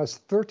Christchurch has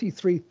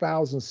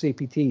 33,000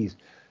 CPTs,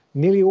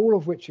 nearly all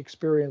of which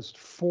experienced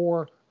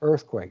 4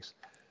 earthquakes.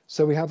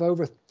 So we have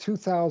over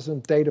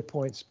 2,000 data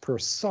points per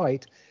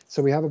site.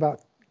 So we have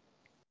about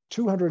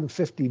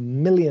 250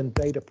 million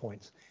data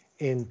points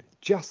in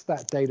just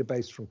that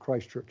database from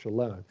Christchurch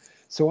alone.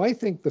 So I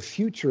think the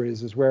future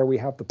is where we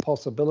have the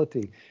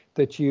possibility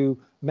that you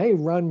may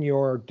run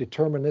your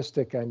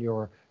deterministic and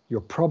your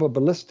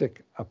probabilistic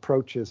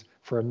approaches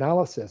for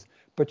analysis,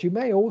 but you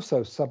may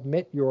also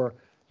submit your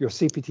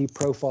CPT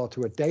profile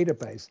to a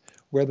database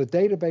where the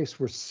database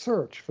will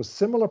search for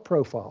similar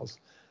profiles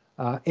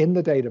in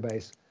the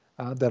database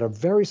that are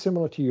very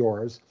similar to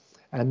yours,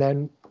 and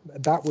then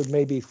that would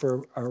maybe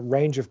for a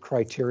range of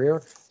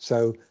criteria.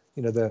 So,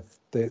 you know,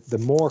 the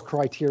more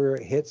criteria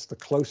it hits, the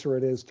closer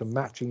it is to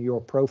matching your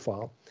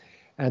profile.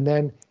 And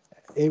then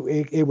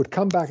it would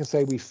come back and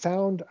say, we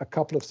found a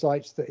couple of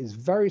sites that is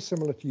very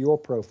similar to your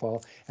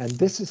profile, and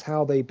this is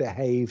how they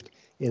behaved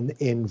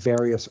in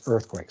various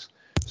earthquakes.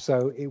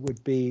 So it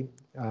would be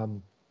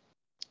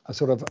a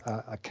sort of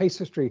a case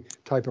history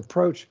type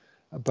approach,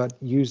 but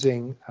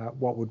using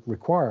what would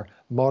require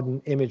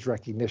modern image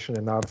recognition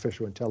and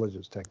artificial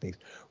intelligence techniques.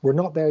 We're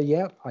not there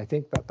yet. I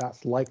think that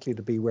that's likely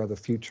to be where the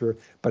future,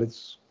 but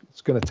it's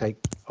going to take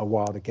a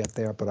while to get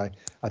there, but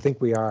I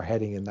think we are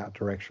heading in that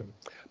direction.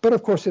 But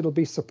of course, it'll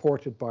be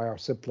supported by our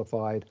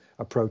simplified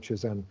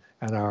approaches and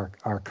our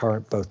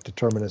current both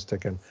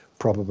deterministic and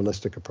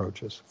probabilistic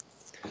approaches.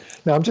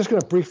 Now, I'm just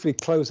going to briefly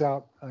close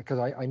out because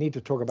I need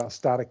to talk about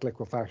static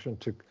liquefaction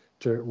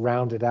to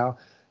round it out.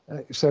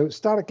 So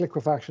static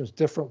liquefaction is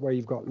different where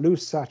you've got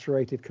loose,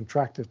 saturated,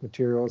 contractive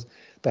materials.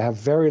 They have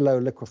very low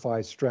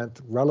liquefied strength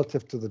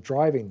relative to the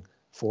driving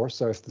force.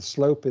 So if the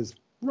slope is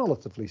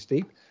relatively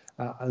steep,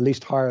 at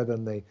least higher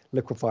than the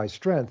liquefied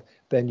strength,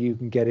 then you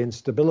can get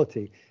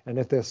instability. And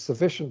if there's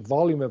sufficient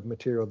volume of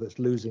material that's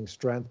losing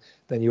strength,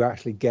 then you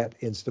actually get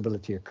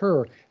instability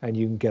occur and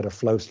you can get a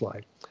flow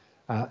slide.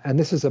 And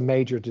this is a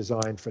major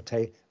design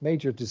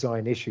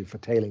issue for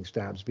tailings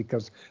dams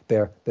because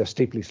they're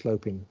steeply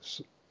sloping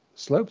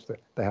slopes.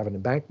 They have an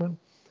embankment.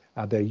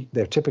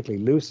 They're typically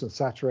loose and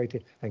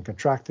saturated and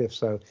contractive,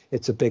 so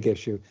it's a big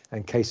issue,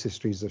 and case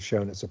histories have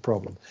shown it's a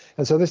problem.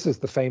 And so this is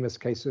the famous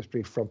case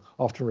history from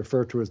often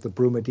referred to as the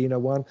Brumadinho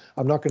one.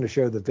 I'm not going to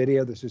show the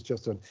video. This is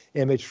just an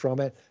image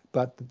from it,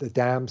 but the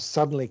dam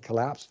suddenly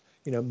collapsed.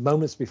 You know,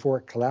 moments before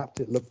it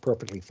collapsed, it looked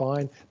perfectly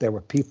fine. There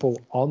were people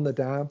on the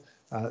dam.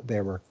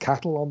 There were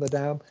cattle on the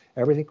dam.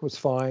 Everything was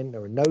fine.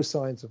 There were no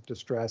signs of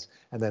distress.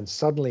 And then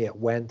suddenly it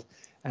went.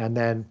 And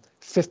then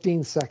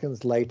 15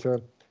 seconds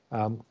later,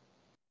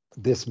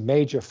 this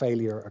major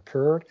failure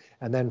occurred.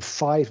 And then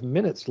 5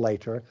 minutes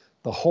later,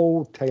 the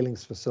whole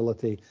tailings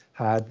facility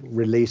had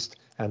released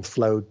and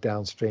flowed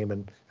downstream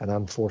and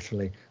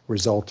unfortunately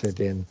resulted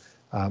in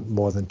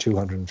more than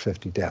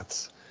 250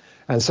 deaths.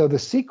 And so the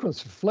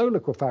sequence of flow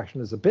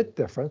liquefaction is a bit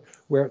different,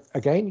 where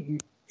again,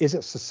 is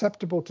it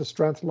susceptible to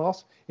strength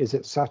loss? Is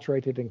it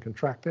saturated and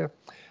contractive?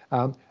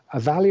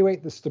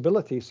 Evaluate the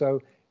stability.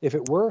 So if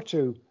it were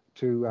to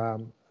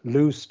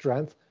lose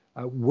strength,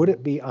 would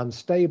it be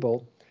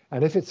unstable?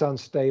 And if it's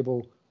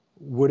unstable,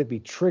 would it be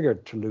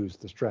triggered to lose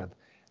the strength?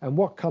 And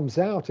what comes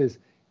out is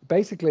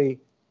basically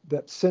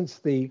that since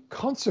the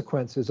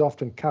consequence is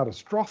often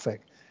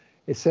catastrophic,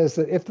 it says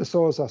that if the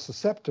soils are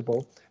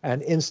susceptible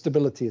and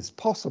instability is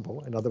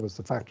possible, in other words,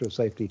 the factor of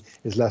safety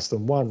is less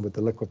than 1 with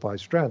the liquefied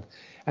strength,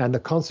 and the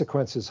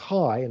consequence is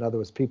high, in other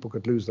words, people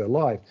could lose their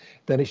life,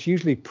 then it's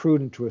usually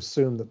prudent to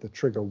assume that the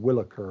trigger will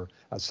occur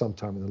at some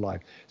time in the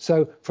life.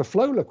 So for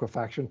flow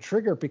liquefaction,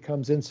 trigger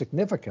becomes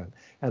insignificant,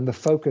 and the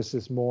focus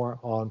is more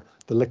on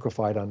the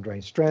liquefied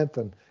undrained strength,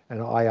 and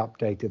I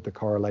updated the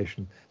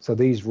correlation. So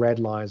these red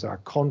lines are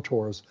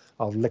contours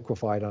of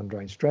liquefied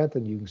undrained strength,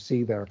 and you can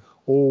see they're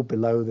all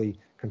below the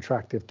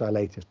contractive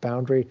dilative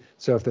boundary.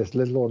 So if there's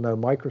little or no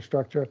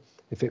microstructure,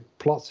 if it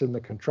plots in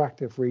the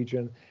contractive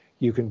region,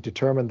 you can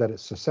determine that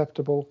it's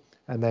susceptible,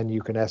 and then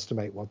you can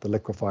estimate what the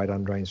liquefied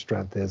undrained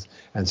strength is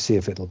and see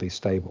if it'll be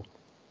stable.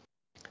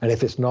 And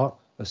if it's not,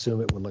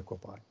 assume it will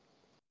liquefy.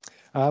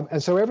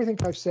 And so everything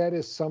I've said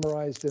is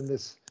summarized in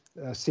this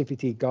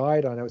CPT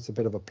guide. I know it's a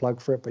bit of a plug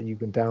for it, but you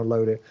can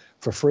download it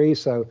for free.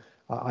 So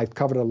I've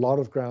covered a lot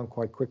of ground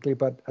quite quickly,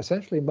 but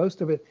essentially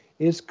most of it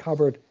is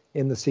covered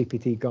in the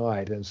CPT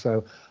guide. And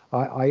so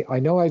I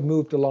know I've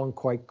moved along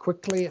quite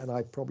quickly and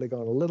I've probably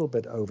gone a little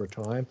bit over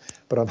time,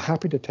 but I'm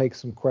happy to take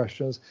some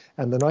questions.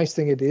 And the nice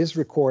thing, it is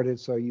recorded,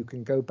 so you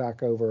can go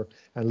back over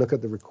and look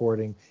at the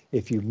recording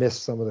if you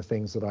missed some of the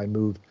things that I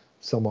moved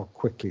somewhat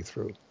quickly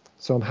through.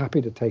 So I'm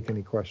happy to take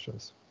any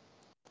questions.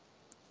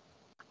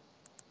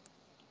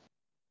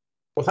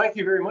 Well, thank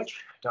you very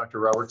much, Dr.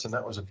 Robertson.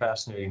 That was a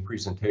fascinating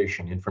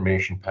presentation,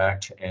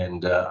 information-packed,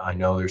 and I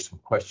know there's some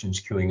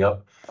questions queuing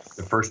up.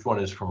 The first one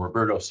is from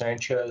Roberto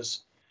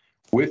Sanchez.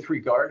 With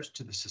regards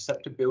to the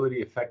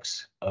susceptibility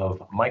effects of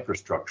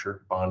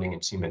microstructure, bonding,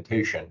 and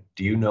cementation,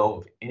 do you know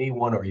of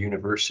anyone or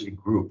university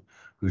group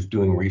who's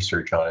doing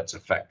research on its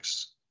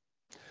effects?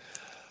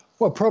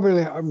 Well,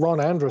 probably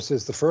Ron Andrus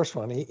is the first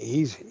one.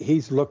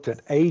 He's looked at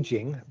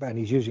aging, and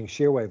he's using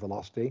shear wave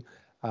velocity,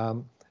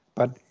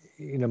 but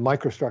you know,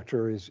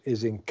 microstructure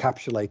is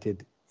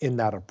encapsulated in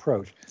that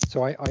approach.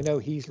 So I know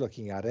he's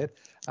looking at it.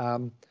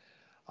 I'm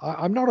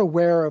not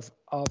aware of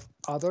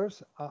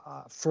others.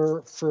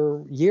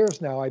 For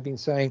years now, I've been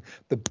saying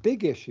the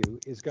big issue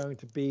is going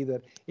to be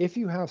that if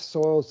you have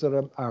soils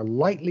that are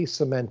lightly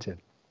cemented,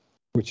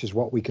 which is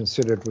what we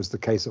considered was the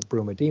case at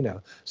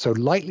Brumadinho, so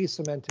lightly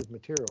cemented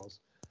materials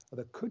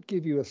that could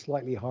give you a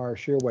slightly higher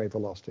shear wave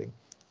velocity.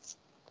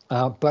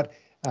 But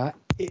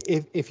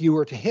if you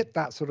were to hit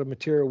that sort of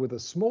material with a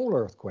small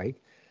earthquake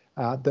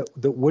that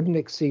wouldn't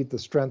exceed the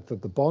strength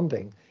of the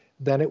bonding,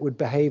 then it would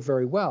behave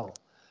very well.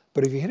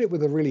 But if you hit it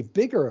with a really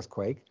big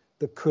earthquake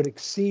that could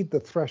exceed the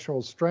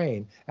threshold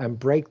strain and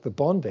break the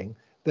bonding,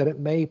 then it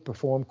may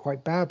perform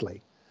quite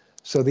badly.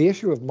 So the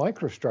issue of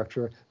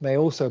microstructure may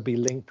also be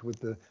linked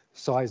with the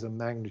size and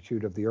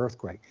magnitude of the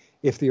earthquake,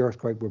 if the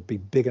earthquake would be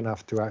big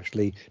enough to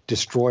actually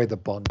destroy the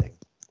bonding.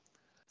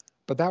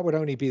 but that would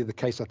only be the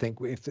case, I think,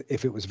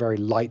 if it was very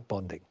light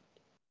bonding.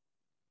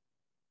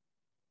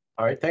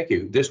 All right, thank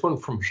you. This one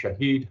from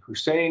Shahid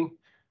Hussein.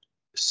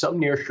 Some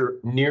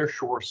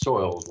nearshore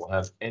soils will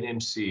have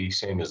NMC,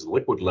 same as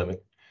liquid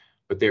limit,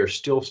 but they are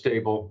still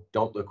stable,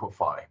 don't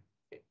liquefy.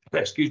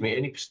 Excuse me,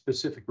 any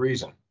specific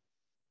reason?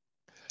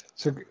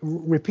 So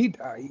repeat,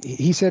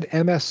 he said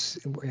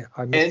MS.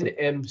 I missed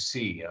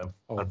NMC.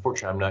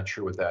 Unfortunately, I'm not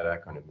sure what that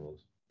acronym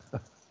is.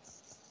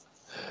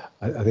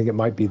 I think it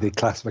might be the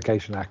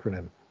classification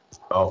acronym.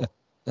 Oh.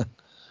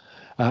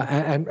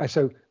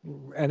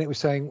 And it was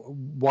saying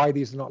why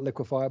these are not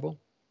liquefiable?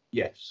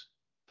 Yes.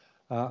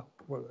 Well,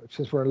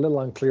 since we're a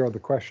little unclear on the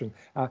question,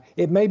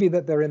 it may be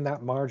that they're in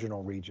that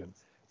marginal region.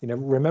 You know,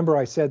 remember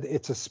I said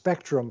it's a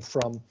spectrum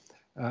from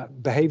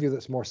behavior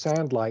that's more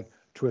sand-like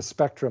to a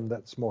spectrum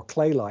that's more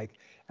clay-like,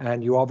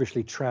 and you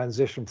obviously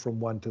transition from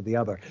one to the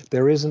other.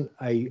 There isn't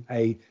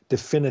a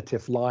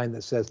definitive line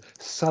that says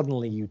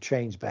suddenly you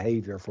change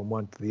behavior from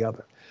one to the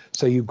other.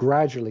 So you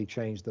gradually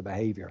change the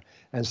behavior.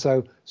 And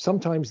so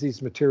sometimes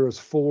these materials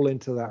fall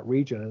into that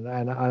region,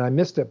 and I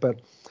missed it,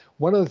 but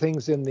one of the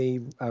things in the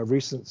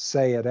recent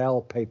Say et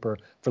al. Paper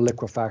for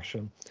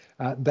liquefaction,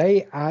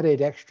 they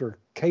added extra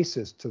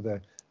cases to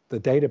the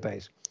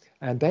database,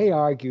 and they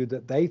argued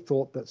that they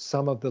thought that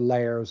some of the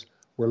layers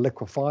were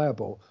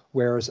liquefiable,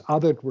 whereas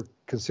others were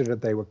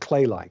considered they were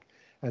clay-like.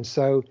 And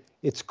so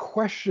it's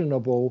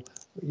questionable,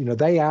 you know,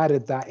 they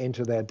added that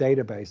into their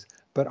database,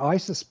 but I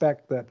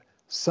suspect that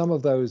some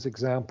of those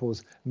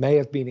examples may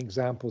have been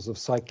examples of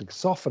cyclic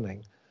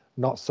softening,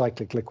 not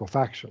cyclic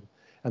liquefaction.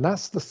 And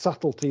that's the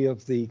subtlety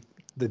of the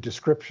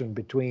description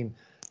between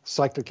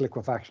cyclic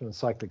liquefaction and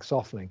cyclic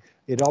softening.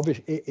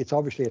 It's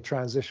obviously a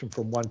transition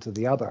from one to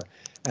the other.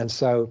 And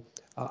so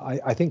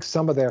I think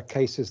some of their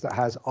cases that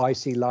has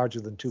IC larger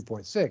than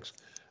 2.6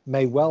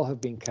 may well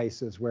have been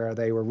cases where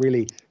they were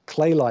really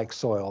clay-like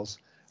soils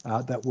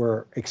that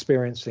were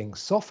experiencing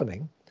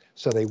softening.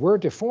 So they were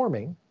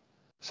deforming,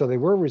 so they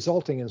were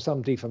resulting in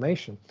some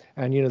deformation.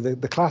 And you know,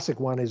 the classic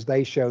one is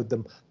they showed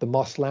them the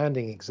Moss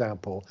Landing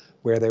example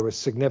where there was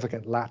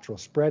significant lateral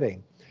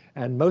spreading.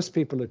 And most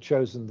people had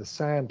chosen the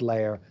sand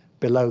layer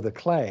below the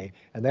clay,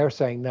 and they're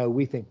saying, no,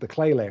 we think the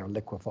clay layer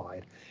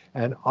liquefied.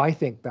 And I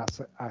think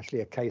that's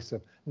actually a case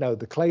of, no,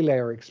 the clay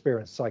layer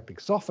experienced cyclic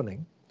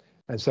softening,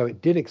 and so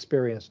it did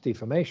experience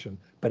deformation,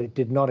 but it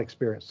did not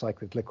experience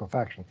cyclic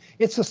liquefaction.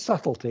 It's a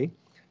subtlety,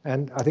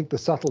 and I think the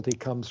subtlety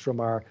comes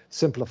from our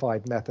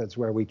simplified methods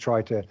where we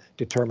try to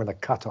determine a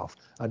cutoff,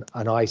 an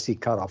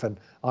IC cutoff. And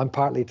I'm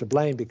partly to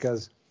blame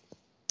because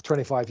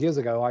 25 years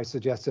ago, I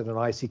suggested an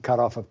IC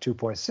cutoff of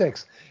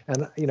 2.6.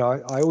 And, you know,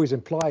 I always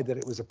implied that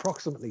it was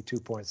approximately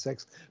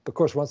 2.6. But of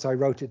course, once I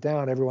wrote it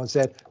down, everyone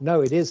said,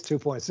 no, it is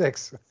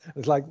 2.6.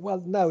 It's like,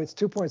 well, no, it's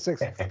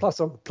 2.6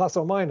 plus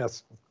or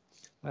minus.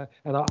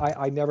 And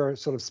I never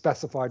sort of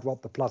specified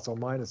what the plus or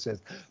minus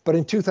is. But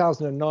in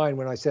 2009,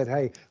 when I said,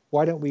 hey,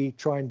 why don't we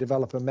try and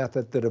develop a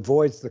method that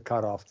avoids the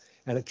cutoff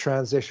and it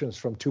transitions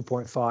from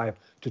 2.5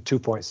 to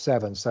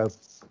 2.7. So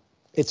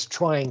it's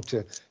trying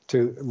to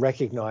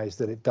recognize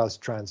that it does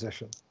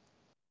transition.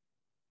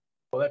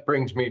 Well, that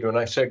brings me to a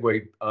nice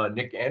segue.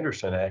 Nick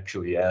Anderson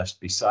actually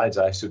asked, besides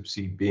I sub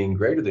C being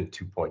greater than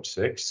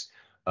 2.6,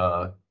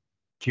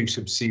 Q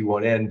sub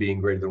C1N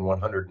being greater than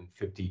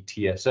 150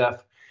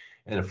 TSF,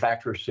 and a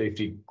factor of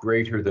safety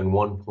greater than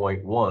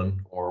 1.1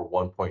 or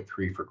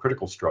 1.3 for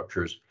critical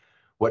structures,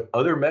 what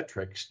other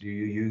metrics do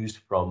you use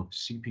from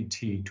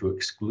CPT to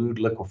exclude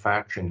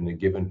liquefaction in a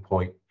given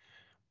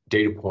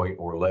data point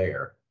or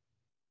layer?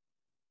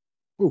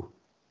 Ooh,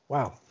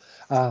 wow.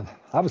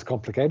 That was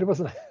complicated,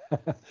 wasn't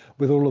it?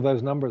 With all of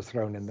those numbers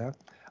thrown in there.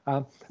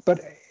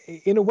 But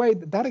in a way,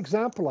 that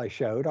example I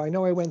showed, I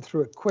know I went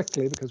through it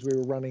quickly because we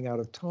were running out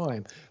of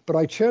time, but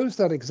I chose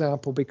that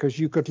example because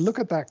you could look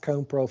at that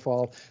cone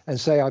profile and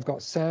say, I've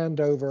got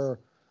sand over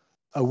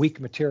a weak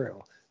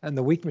material. And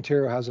the weak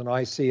material has an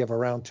IC of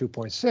around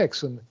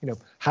 2.6, and you know,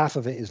 half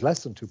of it is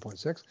less than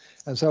 2.6.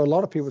 And so a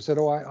lot of people said,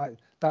 oh,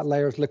 that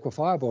layer is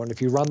liquefiable. And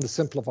if you run the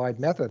simplified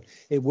method,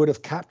 it would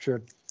have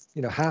captured,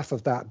 you know, half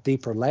of that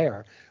deeper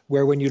layer,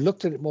 where when you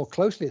looked at it more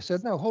closely, it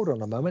said, no, hold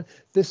on a moment.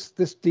 This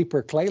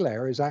deeper clay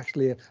layer is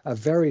actually a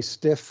very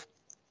stiff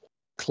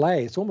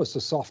clay. It's almost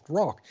a soft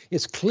rock.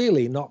 It's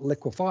clearly not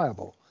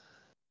liquefiable.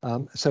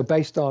 So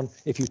based on,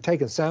 if you'd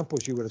taken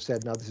samples, you would have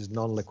said, no, this is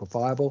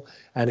non-liquefiable.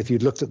 And if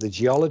you'd looked at the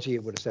geology,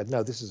 it would have said,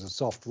 no, this is a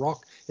soft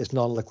rock. It's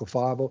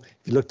non-liquefiable.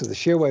 If you looked at the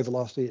shear wave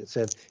velocity, it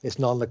said it's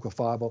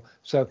non-liquefiable.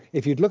 So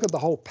if you'd look at the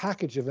whole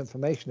package of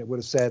information, it would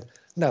have said,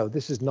 no,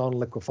 this is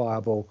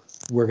non-liquefiable.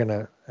 We're going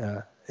to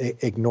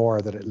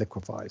ignore that it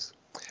liquefies.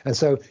 And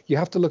so you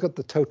have to look at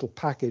the total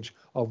package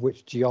of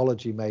which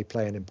geology may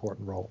play an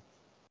important role.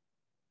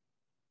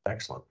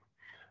 Excellent.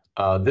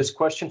 This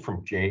question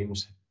from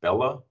James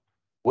Bella.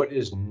 What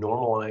is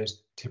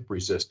normalized tip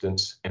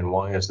resistance and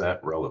why is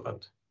that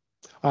relevant?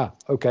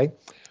 Okay.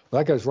 Well,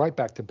 that goes right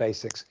back to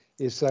basics.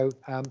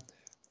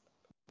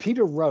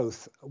 Peter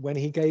Roth, when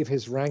he gave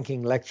his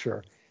ranking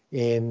lecture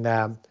in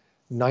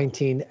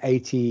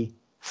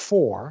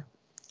 1984,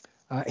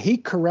 he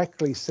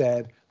correctly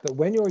said that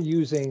when you're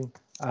using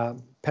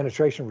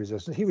penetration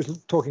resistance, he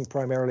was talking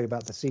primarily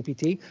about the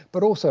CPT,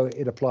 but also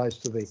it applies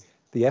to the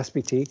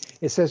SPT.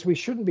 It says we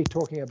shouldn't be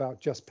talking about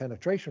just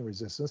penetration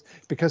resistance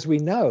because we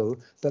know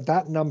that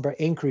that number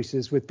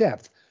increases with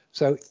depth.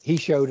 So he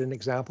showed an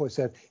example. He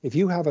said, if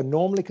you have a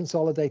normally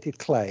consolidated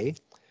clay,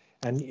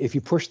 and if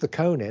you push the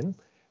cone in,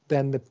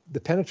 then the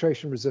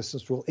penetration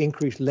resistance will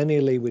increase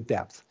linearly with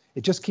depth.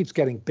 It just keeps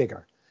getting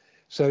bigger.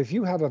 So if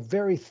you have a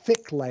very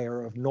thick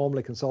layer of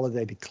normally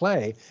consolidated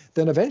clay,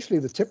 then eventually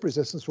the tip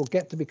resistance will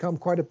get to become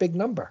quite a big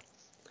number.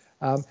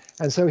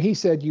 And so he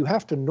said you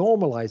have to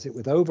normalize it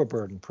with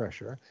overburden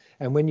pressure.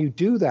 And when you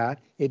do that,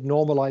 it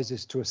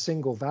normalizes to a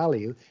single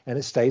value and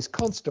it stays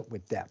constant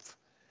with depth.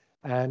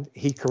 And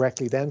he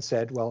correctly then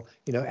said, well,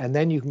 and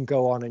then you can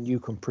go on and you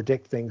can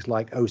predict things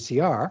like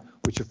OCR,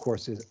 which of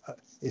course is,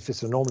 if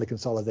it's a normally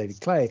consolidated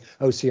clay,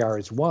 OCR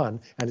is 1,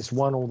 and it's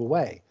 1 all the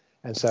way.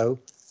 And so,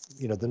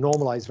 the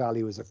normalized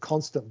value is a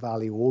constant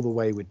value all the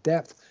way with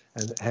depth,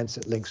 and hence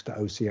it links to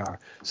OCR.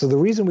 So the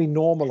reason we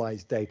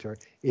normalize data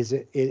is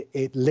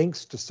it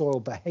links to soil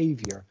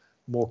behavior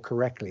more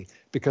correctly,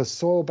 because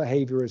soil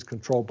behavior is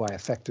controlled by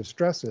effective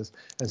stresses.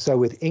 And so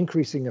with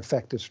increasing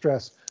effective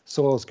stress,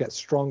 soils get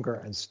stronger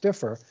and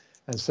stiffer.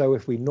 And so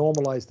if we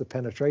normalize the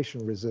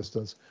penetration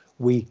resistance,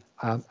 we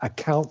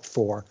account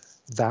for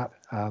that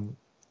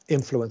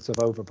influence of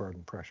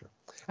overburden pressure.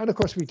 And of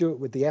course, we do it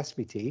with the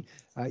SPT.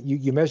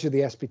 You measure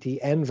the SPT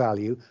N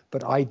value,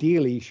 but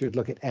ideally you should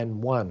look at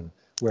N1,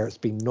 where it's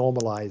been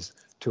normalized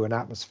to an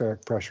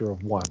atmospheric pressure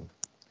of 1.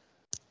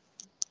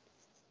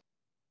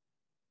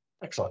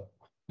 Excellent.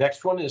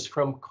 Next one is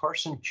from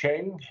Carson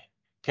Cheng.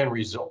 Can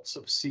results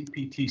of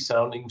CPT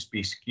soundings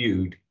be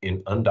skewed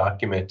in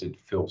undocumented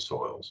fill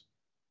soils?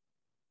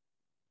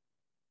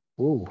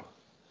 Ooh,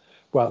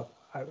 well,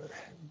 I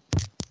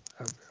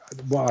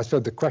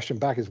suppose the question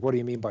back is, what do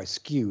you mean by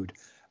skewed?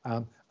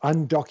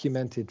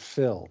 Undocumented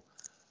fill,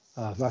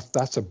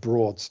 that's a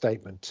broad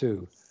statement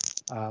too.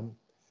 I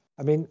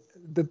mean,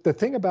 the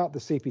thing about the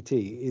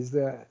CPT is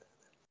that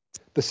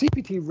the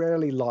CPT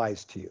rarely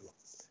lies to you.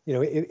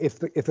 If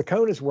the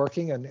cone is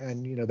working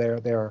and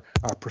there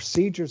are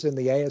procedures in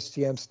the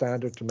ASTM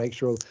standard to make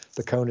sure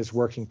the cone is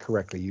working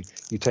correctly.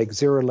 You take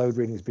 0 load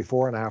readings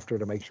before and after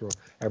to make sure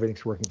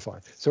everything's working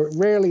fine. So it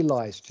rarely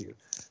lies to you.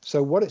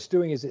 So what it's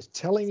doing is it's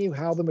telling you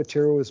how the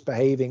material is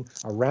behaving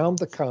around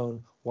the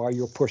cone while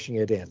you're pushing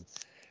it in.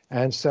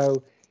 And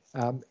so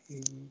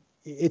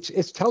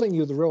it's telling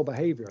you the real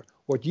behavior.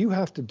 What you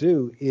have to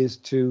do is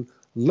to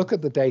look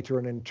at the data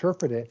and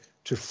interpret it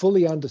to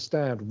fully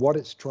understand what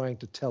it's trying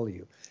to tell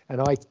you. And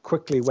I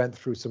quickly went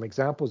through some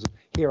examples.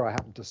 Here I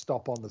happen to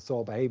stop on the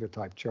soil behavior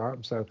type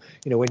chart. So,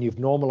 when you've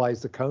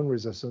normalized the cone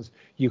resistance,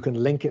 you can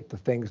link it to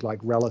things like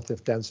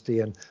relative density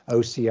and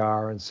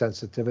OCR and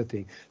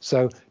sensitivity.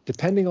 So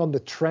depending on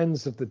the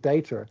trends of the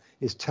data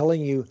is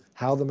telling you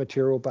how the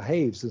material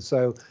behaves. And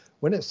so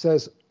when it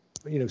says,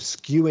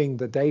 skewing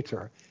the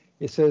data,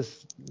 it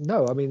says,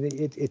 no, I mean,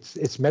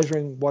 it's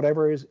measuring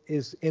whatever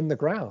is in the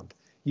ground.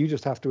 You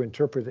just have to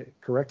interpret it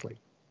correctly.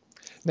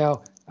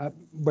 Now,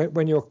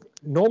 when you're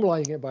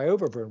normalizing it by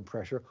overburden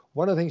pressure,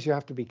 one of the things you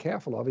have to be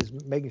careful of is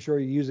making sure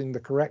you're using the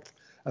correct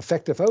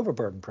effective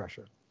overburden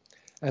pressure.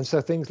 And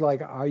so things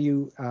like, are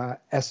you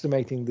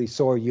estimating the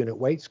soil unit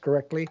weights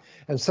correctly?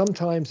 And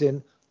sometimes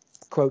in,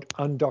 quote,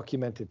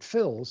 undocumented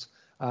fills,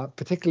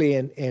 particularly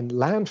in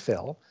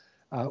landfill,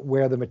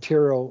 where the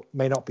material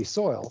may not be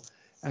soil.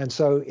 And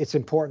so it's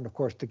important, of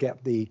course, to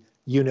get the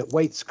unit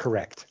weights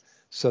correct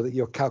so that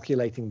you're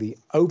calculating the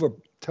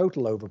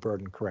total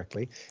overburden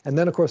correctly. And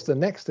then, of course, the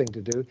next thing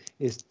to do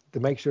is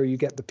to make sure you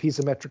get the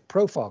piezometric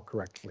profile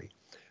correctly.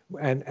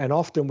 And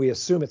often we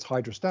assume it's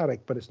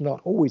hydrostatic, but it's not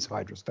always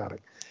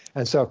hydrostatic.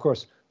 And so, of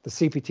course, the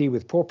CPT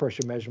with pore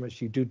pressure measurements,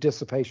 you do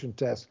dissipation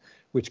tests,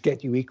 which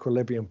get you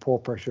equilibrium pore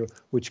pressure,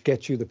 which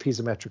gets you the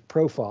piezometric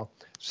profile.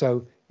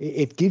 So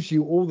it gives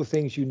you all the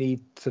things you need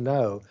to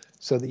know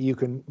so that you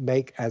can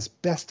make as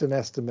best an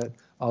estimate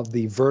of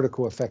the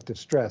vertical effective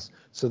stress,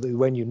 so that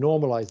when you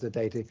normalize the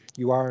data,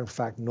 you are in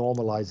fact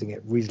normalizing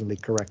it reasonably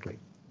correctly.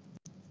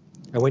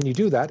 And when you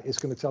do that, it's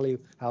going to tell you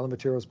how the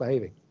material is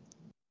behaving.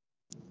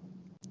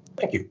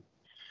 Thank you.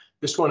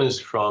 This one is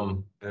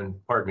from, and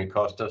pardon me,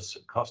 Kostas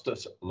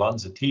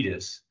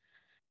Lanzatidis.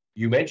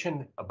 You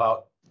mentioned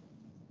about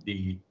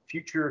the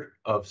future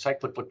of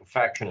cyclic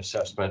liquefaction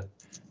assessment,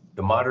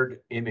 the modern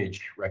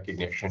image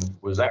recognition.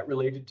 Was that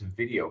related to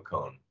video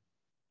cone?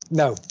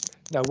 No.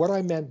 Now, what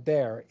I meant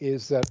there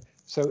is that,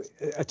 so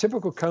a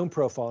typical cone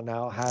profile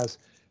now has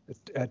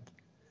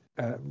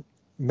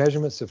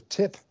measurements of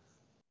tip,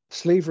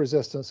 sleeve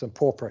resistance, and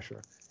pore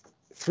pressure.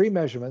 3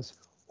 measurements,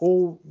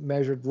 all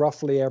measured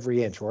roughly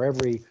every inch or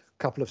every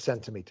couple of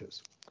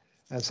centimeters.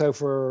 And so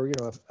for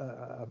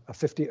a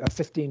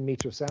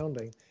 15-meter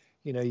sounding,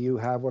 you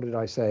have, what did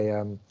I say?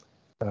 I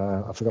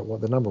forgot what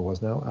the number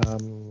was now.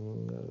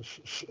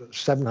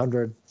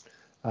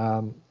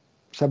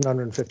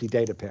 750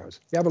 data pairs.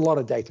 You have a lot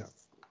of data.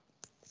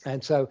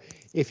 And so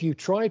if you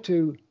try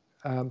to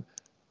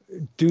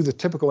do the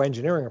typical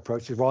engineering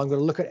approach, is, well, I'm going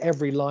to look at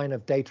every line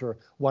of data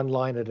one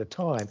line at a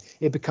time,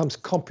 it becomes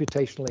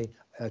computationally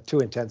too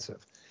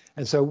intensive.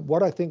 And so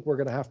what I think we're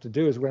going to have to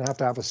do is we're going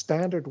to have a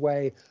standard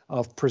way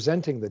of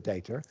presenting the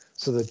data.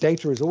 So the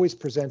data is always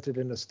presented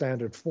in a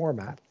standard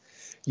format.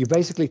 You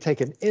basically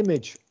take an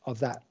image of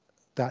that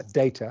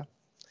data,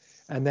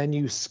 and then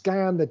you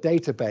scan the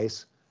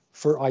database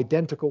for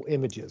identical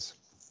images.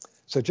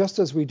 So just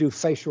as we do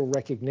facial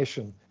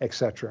recognition,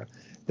 etc.,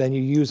 then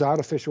you use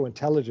artificial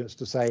intelligence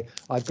to say,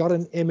 I've got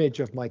an image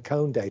of my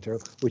cone data,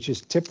 which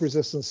is tip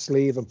resistance,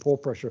 sleeve, and pore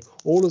pressure,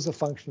 all as a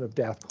function of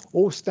depth,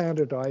 all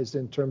standardized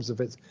in terms of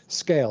its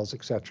scales,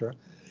 etc.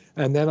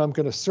 And then I'm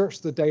going to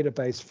search the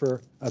database for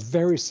a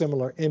very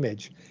similar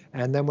image.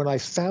 And then when I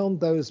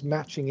found those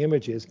matching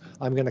images,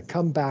 I'm going to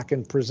come back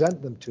and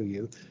present them to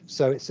you.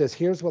 So it says,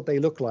 here's what they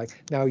look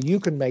like. Now you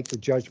can make the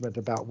judgment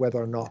about whether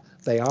or not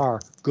they are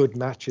good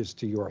matches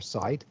to your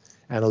site,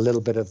 and a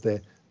little bit of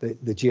the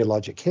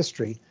geologic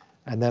history,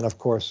 and then of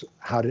course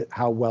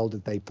how well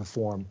did they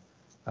perform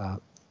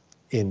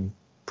in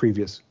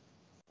previous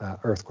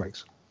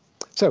earthquakes.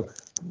 So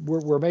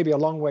we're maybe a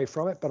long way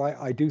from it, but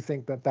I do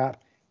think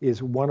that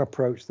is one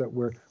approach that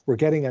we're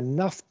getting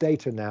enough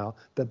data now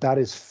that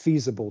is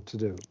feasible to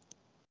do.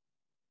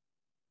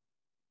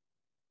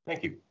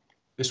 Thank you.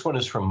 This one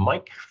is from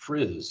Mike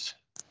Frizz.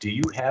 Do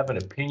you have an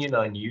opinion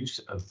on use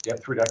of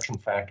depth reduction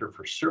factor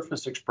for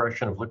surface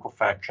expression of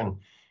liquefaction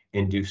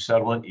induced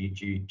settlement,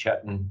 e.g.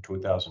 Chetan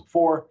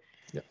 2004?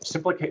 Yep.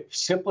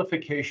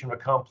 Simplification of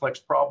a complex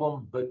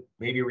problem, but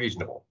maybe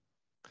reasonable.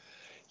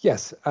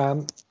 Yes.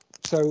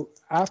 So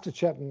after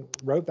Chetan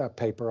wrote that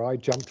paper, I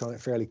jumped on it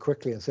fairly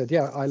quickly and said,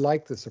 yeah, I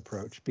like this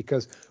approach,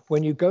 because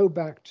when you go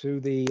back to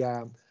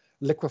the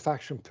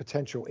liquefaction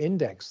potential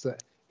index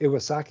that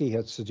Iwasaki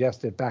had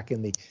suggested back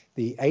in the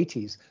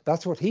 80s,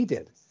 that's what he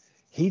did.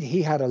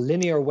 He had a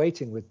linear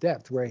weighting with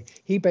depth, where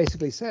he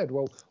basically said,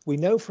 well, we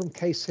know from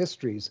case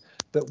histories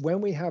that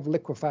when we have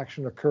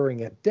liquefaction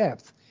occurring at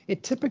depth,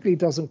 it typically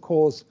doesn't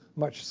cause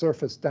much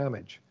surface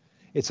damage.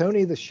 It's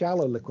only the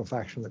shallow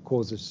liquefaction that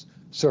causes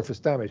surface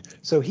damage.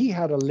 So he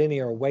had a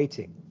linear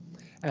weighting.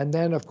 And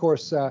then, of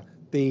course,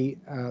 the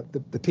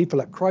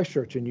people at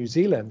Christchurch in New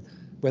Zealand,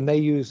 when they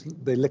use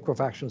the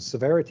liquefaction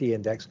severity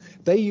index,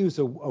 they use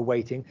a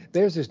weighting.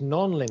 Theirs is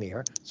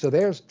nonlinear, so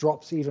theirs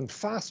drops even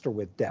faster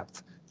with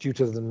depth due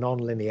to the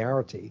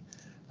nonlinearity.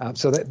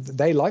 So that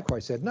they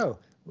likewise said, no,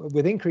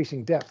 with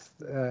increasing depth,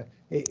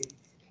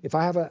 if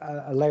I have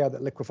a layer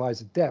that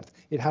liquefies at depth,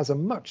 it has a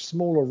much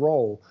smaller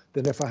role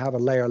than if I have a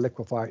layer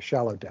liquefy at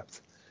shallow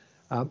depth.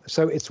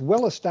 So it's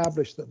well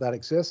established that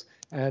exists,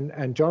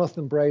 and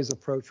Jonathan Bray's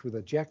approach with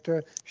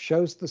ejector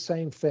shows the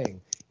same thing.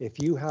 If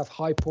you have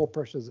high pore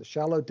pressures at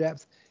shallow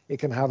depth, it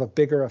can have a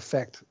bigger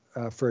effect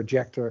for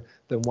ejector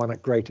than one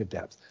at greater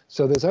depth.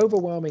 So there's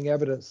overwhelming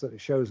evidence that it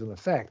shows an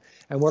effect.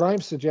 And what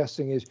I'm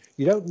suggesting is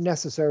you don't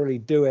necessarily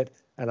do it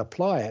and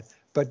apply it,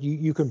 but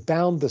you can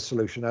bound the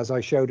solution, as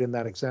I showed in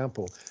that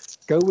example.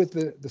 Go with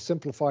the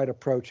simplified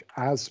approach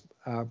as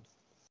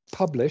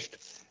published,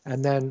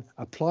 and then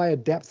apply a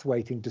depth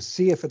weighting to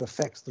see if it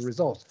affects the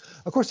results.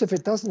 Of course, if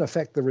it doesn't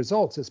affect the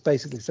results, it's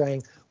basically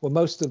saying, well,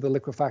 most of the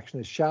liquefaction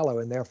is shallow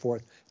and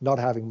therefore not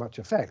having much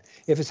effect.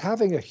 If it's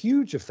having a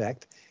huge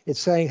effect,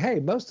 it's saying, hey,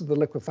 most of the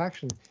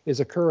liquefaction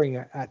is occurring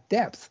at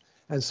depth.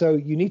 And so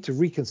you need to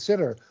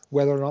reconsider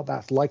whether or not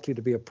that's likely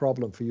to be a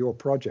problem for your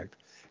project.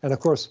 And of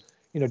course,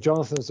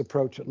 Jonathan's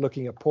approach at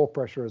looking at pore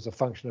pressure as a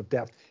function of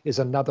depth is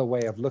another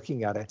way of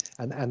looking at it.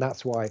 And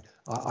that's why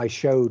I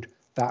showed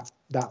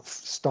that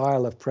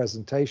style of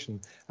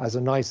presentation as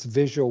a nice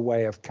visual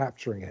way of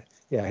capturing it.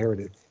 Yeah, here it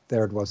is.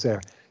 There it was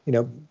there.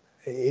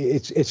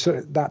 It's sort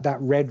of that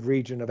red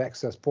region of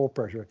excess pore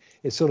pressure.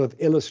 It sort of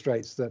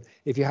illustrates that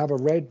if you have a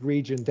red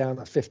region down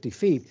at 50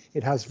 feet,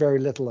 it has very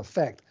little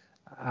effect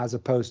as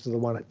opposed to the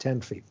one at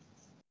 10 feet.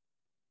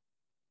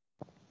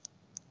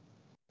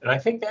 And I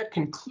think that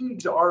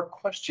concludes our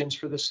questions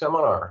for this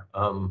seminar.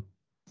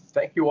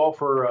 Thank you all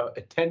for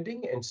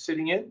attending and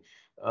sitting in.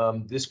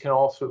 This can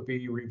also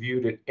be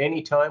reviewed at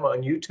any time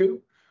on YouTube.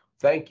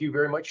 Thank you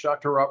very much,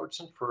 Dr.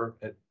 Robertson, for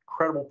an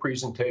incredible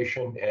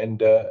presentation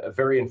and a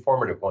very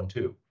informative one,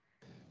 too.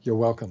 You're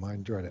welcome. I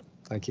enjoyed it.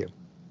 Thank you.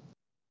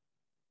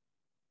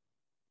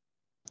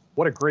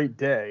 What a great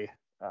day.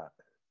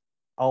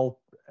 I'll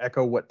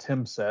echo what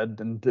Tim said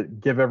and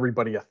give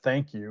everybody a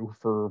thank you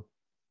for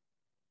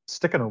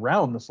sticking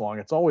around this long.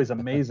 It's always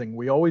amazing.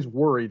 We always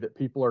worry that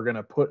people are going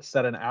to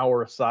set an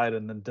hour aside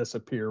and then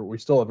disappear. We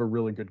still have a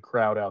really good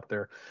crowd out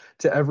there.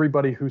 To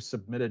everybody who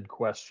submitted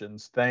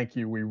questions, thank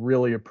you. We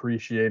really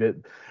appreciate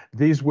it.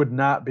 These would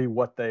not be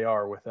what they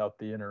are without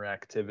the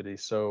interactivity.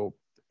 So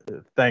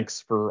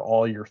thanks for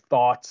all your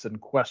thoughts and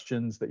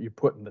questions that you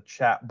put in the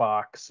chat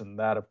box. And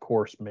that, of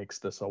course, makes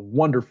this a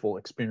wonderful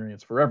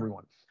experience for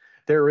everyone.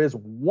 There is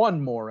one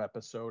more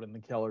episode in the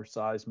Keller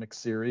Seismic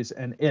series,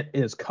 and it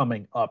is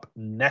coming up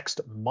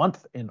next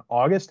month in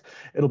August.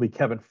 It'll be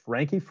Kevin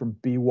Franke from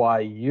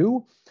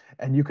BYU,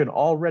 and you can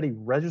already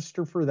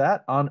register for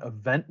that on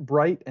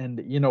Eventbrite.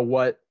 And you know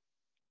what?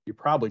 you're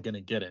probably going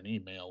to get an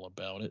email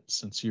about it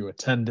since you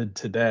attended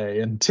today.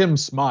 And Tim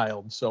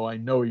smiled, so I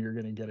know you're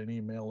going to get an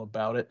email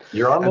about it.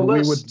 You're on the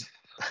list.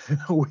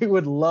 We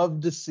would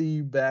love to see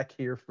you back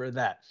here for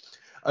that.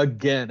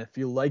 Again, if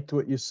you liked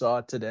what you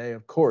saw today,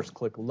 of course,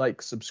 click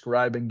like,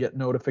 subscribe, and get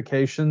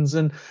notifications.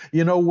 And,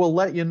 we'll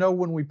let you know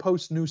when we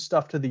post new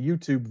stuff to the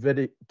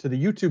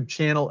YouTube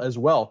channel as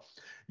well.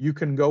 You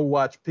can go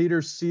watch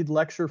Peter's seed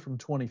lecture from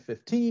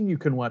 2015. You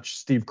can watch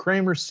Steve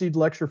Kramer's seed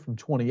lecture from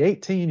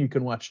 2018. You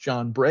can watch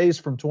John Bray's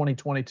from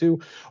 2022,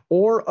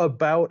 or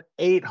about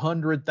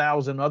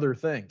 800,000 other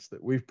things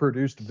that we've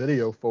produced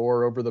video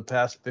for over the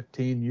past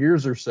 15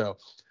 years or so.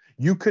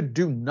 You could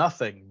do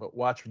nothing but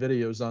watch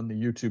videos on the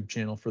YouTube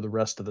channel for the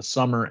rest of the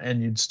summer, and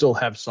you'd still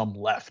have some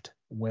left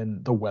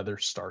when the weather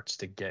starts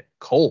to get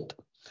cold.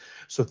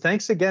 So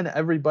thanks again,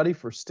 everybody,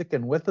 for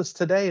sticking with us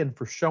today and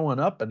for showing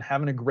up and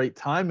having a great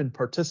time and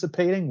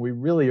participating. We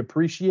really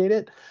appreciate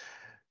it.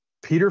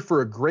 Peter,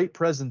 for a great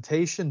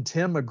presentation.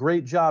 Tim, a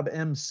great job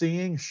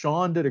emceeing.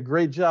 Sean did a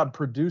great job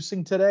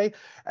producing today.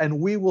 And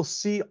we will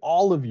see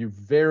all of you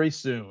very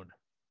soon.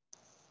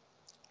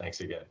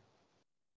 Thanks again.